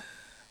for, bro.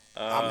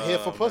 I'm here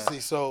for pussy,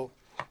 so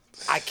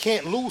I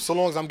can't lose so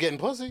long as I'm getting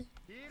pussy.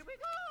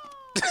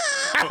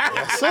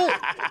 That's it.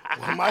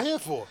 What am I here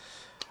for?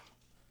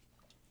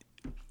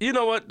 You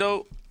know what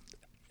though?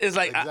 It's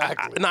like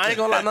Exactly. I ain't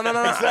gonna lie. No.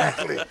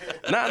 Exactly.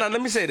 Nah.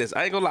 Let me say this.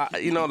 I ain't gonna lie.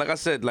 Like I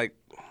said, I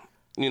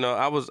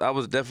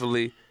was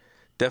definitely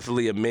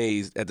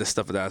amazed at the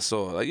stuff that I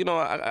saw. Like, and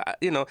I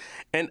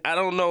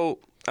don't know.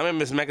 I remember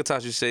Miss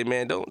McIntosh used to say,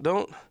 man, don't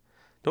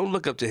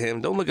look up to him.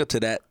 Don't look up to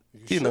that.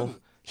 You know,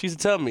 shouldn't. she used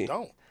to tell me.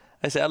 Don't.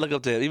 I said I look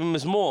up to him. Even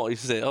Miss Moore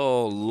used to say,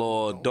 oh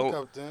Lord, don't.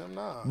 Look up to him,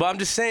 nah. But I'm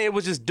just saying it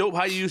was just dope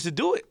how you used to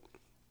do it.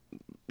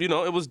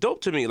 It was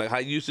dope to me, like how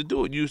you used to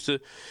do it. You used to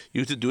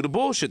do the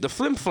bullshit, the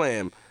flim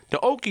flam, the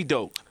okie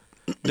doke,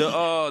 you used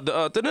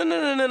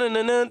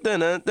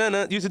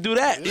to do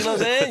that. You know what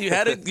I'm saying? You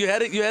had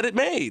it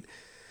made.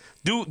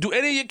 Do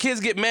any of your kids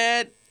get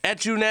mad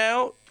at you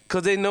now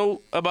because they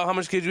know about how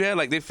much kids you had?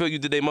 Like they feel you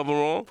did their mother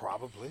wrong?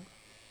 Probably.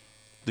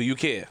 Do you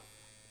care?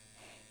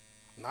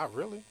 Not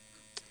really.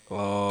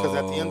 Oh. Because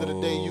at the end of the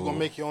day, you're going to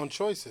make your own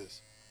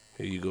choices.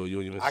 Here you go. You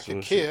and your I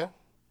could care,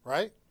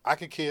 right? I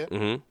could care.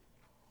 Mm-hmm.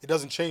 It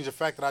doesn't change the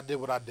fact that I did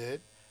what I did.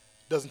 It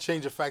doesn't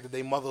change the fact that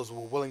their mothers were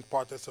willing to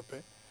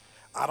participate.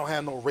 I don't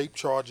have no rape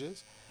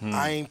charges.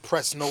 I ain't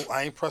pressed no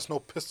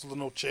pistol to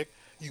no chick.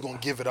 You gonna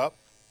give it up?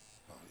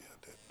 Oh yeah,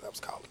 that was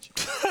college.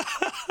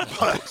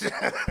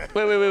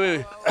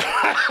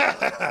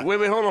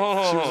 Wait, hold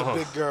on. She was a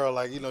big girl,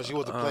 like she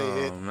was a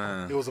play hit.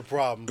 man. It was a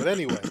problem. But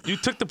anyway, You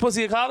took the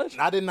pussy in college?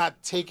 I did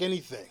not take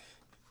anything.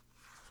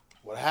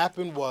 What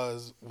happened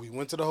was we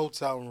went to the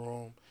hotel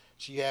room.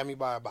 She had me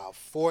by about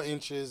 4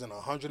 inches and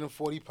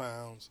 140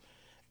 pounds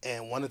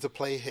and wanted to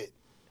play hit.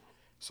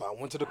 So I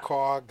went to the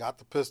car, got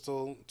the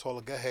pistol, told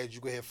her, go ahead, you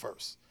go hit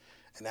first.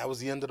 And that was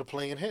the end of the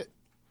playing hit.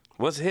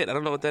 What's hit? I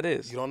don't know what that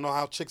is. You don't know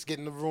how chicks get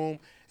in the room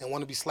and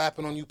want to be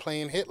slapping on you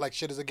playing hit like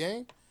shit is a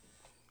game?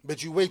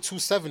 But you weigh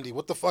 270.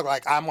 What the fuck?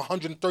 Like, I'm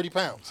 130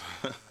 pounds.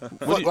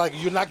 Fuck, like,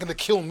 you're not going to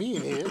kill me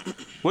in here.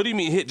 What do you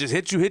mean hit? Just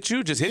hit you?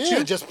 Just hit Yeah,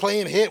 you? just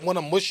playing hit, want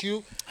to mush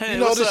you. Hey, you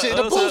know, what's this up? shit,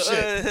 the What's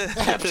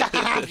up?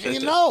 bullshit.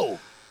 You know.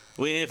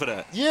 We ain't here for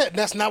that. Yeah,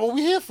 that's not what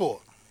we're here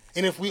for.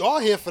 And if we are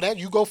here for that,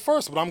 you go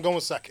first, but I'm going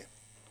second.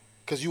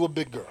 Because you a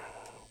big girl.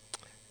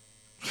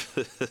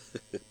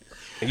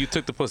 And you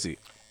took the pussy.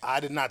 I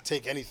did not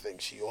take anything.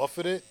 She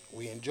offered it.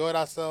 We enjoyed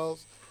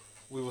ourselves.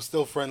 We were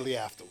still friendly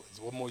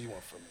afterwards. What more you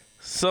want from me?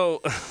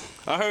 So,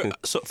 I heard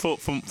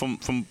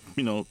from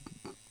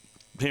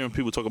hearing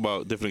people talk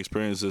about different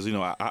experiences.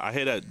 I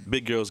hear that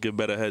big girls give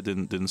better head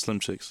than slim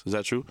chicks. Is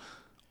that true?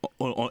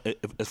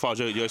 As far as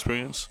your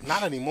experience,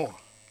 Not anymore.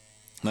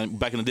 like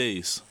back in the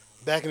days.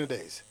 Back in the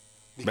days.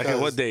 back in what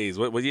Because, days?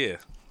 What year?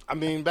 I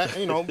mean, back,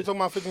 we're talking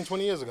about 15,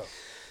 20 years ago.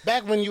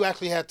 Back when you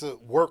actually had to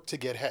work to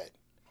get head.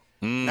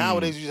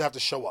 Nowadays, you just have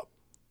to show up.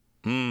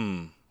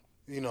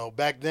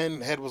 Back then,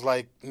 head was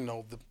like,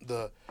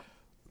 the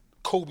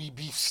Kobe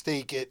beef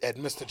steak at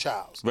Mr.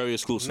 Child's. Very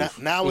exclusive.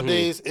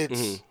 Nowadays,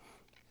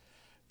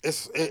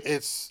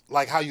 it's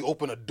like how you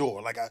open a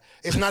door. Like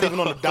it's not even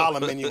on the dollar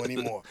menu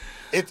anymore.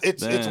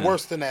 It's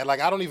worse than that.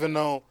 Like I don't even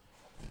know.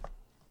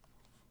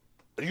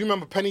 Do you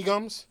remember penny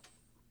gums?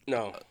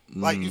 No.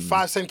 Like you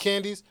 5-cent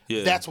candies?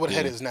 Yeah, That's what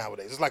head yeah. is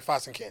nowadays. It's like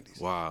 5-cent candies.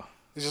 Wow.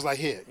 It's just like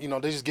here,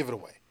 they just give it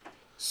away.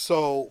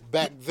 So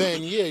back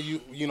then, yeah,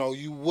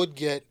 you would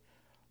get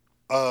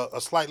a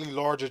slightly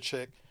larger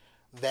chick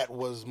that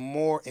was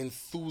more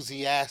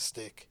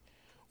enthusiastic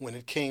when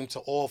it came to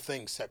all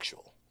things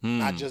sexual,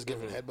 not just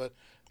giving head, but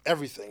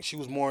everything.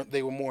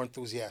 They were more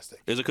enthusiastic.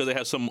 Is it because they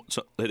have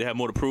they have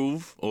more to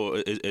prove, or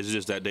is it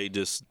just that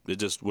it's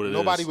just what it is?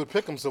 Nobody would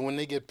pick them, so when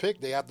they get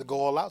picked, they have to go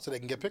all out so they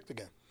can get picked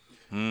again.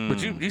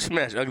 But you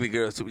smashed ugly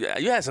girls too. Yeah,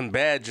 you had some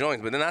bad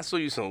joints, but then I saw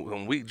you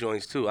some weak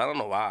joints too. I don't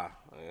know why.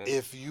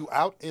 If you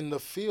out in the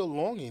field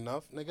long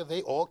enough, nigga,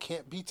 they all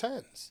can't be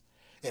 10s.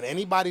 And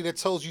anybody that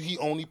tells you he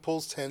only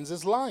pulls 10s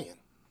is lying.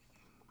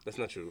 That's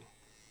not true.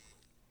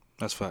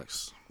 That's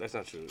facts. That's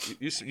not true.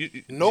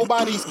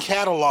 Nobody's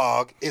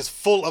catalog is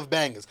full of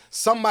bangers.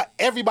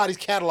 Everybody's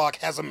catalog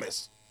has a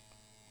miss.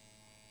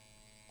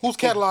 Whose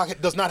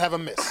catalog does not have a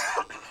miss?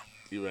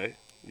 You right.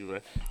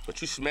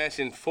 But you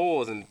smashing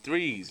 4s and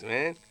 3s,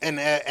 man.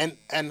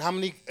 And how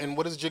many? And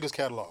what is Jigga's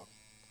catalog?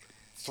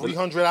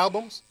 300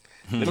 albums,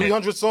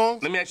 300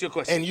 songs. Let me ask you a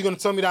question. And you're gonna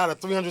tell me that out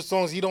of 300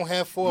 songs, he don't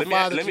have 4 or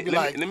 5 that you be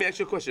like. Let me ask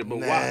you a question. But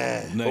Nah.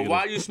 why? But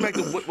why you smack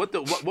the?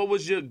 What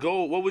was your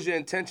goal? What was your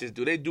intentions?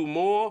 Do they do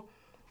more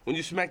when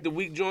you smack the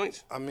weak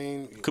joints? I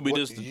mean, Could be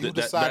just you that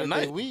decided they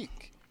night.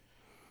 weak.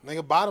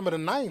 Nigga, bottom of the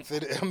ninth.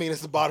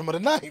 It's the bottom of the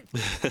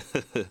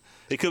ninth.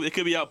 It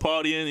could be out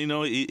partying.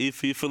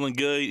 If you're feeling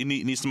good, you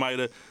need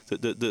somebody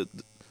to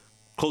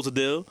close the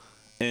deal,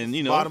 and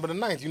Bottom of the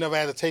ninth. You never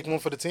had to take one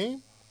for the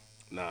team?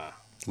 Nah.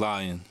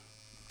 lying.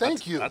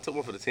 Thank you. I took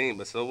one for the team,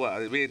 but so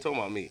what? We ain't talking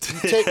about me.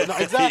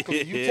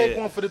 Exactly. You take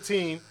Yeah. one for the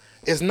team,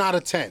 it's not a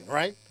 10,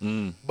 right?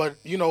 But,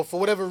 for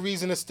whatever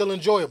reason, it's still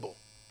enjoyable.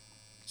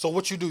 So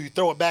what you do, you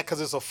throw it back because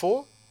it's a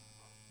 4?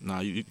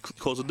 Nah, you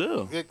close the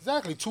deal.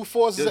 Exactly. 2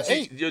 4s is an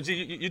 8. G,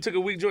 you took a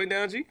weak joint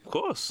down, G? Of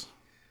course.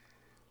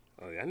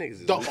 Oh, yeah, niggas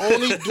is The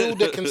only dude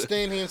that can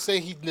stand here and say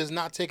he is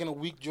not taking a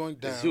weak joint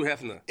down Hugh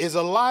Hefner. is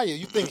a liar.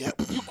 You think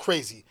you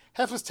crazy.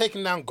 Hefner's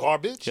taking down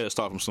garbage. Yeah,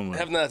 start from somewhere.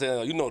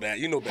 Hefner, you know that.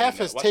 You know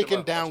better. Hefner's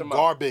taking down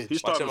garbage. He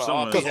started from Watch him out.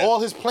 somewhere. Because Yeah. all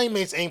his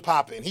playmates ain't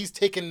popping. He's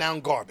taking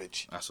down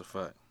garbage. That's a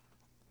fact.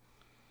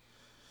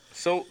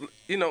 So,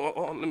 hold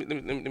on, let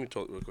me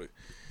talk real quick.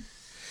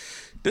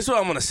 This is what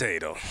I'm gonna say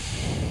though.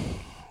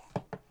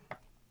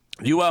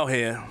 You out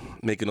here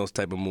making those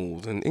type of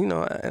moves, and and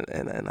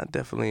I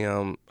definitely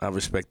I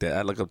respect that.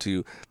 I look up to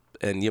you,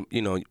 and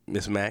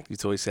Miss Mac, you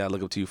always say I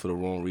look up to you for the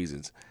wrong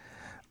reasons.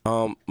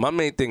 My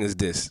main thing is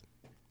this: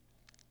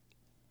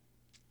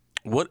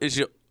 what is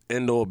your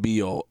end all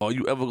be all? Are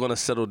you ever gonna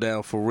settle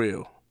down for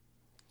real?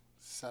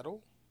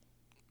 Settle?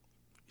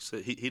 He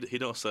said he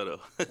don't settle.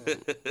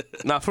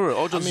 Not for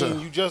real. I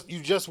mean, you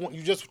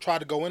just tried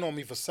to go in on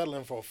me for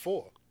settling for a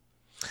 4.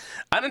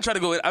 I didn't try to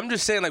go in. I'm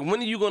just saying, like, when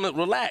are you gonna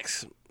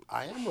relax?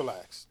 I am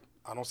relaxed.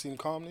 I don't seem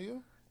calm to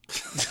you.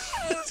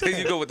 Here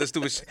you go with the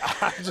stupid shit.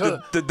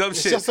 The dumb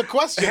It's shit. just a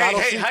question. I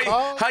don't seem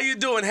calm. how you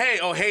doing? Hey,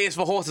 hey, it's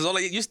for horses. All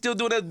that. You still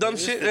doing that dumb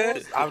shit,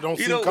 man? I don't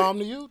seem calm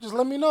to you. Just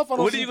let me know if I don't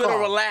When are seem you gonna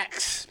calm.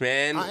 relax,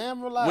 man? I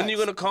am relaxed. When are you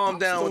gonna calm I'm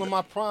down? Still in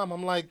my prime.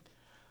 I'm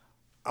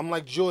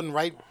like Jordan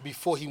right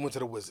before he went to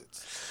the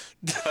Wizards.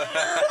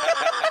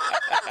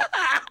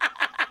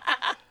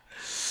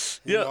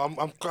 You Yeah.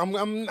 know,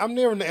 I'm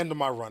nearing the end of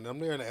my run. I'm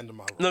nearing the end of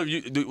my run. No,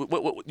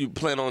 what you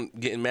plan on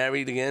getting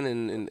married again?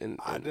 And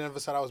I never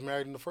said I was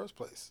married in the first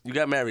place. you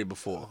got married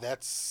before.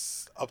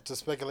 That's up to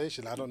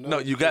speculation. I don't know. No,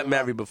 you got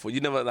married before.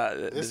 You never.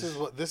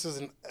 This is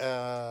an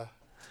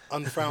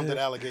unfounded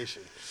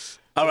allegation.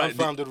 All right.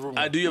 Unfounded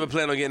rumor. Do you ever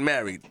plan on getting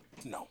married?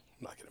 No, I'm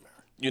not getting married.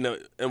 You know,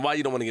 and why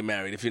you don't want to get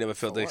married if you never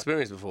felt the what?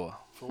 experience before?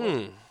 For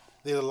what?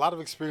 There's a lot of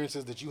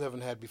experiences that you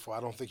haven't had before. I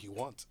don't think you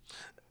want.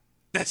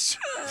 That's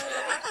true.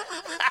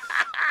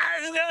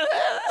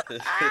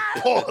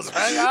 Pause.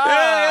 Right?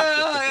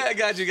 Yeah, I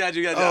got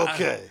you.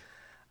 Okay.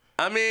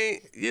 I mean,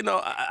 you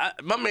know,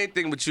 my main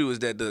thing with you is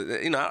that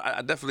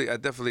I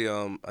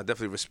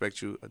definitely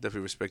respect you. I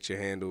definitely respect your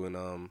handle,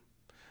 and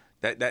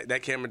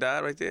that camera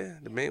died right there,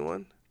 the main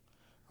one.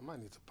 I might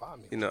need to buy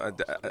me. You know,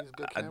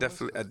 I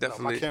definitely. No,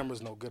 my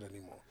camera's no good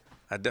anymore.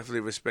 I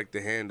definitely respect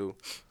the handle,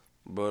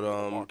 but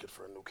Market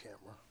for a new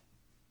camera.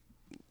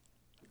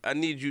 I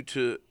need you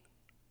to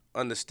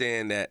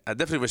understand that I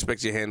definitely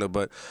respect your handle,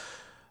 but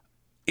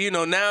you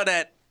know, now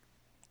that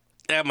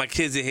I have my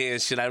kids in here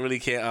and shit, I really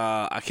can't.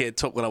 I can't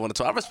talk what I want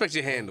to talk. I respect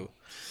your handle.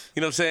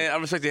 You know what I'm saying? I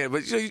respect your handle,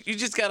 but you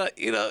just gotta,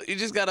 you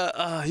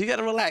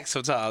gotta relax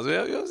sometimes. You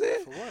know what I'm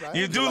saying? what?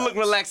 You do look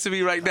relaxed to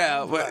me right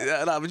now, but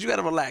you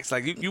gotta relax.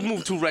 Like you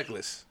move too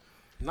reckless.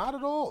 Not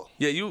at all.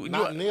 Yeah, you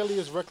Not nearly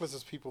as reckless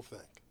as people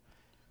think.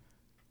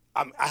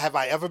 Have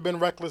I ever been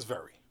reckless?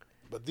 Very.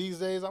 But these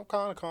days, I'm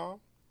kind of calm.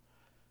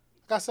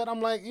 Like I said,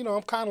 I'm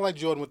kind of like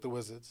Jordan with the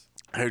Wizards.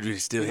 I heard you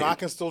still here. I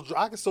can still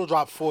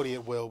drop 40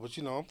 at will, but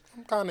I'm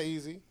kind of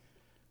easy.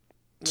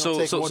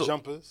 Take more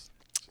jumpers.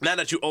 Now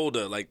that you're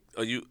older, like,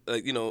 are you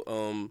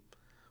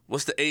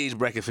what's the age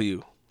bracket for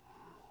you?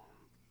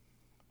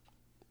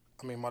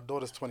 I mean, my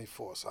daughter's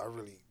 24, so I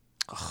really.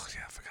 Oh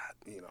yeah, I forgot.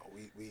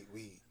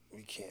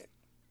 We can't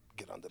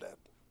get under that.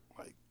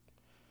 Like,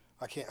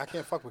 I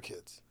can't fuck with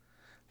kids.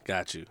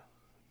 Got you.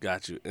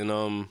 And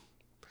I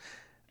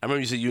remember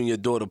you said you and your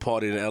daughter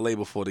partied in L.A.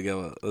 before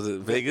together. Was it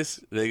Vegas?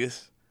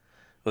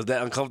 Was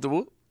that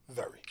uncomfortable?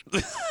 Very.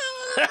 It's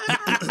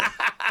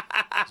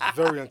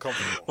very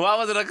uncomfortable. Why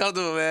was it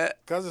uncomfortable, man?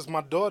 Because it's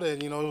my daughter,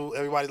 and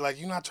everybody's like,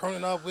 "You're not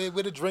turning up. Where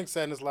the drinks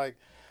at?" And it's like,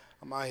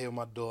 I'm out here with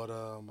my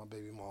daughter, my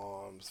baby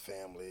mom's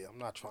family. I'm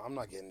not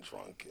getting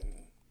drunk and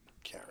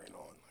carrying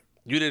on.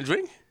 You didn't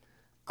drink?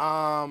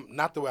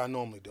 Not the way I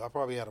normally do. I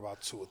probably had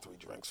about 2 or 3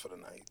 drinks for the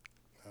night.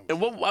 And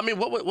what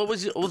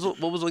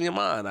was on your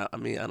mind? I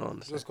mean, I don't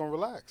understand. Just gonna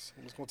relax.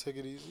 I'm just gonna take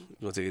it easy. You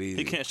gonna take it easy?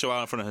 He can't show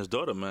out in front of his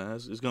daughter, man.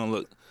 It's gonna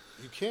look.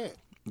 You can't.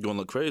 Gonna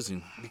look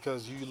crazy.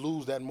 Because you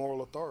lose that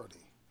moral authority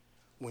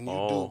when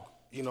you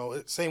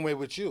do. Same way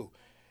with you.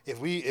 If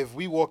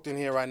we walked in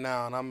here right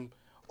now and I'm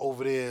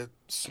over there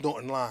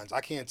snorting lines,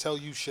 I can't tell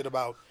you shit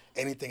about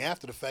anything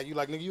after the fact. You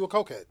like, nigga, you a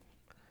cokehead.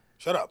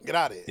 Shut up. Get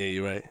out of here. Yeah,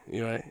 you're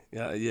right.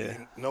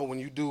 Yeah. When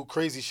you do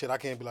crazy shit, I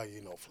can't be like,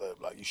 Flip,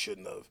 like you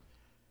shouldn't have.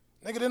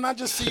 Nigga, didn't I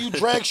just see you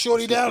drag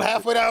Shorty down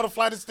halfway down the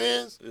flight of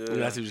stairs?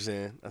 Yeah, I see what you're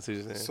saying.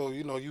 So,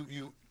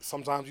 you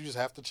sometimes you just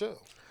have to chill.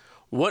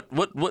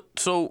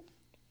 So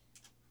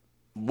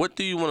what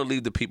do you want to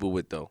leave the people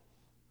with, though?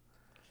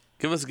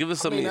 Give us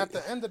something. I mean, at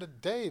the end of the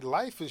day,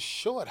 life is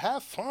short.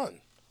 Have fun.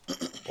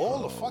 Ball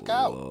the fuck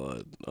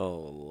out.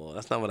 Lord.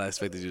 That's not what I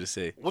expected you to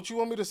say. What you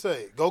want me to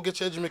say? Go get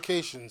your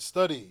education,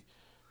 study,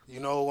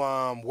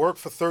 work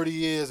for 30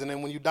 years, and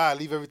then when you die,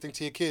 leave everything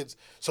to your kids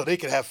so they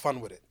can have fun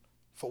with it.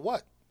 For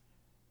what?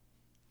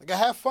 Like,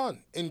 have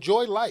fun.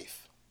 Enjoy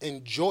life.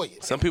 Enjoy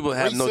it. Some people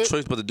have no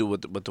choice but to do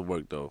but to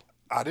work, though.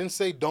 I didn't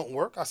say don't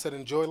work. I said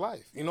enjoy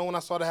life. You know when I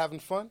started having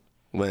fun?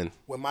 When?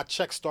 When my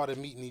checks started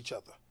meeting each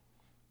other.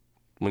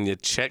 When your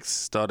checks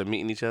started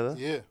meeting each other?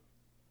 Yeah.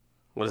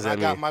 What does that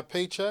mean? I got my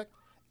paycheck,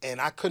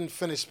 and I couldn't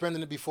finish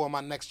spending it before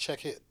my next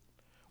check hit.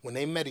 When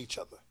they met each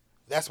other,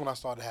 that's when I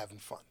started having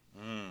fun.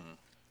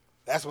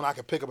 That's when I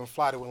could pick up and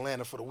fly to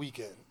Atlanta for the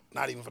weekend.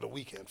 Not even for the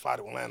weekend. Fly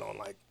to Atlanta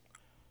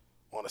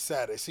on a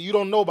Saturday. See, you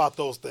don't know about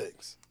those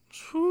things.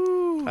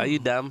 Are you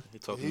dumb? He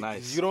talking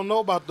nice. You don't know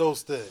about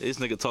those things. This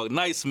nigga talk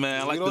nice,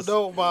 man. I like this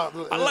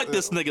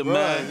nigga, bro,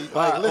 man.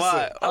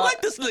 Listen. I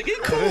like this nigga. He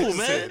cool,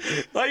 man.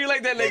 Why you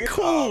like that nigga? He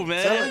cool,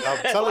 man.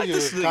 I'm telling you,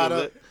 this it's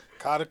nigga,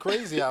 kind of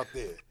crazy out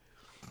there.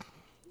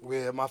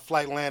 Where my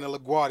flight landed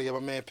at LaGuardia, my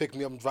man picked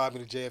me up and drive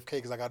me to JFK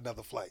because I got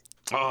another flight.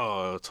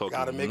 Oh, talking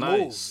Gotta make nice.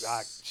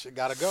 moves. Shit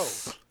gotta go.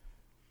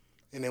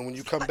 And then when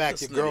you come back,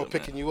 your girl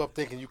picking you up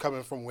thinking you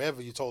coming from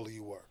wherever you told her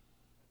you were.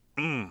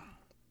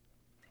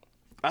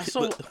 I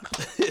saw. I'm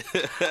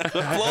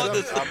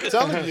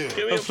telling you.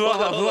 Give me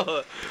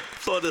applaud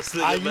this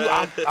nigga,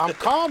 man. I'm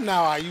calm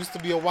now. I used to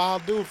be a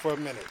wild dude for a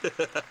minute.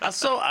 I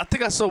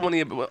think I saw one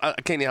of your. I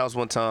came to your house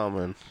one time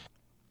and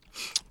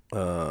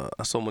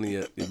I saw one of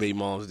your baby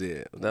moms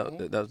there.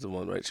 That was the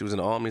one, right? She was in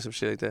the army, some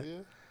shit like that. Yeah.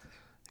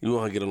 You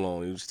want her to get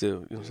along? You still, you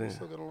know what I'm saying?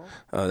 Still get along?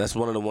 That's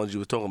one of the ones you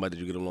were talking about that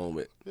you get along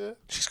with. Yeah.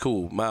 She's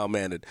cool, mild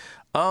mannered.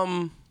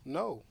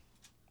 No.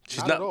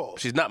 She's not at all.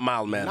 She's not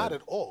mild mannered. Not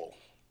at all.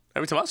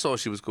 Every time I saw her,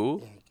 she was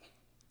cool.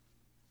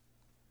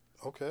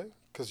 Okay.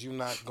 Because you're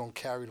not going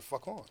to carry the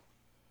fuck on.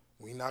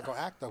 We not gonna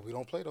act up. We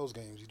don't play those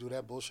games. You do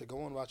that bullshit,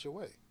 go on about your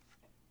way.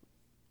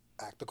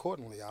 Act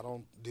accordingly. I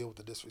don't deal with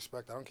the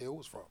disrespect. I don't care who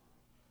it's from.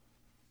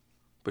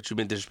 But you've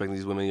been disrespecting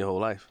these women your whole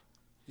life.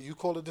 You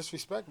call it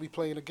disrespect, we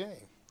playing a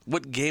game.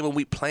 What game are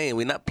we playing?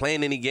 We're not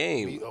playing any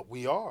game.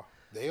 We are.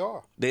 They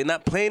are. They're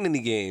not playing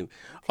any game.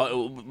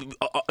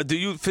 Do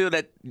you feel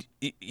that?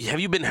 Have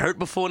you been hurt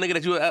before, nigga?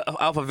 That you were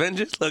out for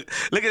vengeance? Look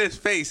at his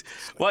face.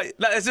 Why?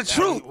 No, it's the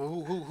truth.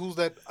 Who's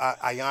that?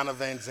 Ayanna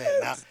Van Zandt.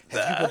 Now,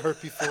 have you been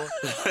hurt before?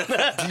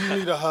 Do you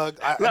need a hug?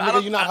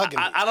 You're not hugging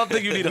me. I don't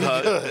think you need a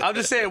hug. I'm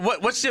just saying.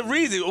 What's your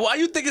reason? Why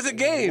you think it's a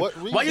game?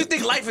 Why you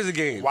think life is a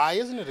game? Why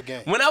isn't it a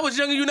game? When I was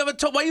younger, you never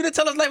told. Why you didn't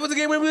tell us life was a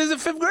game when we was in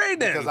 5th grade?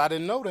 Then because I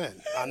didn't know then.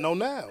 I know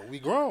now. We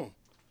grown.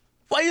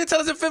 Why you didn't tell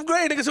us in 5th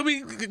grade, nigga, so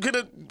we could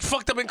have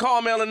fucked up in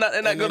Carmel and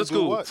not go to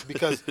school? What?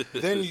 Because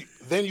then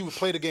you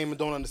play the game and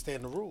don't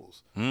understand the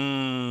rules.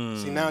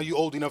 See, now you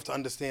old enough to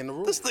understand the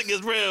rules. This thing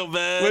is real,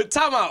 man. Wait,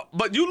 time out.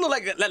 But you look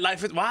like that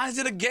life is. Why is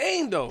it a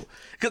game though?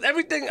 Because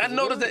everything I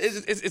noticed that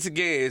it's a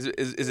game.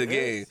 It's a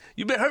game.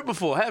 You've been hurt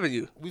before, haven't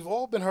you? We've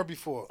all been hurt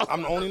before.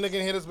 I'm the only nigga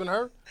in here that's been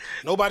hurt.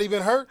 Nobody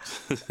been hurt.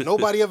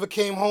 Nobody ever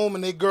came home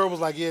and their girl was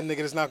like, "Yeah,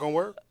 nigga, it's not gonna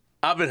work."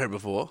 I've been hurt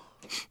before.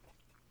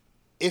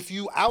 If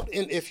you out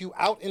in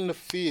the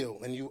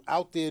field and you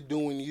out there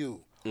doing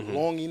you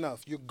long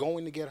enough, you're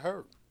going to get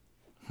hurt.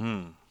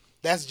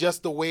 That's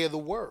just the way of the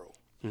world.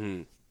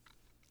 Did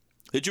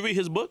you read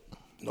his book?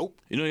 Nope.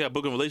 You know he got a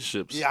book on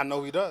relationships. Yeah, I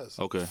know he does.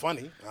 Okay.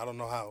 Funny. I don't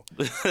know how.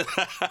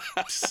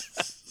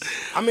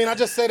 I mean, I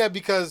just say that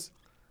because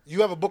you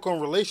have a book on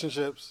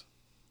relationships,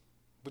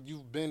 but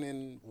you've been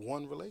in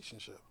one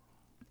relationship.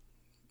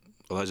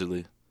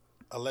 Allegedly.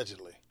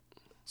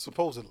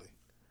 Supposedly.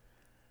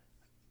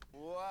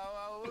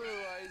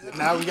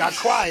 Now we got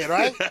quiet,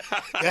 right?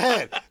 Go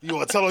ahead. You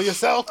want to tell on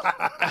yourself?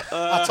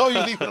 I told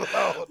you leave it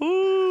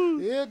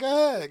alone. Yeah, go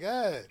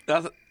ahead.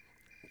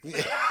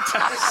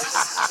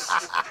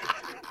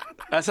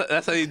 That's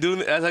how you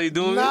doing it? That's how you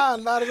doing it? Nah,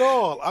 not at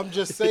all. I'm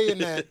just saying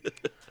that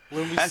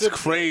when we That's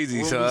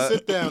crazy, son. When we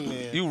sit down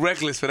there. You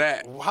reckless for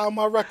that. How am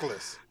I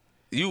reckless?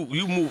 You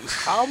move.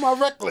 How am I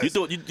reckless?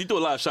 You threw a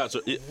lot of shots.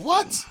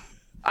 What?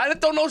 I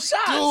didn't throw no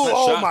shots. Dude,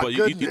 oh my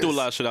goodness. You threw a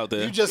lot of shit out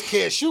there. You just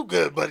can't shoot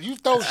good, but you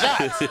throw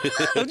shots.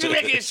 What you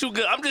make it shoot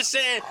good? I'm just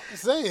saying.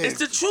 It's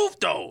the truth,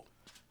 though.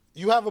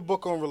 You have a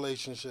book on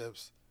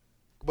relationships,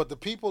 but the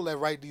people that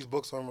write these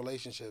books on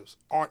relationships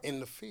aren't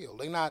in the field.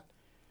 They not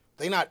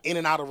in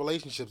and out of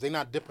relationships. They're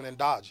not dipping and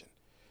dodging.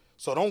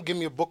 So don't give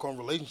me a book on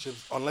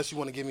relationships unless you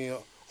want to give me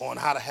on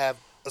how to have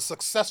a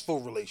successful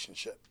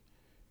relationship.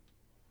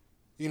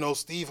 You know,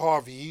 Steve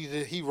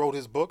Harvey, he wrote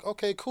his book.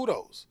 Okay,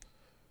 kudos.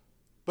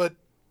 But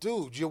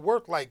dude, you're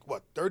worth like,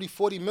 what, 30,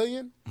 40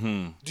 million?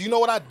 Do you know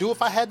what I'd do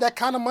if I had that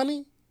kind of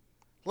money?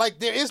 Like,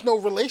 there is no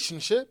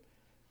relationship.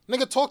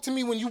 Nigga, talk to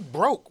me when you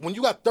broke, when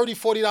you got $30,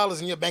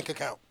 $40 in your bank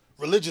account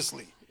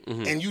religiously,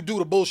 and you do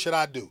the bullshit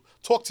I do.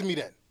 Talk to me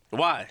then.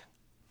 Why?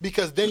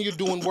 Because then you're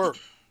doing work.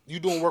 You're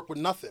doing work with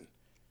nothing.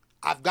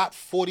 I've got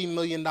 $40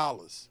 million.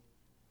 $40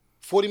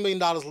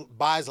 million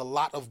buys a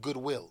lot of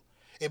goodwill.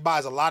 It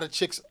buys a lot of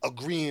chicks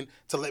agreeing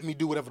to let me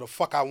do whatever the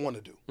fuck I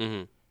want to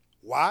do.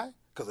 Why?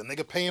 Because a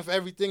nigga paying for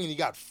everything and he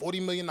got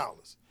 $40 million.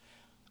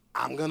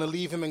 I'm going to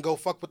leave him and go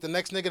fuck with the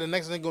next nigga. The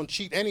next nigga going to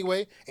cheat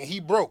anyway, and he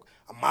broke.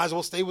 I might as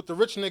well stay with the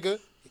rich nigga.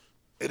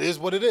 It is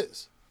what it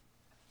is.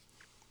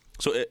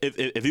 So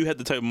if you had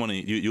the type of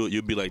money,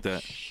 you'd be like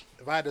that?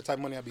 If I had the type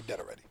of money, I'd be dead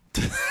already.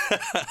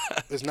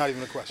 It's not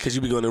even a question. Because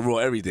you be going to raw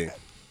everything.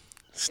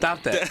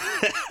 Stop that.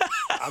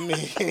 I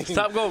mean...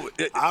 Stop going.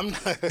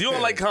 You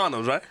don't like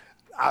condoms, right?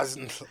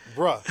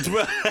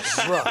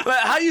 Bruh. Like,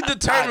 how you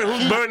determine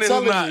who's burning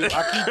and who's not?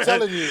 I keep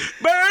telling you.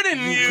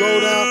 Burning you.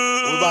 Go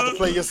down. We about to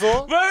play your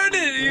song?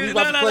 Burning you. We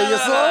about to play your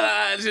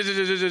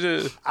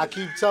song? I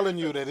keep telling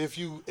you that if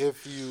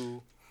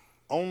you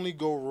only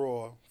go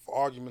raw, for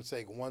argument's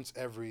sake, once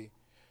every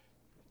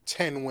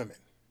 10 women.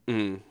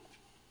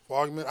 For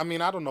argument, I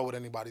mean, I don't know what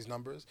anybody's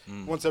number is.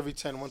 Once every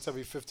 10, once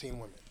every 15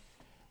 women.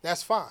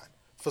 That's fine.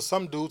 For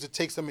some dudes, it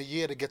takes them a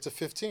year to get to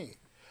 15.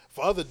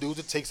 For other dudes,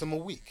 it takes them a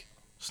week.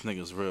 This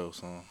nigga's real,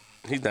 son.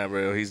 He's not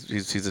real.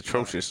 He's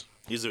atrocious.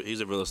 He's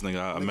the realest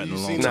nigga I met in a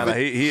long seen time.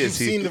 He is.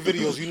 You've seen the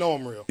videos. You know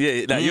I'm real.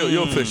 Yeah, nah,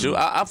 you're official.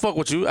 I fuck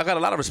with you. I got a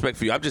lot of respect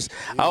for you. I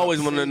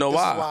always wanted to know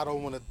why. This is why I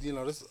don't want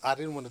to, I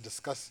didn't want to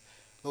discuss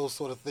those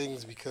sort of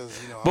things because,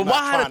 But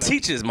why the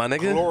teachers, my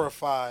nigga?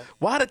 Glorify.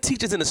 Why the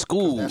teachers in the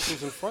schools? That's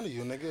who's in front of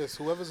you, nigga. It's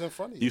whoever's in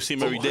front of you. You see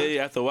him every day.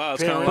 After a while,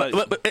 it's kind of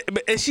like.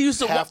 But and she used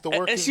to Half the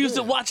work and is she used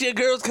to there. watch your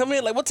girls come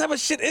in. Like, what type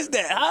of shit is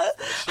that?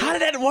 How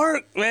did that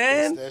work,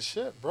 man? It's that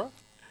shit, bro.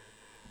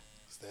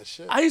 It's that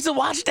shit. I used to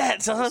watch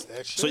that, son. It's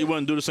that shit. So you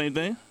want to do the same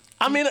thing?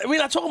 I mean, we're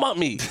not talking about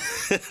me.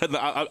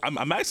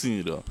 I'm asking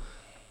you though.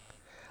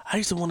 I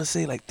used to want to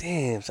say, like,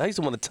 damn. So I used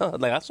to want to tell her,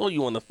 like, I saw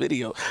you on the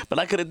video, but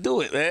I couldn't do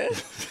it, man.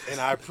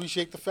 And I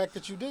appreciate the fact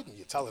that you didn't.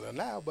 You're telling her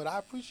now, but I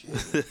appreciate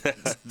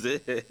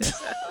it.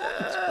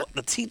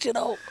 The teacher,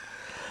 though.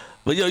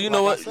 But, yo, you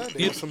know what? I said,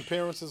 there were some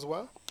parents as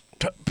well.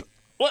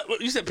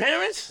 What? You said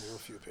parents? There were a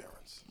few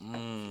parents.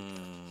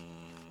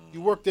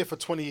 You worked there for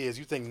 20 years.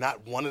 You think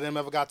not one of them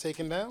ever got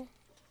taken down?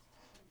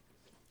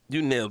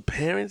 You nailed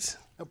parents?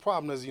 The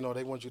problem is,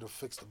 they want you to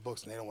fix the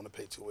books and they don't want to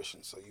pay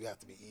tuition, so you have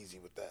to be easy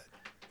with that.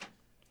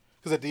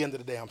 Because at the end of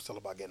the day, I'm still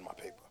about getting my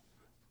paper.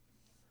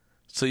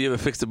 So you ever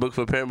fixed a book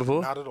for a parent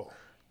before? Not at all.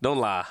 Don't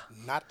lie.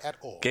 Not at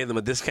all. Gave them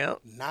a discount?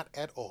 Not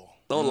at all.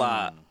 Don't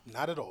lie.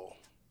 Not at all.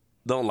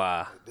 Don't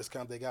lie. The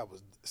discount they got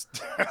was...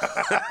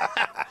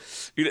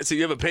 So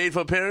you ever paid for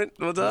a parent?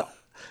 What's up?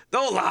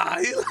 No. Don't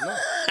lie.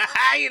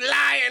 You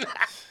lying.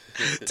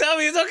 Tell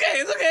me it's okay.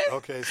 It's okay.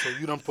 Okay, so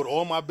you done put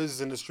all my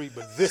business in the street,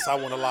 but this I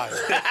want to lie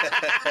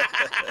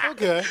on.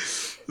 Okay.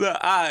 Look,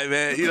 all right,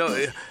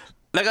 man.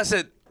 Like I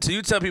said, so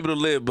you tell people to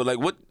live, but like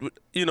what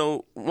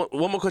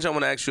one more question I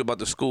want to ask you about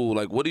the school.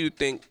 Like, what do you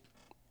think?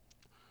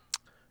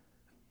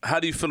 How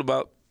do you feel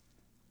about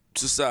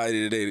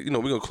society today?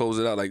 We're gonna close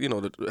it out. Like,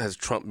 has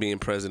Trump being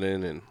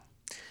president, and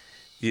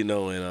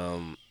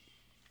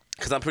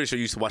because I'm pretty sure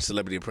you used to watch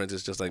Celebrity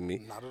Apprentice just like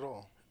me. Not at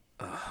all.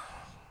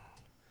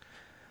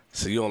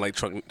 So you don't like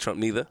Trump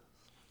neither?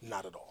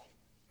 Not at all.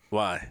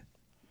 Why?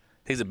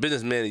 He's a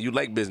businessman and you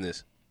like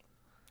business.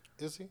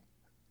 Is he?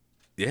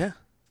 Yeah.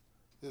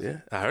 Is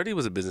Yeah. I heard he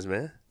was a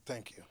businessman.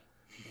 Thank you.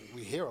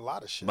 We hear a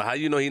lot of shit. But how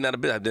you know he's not a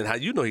businessman? Then how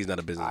you know he's not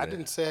a businessman? I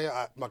didn't say.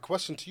 My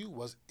question to you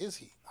was, is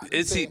he?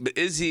 Is he? But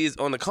is he?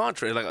 On the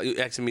contrary, like you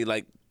asking me,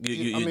 like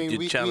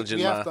you're challenging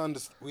we my.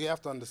 We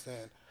have to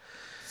understand.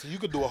 So you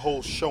could do a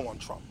whole show on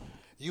Trump.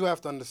 You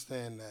have to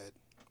understand that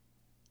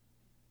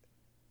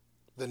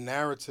the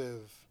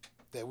narrative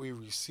that we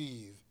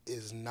receive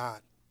is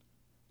not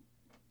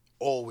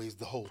always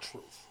the whole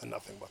truth and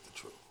nothing but the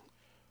truth.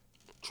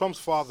 Trump's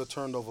father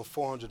turned over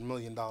 $400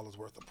 million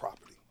worth of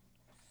property.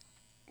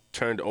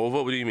 Turned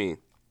over? What do you mean?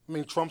 I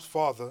mean, Trump's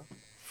father,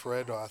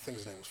 Fred, or I think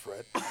his name was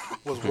Fred,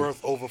 was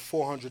worth over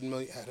 $400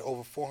 million, had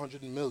over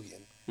 $400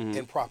 million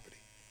in property.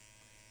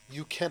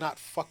 You cannot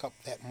fuck up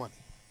that money.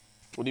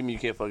 What do you mean you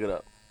can't fuck it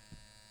up?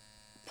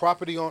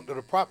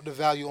 The property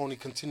value only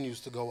continues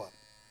to go up.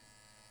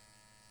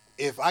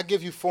 If I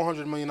give you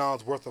 $400 million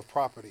worth of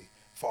property,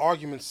 for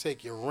argument's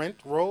sake, your rent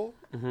roll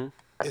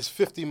is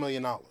 $50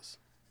 million.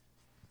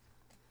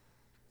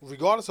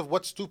 Regardless of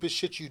what stupid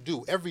shit you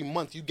do, every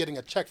month you're getting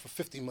a check for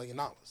 $50 million.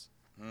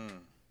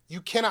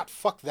 You cannot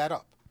fuck that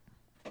up.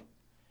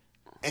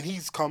 And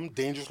he's come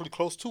dangerously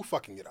close to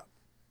fucking it up.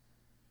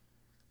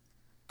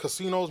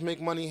 Casinos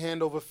make money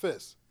hand over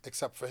fist,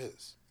 except for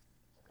his.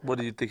 What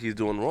do you think he's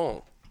doing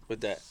wrong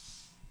with that?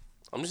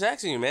 I'm just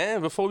asking you, man,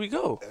 before we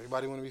go.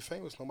 Everybody want to be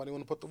famous. Nobody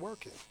want to put the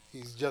work in.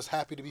 He's just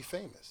happy to be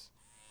famous.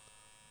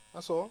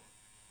 That's all.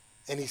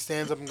 And he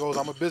stands up and goes,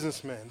 I'm a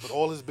businessman, but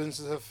all his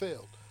businesses have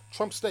failed.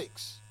 Trump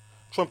Steaks,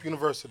 Trump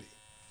University,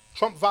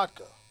 Trump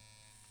Vodka.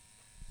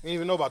 You didn't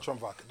even know about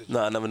Trump Vodka, did you?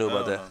 No, I never knew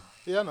about that.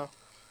 Yeah, I know.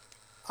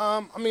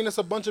 I mean, it's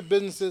a bunch of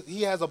businesses.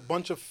 He has a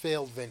bunch of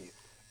failed venues.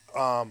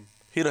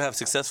 He don't have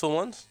successful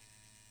ones?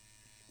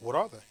 What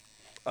are they?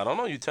 I don't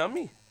know. You tell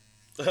me.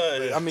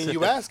 I mean,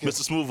 you ask him.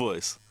 Mr. Smooth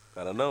Voice.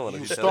 I don't know.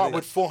 You start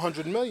with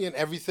 $400 million.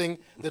 Everything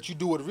that you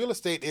do with real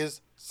estate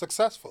is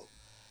successful.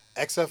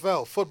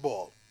 XFL,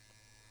 football.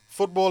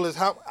 Football is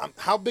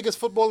how big is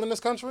football in this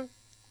country?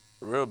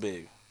 Real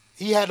big.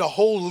 He had a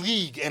whole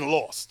league and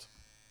lost.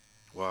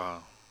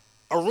 Wow.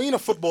 Arena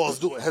football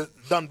has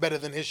done better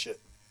than his shit.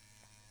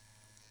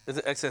 Is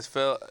it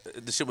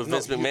XFL, the shit with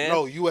Vince McMahon?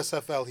 No,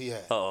 USFL he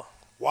had. Oh.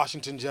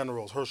 Washington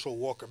Generals, Herschel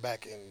Walker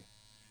back in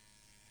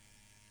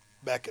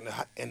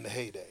the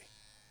heyday.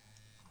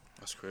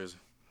 That's crazy.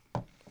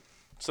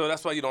 So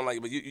that's why you don't like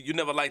it, but you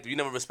never liked him. You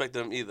never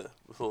respected him either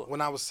before. When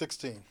I was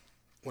 16,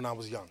 when I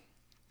was young.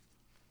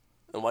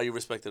 And why you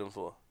respected him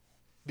for?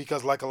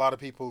 Because like a lot of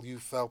people, you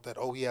felt that,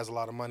 he has a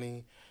lot of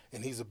money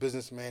and he's a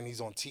businessman,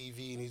 he's on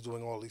TV and he's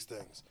doing all these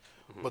things.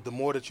 Mm-hmm. But the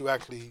more that you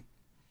actually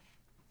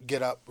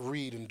get up,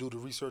 read, and do the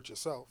research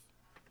yourself.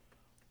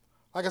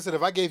 Like I said,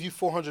 if I gave you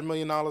 $400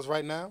 million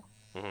right now,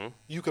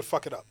 you could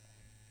fuck it up.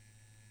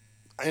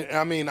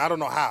 I mean, I don't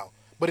know how,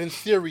 but in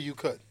theory you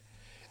could.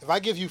 If I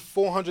give you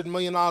 $400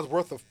 million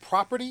worth of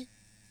property,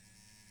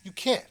 you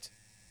can't.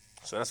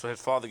 So that's what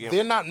his father gave him.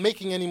 They're not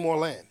making any more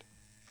land.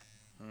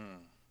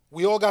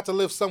 We all got to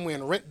live somewhere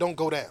and rent don't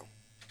go down.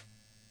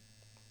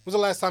 When was the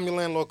last time your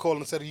landlord called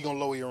and said he's going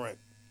to lower your rent?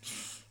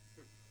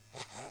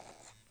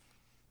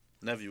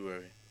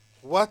 February.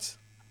 What?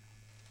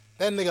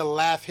 That nigga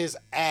laugh his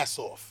ass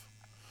off.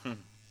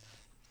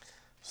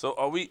 So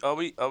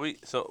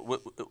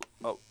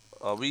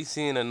are we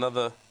seeing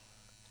another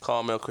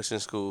Carmel Christian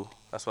school?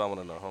 That's what I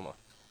want to know. Hold on.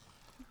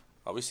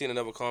 Are we seeing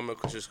another Carmel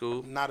Christian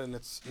school? Not in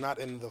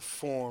the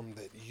form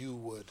that you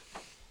would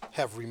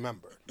have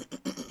remembered.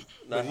 But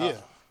Not yeah.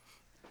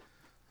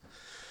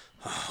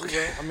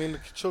 Okay. Well, I mean, the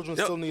children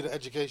still need an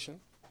education.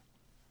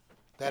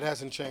 That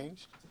hasn't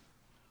changed.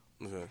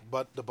 Okay.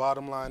 But the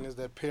bottom line is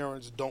that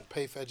parents don't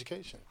pay for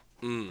education.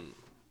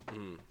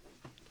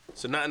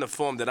 So not in the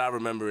form that I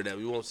remember it at.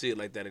 We won't see it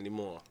like that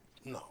anymore.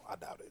 No, I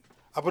doubt it.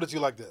 I'll put it to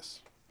you like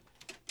this.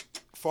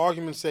 For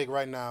argument's sake,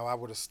 right now, I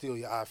were to steal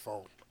your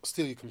iPhone,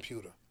 steal your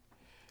computer,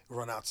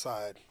 run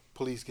outside,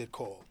 police get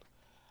called.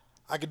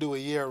 I could do a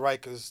year at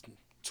Rikers,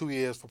 2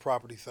 years for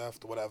property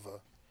theft or whatever.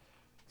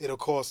 It'll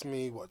cost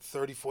me, what,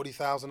 $30,000,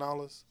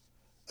 $40,000?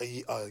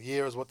 A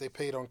year is what they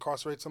pay to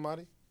incarcerate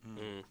somebody.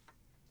 Mm.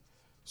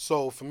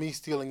 So for me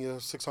stealing your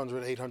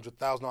 $600,000,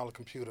 $800,000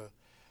 computer,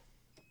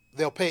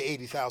 they'll pay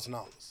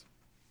 $80,000.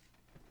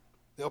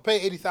 They'll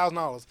pay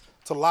 $80,000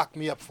 to lock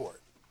me up for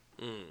it.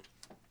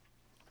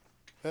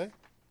 Okay?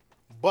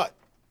 But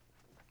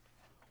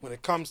when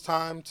it comes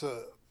time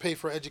to pay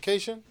for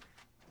education,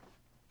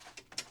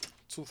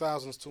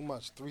 $2,000 is too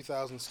much,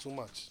 $3,000 is too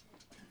much,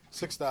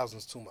 $6,000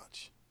 is too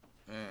much.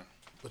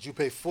 But you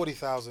pay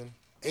 $40,000,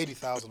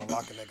 $80,000 to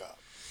lock a nigga up.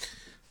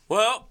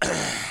 Well,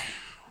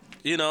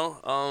 you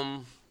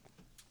know,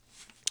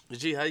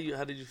 G, how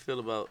did you feel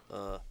about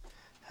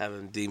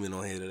having Demon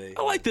on here today?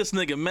 I like this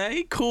nigga, man.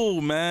 He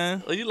cool,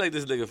 man. Oh, you like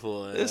this nigga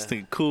for? This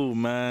nigga cool,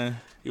 man.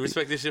 You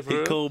respect this shit for He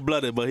real?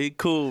 cold-blooded, but he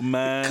cool,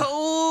 man.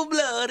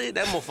 Cold-blooded.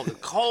 That motherfucker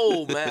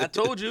cold, man. I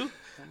told you,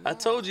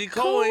 he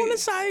cold. Cool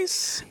as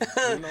ice.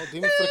 You know,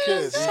 Demon for the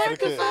kids. Demon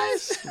for the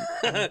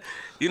kids.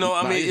 You know,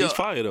 I mean, he's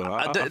fire though.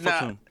 I fucks with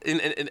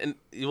him.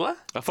 And what?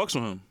 I fucks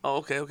with him. Oh,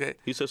 okay.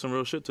 He said some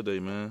real shit today,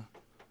 man.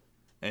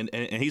 And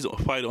he's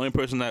probably the only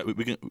person that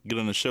we can get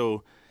on the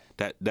show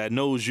that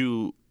knows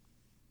you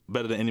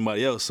better than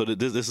anybody else. So that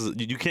this is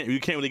you can't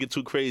really get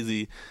too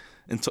crazy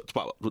and talk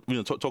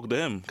to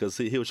him because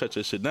he'll shut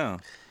your shit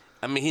down.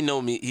 I mean, he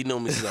know me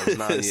since I was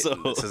 9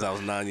 So- since I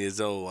was 9 years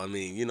old. I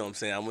mean, you know what I'm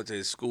saying? I went to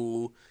his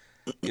school.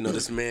 You know,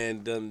 this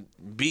man done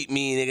beat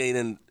me, nigga. He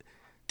done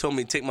told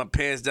me to take my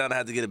pants down. I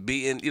had to get a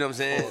beating. You know what I'm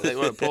saying? Like,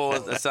 what,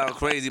 pause. That sounds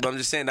crazy, but I'm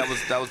just saying that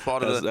was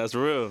part of That's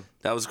real.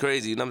 That was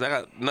crazy. You know what I'm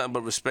saying? I got nothing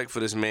but respect for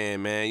this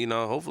man, man. You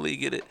know, hopefully he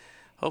get it.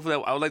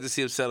 Hopefully, I would like to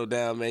see him settle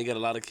down, man. He got a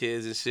lot of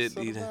kids and shit.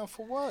 Settle down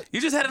for what?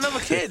 You just had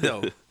another kid,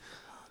 though.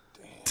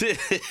 Is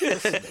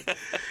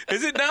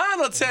it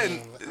 9 or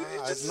 10?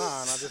 It's 9.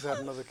 I just had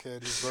another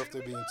kid. His birthday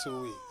be in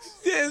 2 weeks.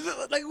 Yeah,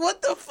 like,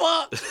 what the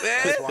fuck,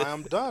 man? That's why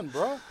I'm done,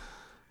 bro.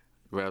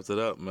 Wrapped it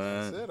up,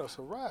 man. That's it. That's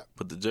a wrap.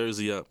 Put the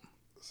jersey up.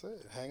 That's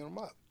it. Hanging them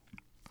up.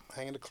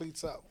 Hanging the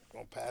cleats up.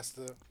 Gonna pass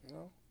the, you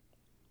know.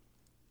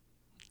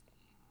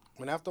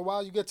 I mean, after a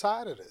while, you get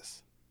tired of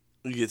this.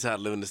 You get tired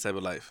of living this type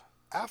of life.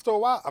 After a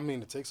while, I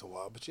mean, it takes a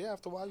while, but yeah,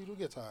 after a while, you do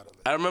get tired of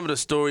it. I remember the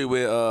story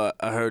where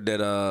I heard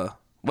that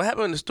what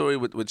happened in the story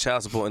with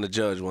child support and the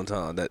judge one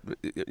time that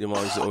your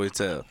mom used to always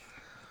tell.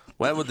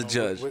 What happened with the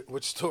judge?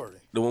 Which story?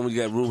 The one where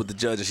you got ruled with the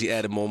judge and she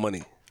added more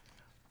money.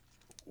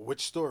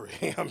 Which story?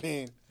 I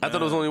mean, I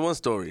thought it was only one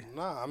story.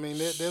 nah. I mean,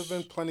 there's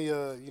been plenty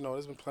of,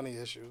 there's been plenty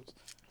of issues.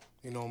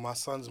 You know, my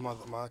son's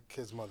mother, my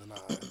kid's mother, and I,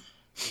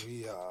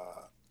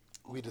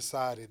 we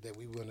decided that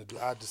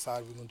I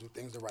decided we were gonna do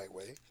things the right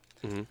way.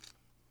 Mm-hmm.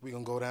 We're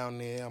gonna go down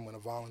there. I'm gonna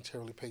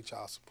voluntarily pay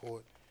child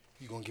support.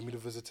 You're gonna give me the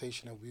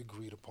visitation that we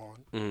agreed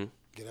upon. Mm-hmm.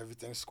 Get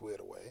everything squared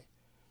away.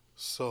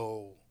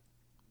 So,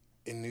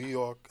 in New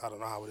York, I don't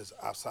know how it is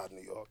outside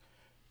New York.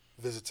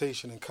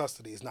 Visitation and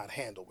custody is not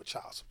handled with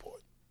child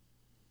support.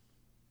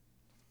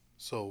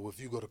 So if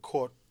you go to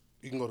court,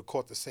 you can go to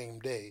court the same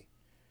day,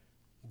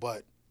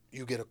 but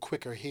you get a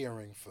quicker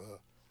hearing for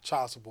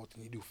child support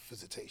than you do for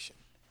visitation.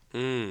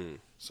 Mm.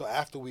 So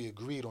after we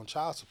agreed on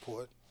child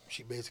support,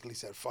 she basically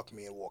said, fuck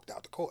me, and walked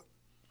out the court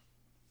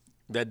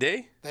That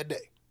day? that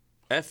day.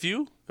 F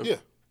you? Yeah,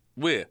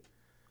 Where?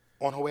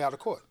 on her way out of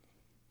court.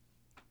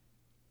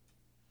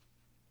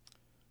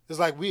 It's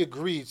like we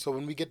agreed, so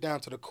when we get down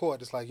to the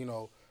court, it's like,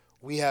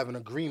 we have an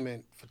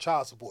agreement for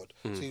child support.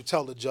 So you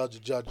tell the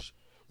judge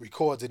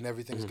records it and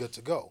everything's good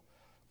to go.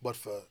 But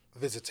for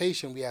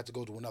visitation, we had to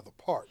go to another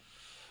part.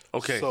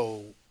 Okay.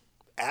 So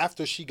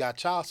after she got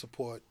child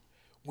support,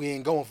 we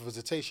ain't going for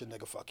visitation,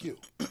 nigga, fuck you.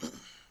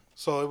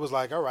 So it was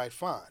like, all right,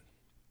 fine.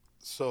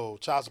 So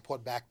child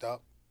support backed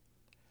up.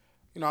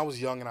 I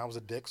was young and I was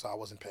a dick, so I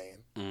wasn't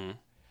paying. Mm-hmm.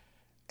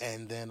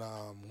 And then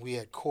we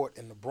had court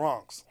in the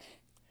Bronx.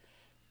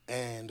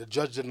 And the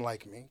judge didn't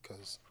like me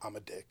because I'm a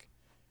dick.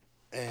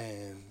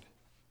 And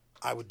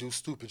I would do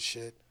stupid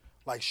shit,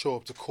 like show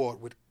up to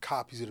court with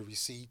copies of the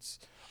receipts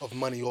of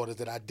money orders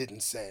that I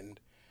didn't send.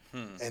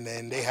 And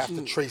then they have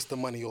to trace the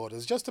money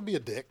orders just to be a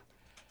dick.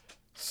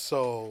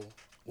 So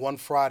one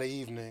Friday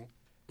evening,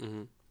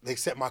 they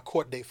set my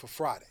court date for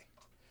Friday.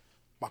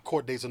 My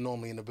court dates are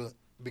normally in the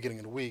beginning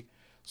of the week.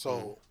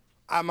 So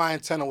my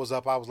antenna was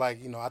up. I was like,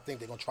 I think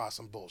they're going to try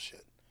some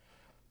bullshit.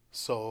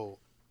 So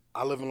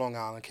I live in Long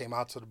Island, came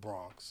out to the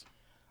Bronx,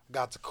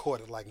 got to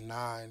court at like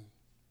 9:30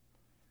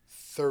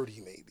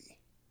 maybe.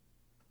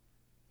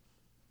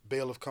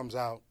 Bailiff comes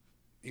out,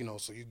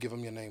 so you give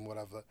him your name,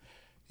 whatever.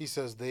 He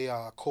says, they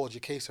called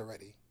your case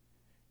already,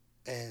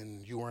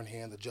 and you weren't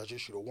here, and the judge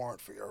issued a warrant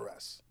for your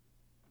arrest.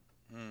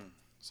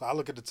 So I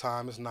look at the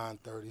time, it's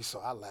 9:30, so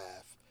I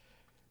laugh.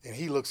 And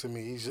he looks at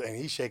me,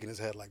 he's shaking his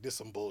head like, this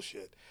some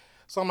bullshit.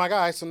 So I'm like, all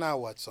right, so now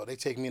what? So they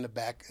take me in the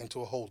back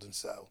into a holding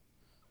cell.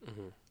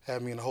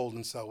 Have me in a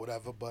holding cell,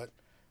 whatever. But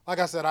like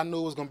I said, I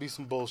knew it was going to be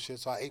some bullshit,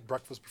 so I ate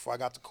breakfast before I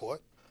got to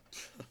court.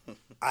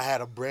 I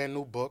had a brand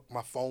new book.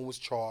 My phone was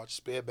charged,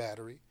 spare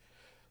battery.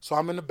 So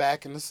I'm in the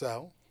back in the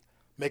cell,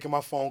 making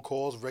my phone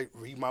calls,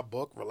 read my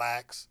book,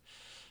 relax,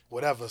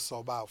 whatever. So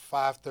about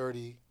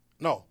 5:30,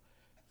 no,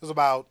 it was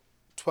about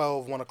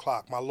 12, 1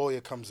 o'clock. My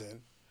lawyer comes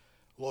in.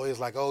 Lawyer's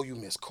like, oh, you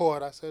missed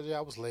court. I said, yeah,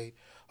 I was late.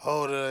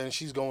 Oh, and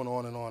she's going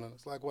on. And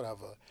it's like,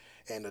 whatever.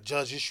 And the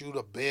judge issued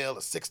a bail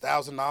of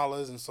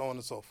 $6,000 and so on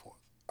and so forth.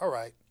 All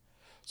right.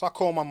 So I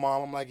called my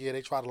mom. I'm like, yeah,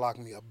 they tried to lock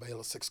me up,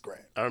 bail of $6,000.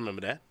 I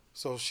remember that.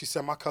 So she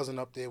sent my cousin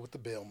up there with the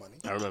bail money.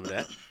 I remember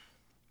that.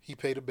 He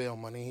paid the bail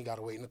money. He got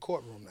to wait in the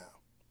courtroom now.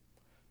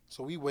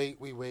 So we wait.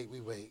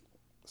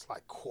 It's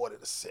like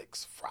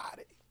 5:45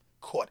 Friday.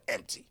 Court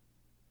empty.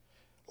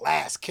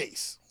 Last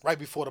case, right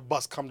before the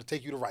bus come to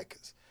take you to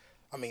Rikers.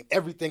 I mean,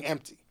 everything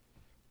empty.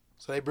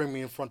 So they bring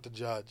me in front of the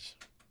judge,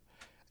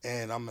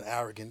 and I'm an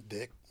arrogant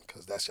dick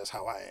because that's just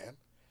how I am.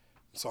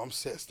 So I'm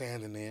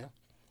standing there.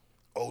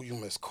 Oh, you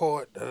missed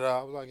court. Da, da, da.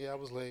 I was like, yeah, I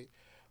was late.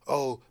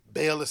 Oh,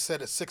 bail is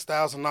set at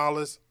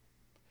 $6,000.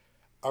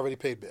 I already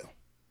paid bail.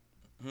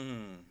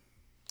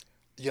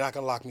 You're not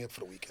going to lock me up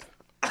for the weekend.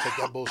 Take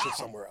that bullshit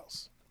somewhere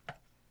else.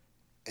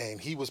 And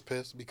he was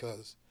pissed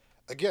because,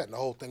 again, the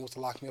whole thing was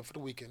to lock me up for the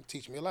weekend,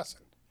 teach me a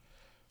lesson.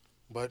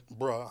 But,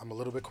 bruh, I'm a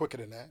little bit quicker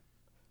than that.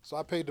 So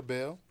I paid the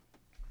bail,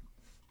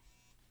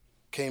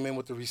 came in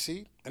with the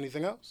receipt.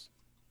 Anything else?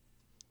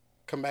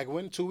 Come back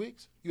in 2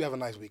 weeks. You have a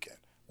nice weekend.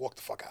 Walk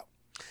the fuck out.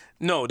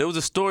 No, there was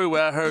a story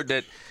where I heard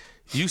that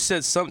you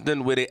said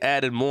something where they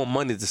added more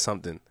money to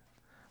something,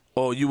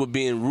 or you were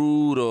being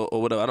rude or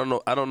whatever.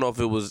 I don't know if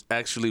it was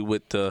actually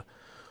with the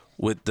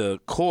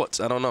courts.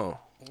 I don't know.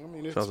 I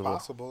mean, it's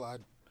possible. I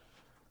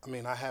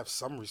mean, I have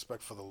some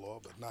respect for the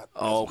law, but not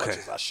as much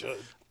as I should.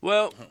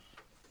 Well,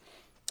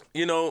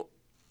 you know,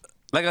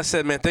 like I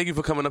said, man, thank you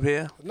for coming up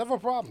here. Never a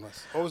problem.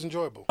 It's always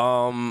enjoyable.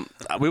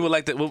 We would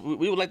like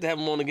to have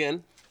him on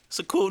again. It's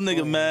a cool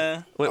nigga,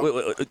 man. Wait.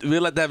 We'd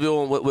like to have you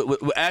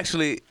on.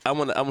 Actually, I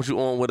want you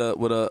on with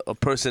a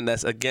person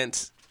that's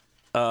against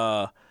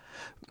what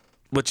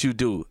you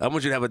do. I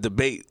want you to have a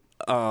debate.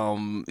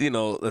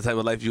 The type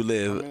of life you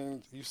live. I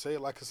mean, you say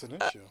it like it's an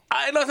issue.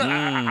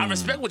 I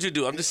respect what you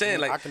do. I'm just saying,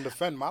 like, I can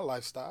defend my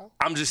lifestyle.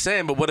 I'm just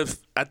saying, but what if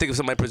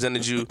somebody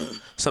presented you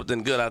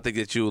something good? I think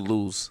that you would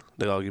lose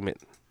the argument.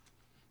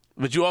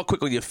 But you are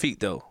quick on your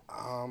feet, though.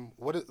 How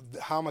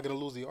am I going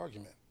to lose the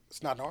argument?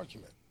 It's not an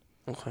argument.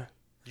 Okay.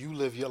 You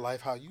live your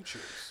life how you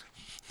choose.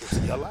 It's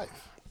your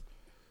life.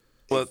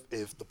 Well,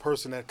 if the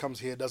person that comes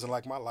here doesn't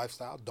like my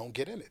lifestyle, don't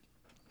get in it.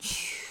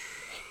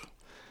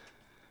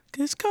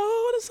 It's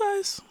cold as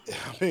ice.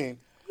 I mean,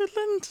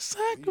 willing to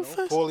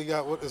sacrifice. Paulie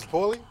got what is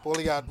Paulie?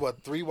 Paulie got what,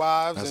 3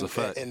 wives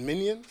and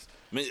minions?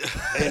 And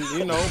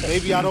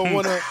maybe I don't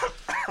want to.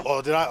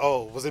 Or did I?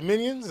 Oh, was it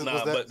minions? Nah,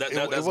 was that's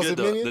it good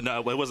though. Minions? No,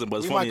 it wasn't.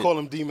 But we funny. might call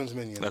them demons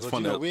minions. That's but,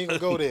 funny. we ain't gonna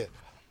go there.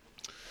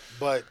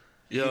 But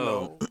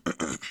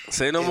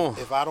say no more.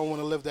 If I don't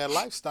want to live that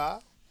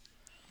lifestyle,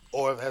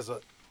 or if as a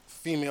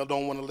female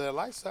don't want to live that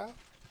lifestyle,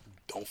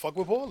 don't fuck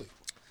with Paulie.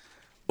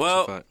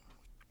 Well,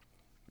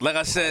 like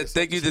I said,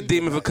 thank you to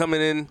Demon for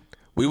coming in.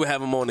 We will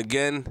have him on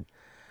again.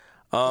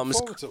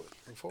 Look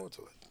forward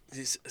to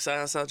it.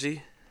 Silence out,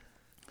 G.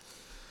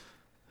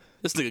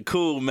 This nigga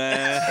cool,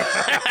 man.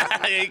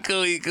 He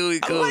cool. I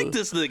like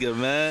this nigga,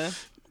 man.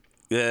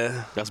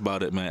 Yeah. That's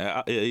about it,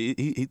 man.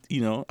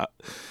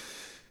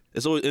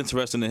 It's always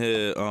interesting to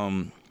hear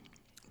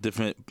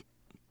different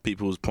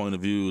people's point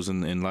of views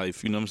in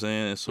life. You know what I'm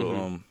saying?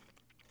 So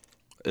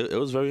it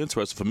was very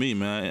interesting for me,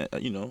 man. I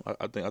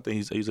think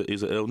he's an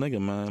ill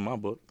nigga, man. In my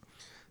book.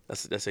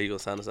 That's how you gonna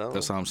sign us out.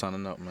 That's how I'm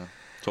signing up, man.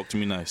 Talk to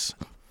me nice.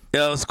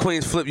 Yo, it's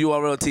Queens Flip,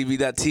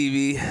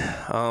 URLTV.tv.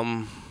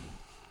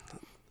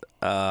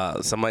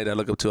 Somebody that I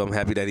look up to. I'm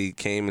happy that he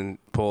came and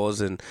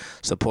paused and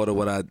supported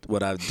what I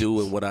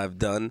do and what I've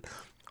done.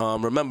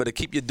 Remember to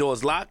keep your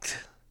doors locked.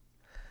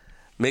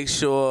 Make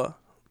sure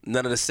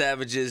none of the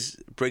savages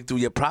break through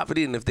your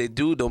property, and if they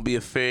do, don't be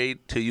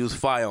afraid to use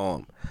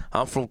firearm.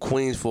 I'm from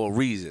Queens for a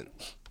reason.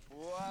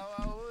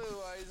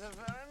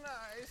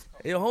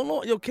 Yo, hold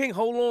on. Yo, King,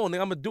 hold on.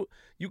 Nigga, I'm gonna do it.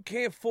 You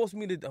can't force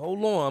me to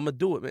hold on. I'm gonna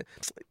do it, man.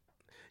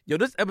 Yo,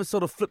 this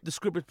episode of Flip the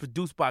Script is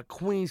produced by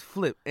Queens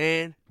Flip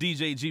and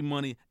DJ G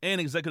Money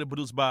and executive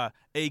produced by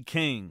A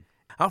King.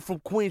 I'm from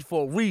Queens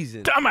for a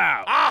reason. Come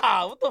out.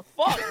 What the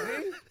fuck,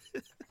 man?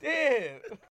 Damn.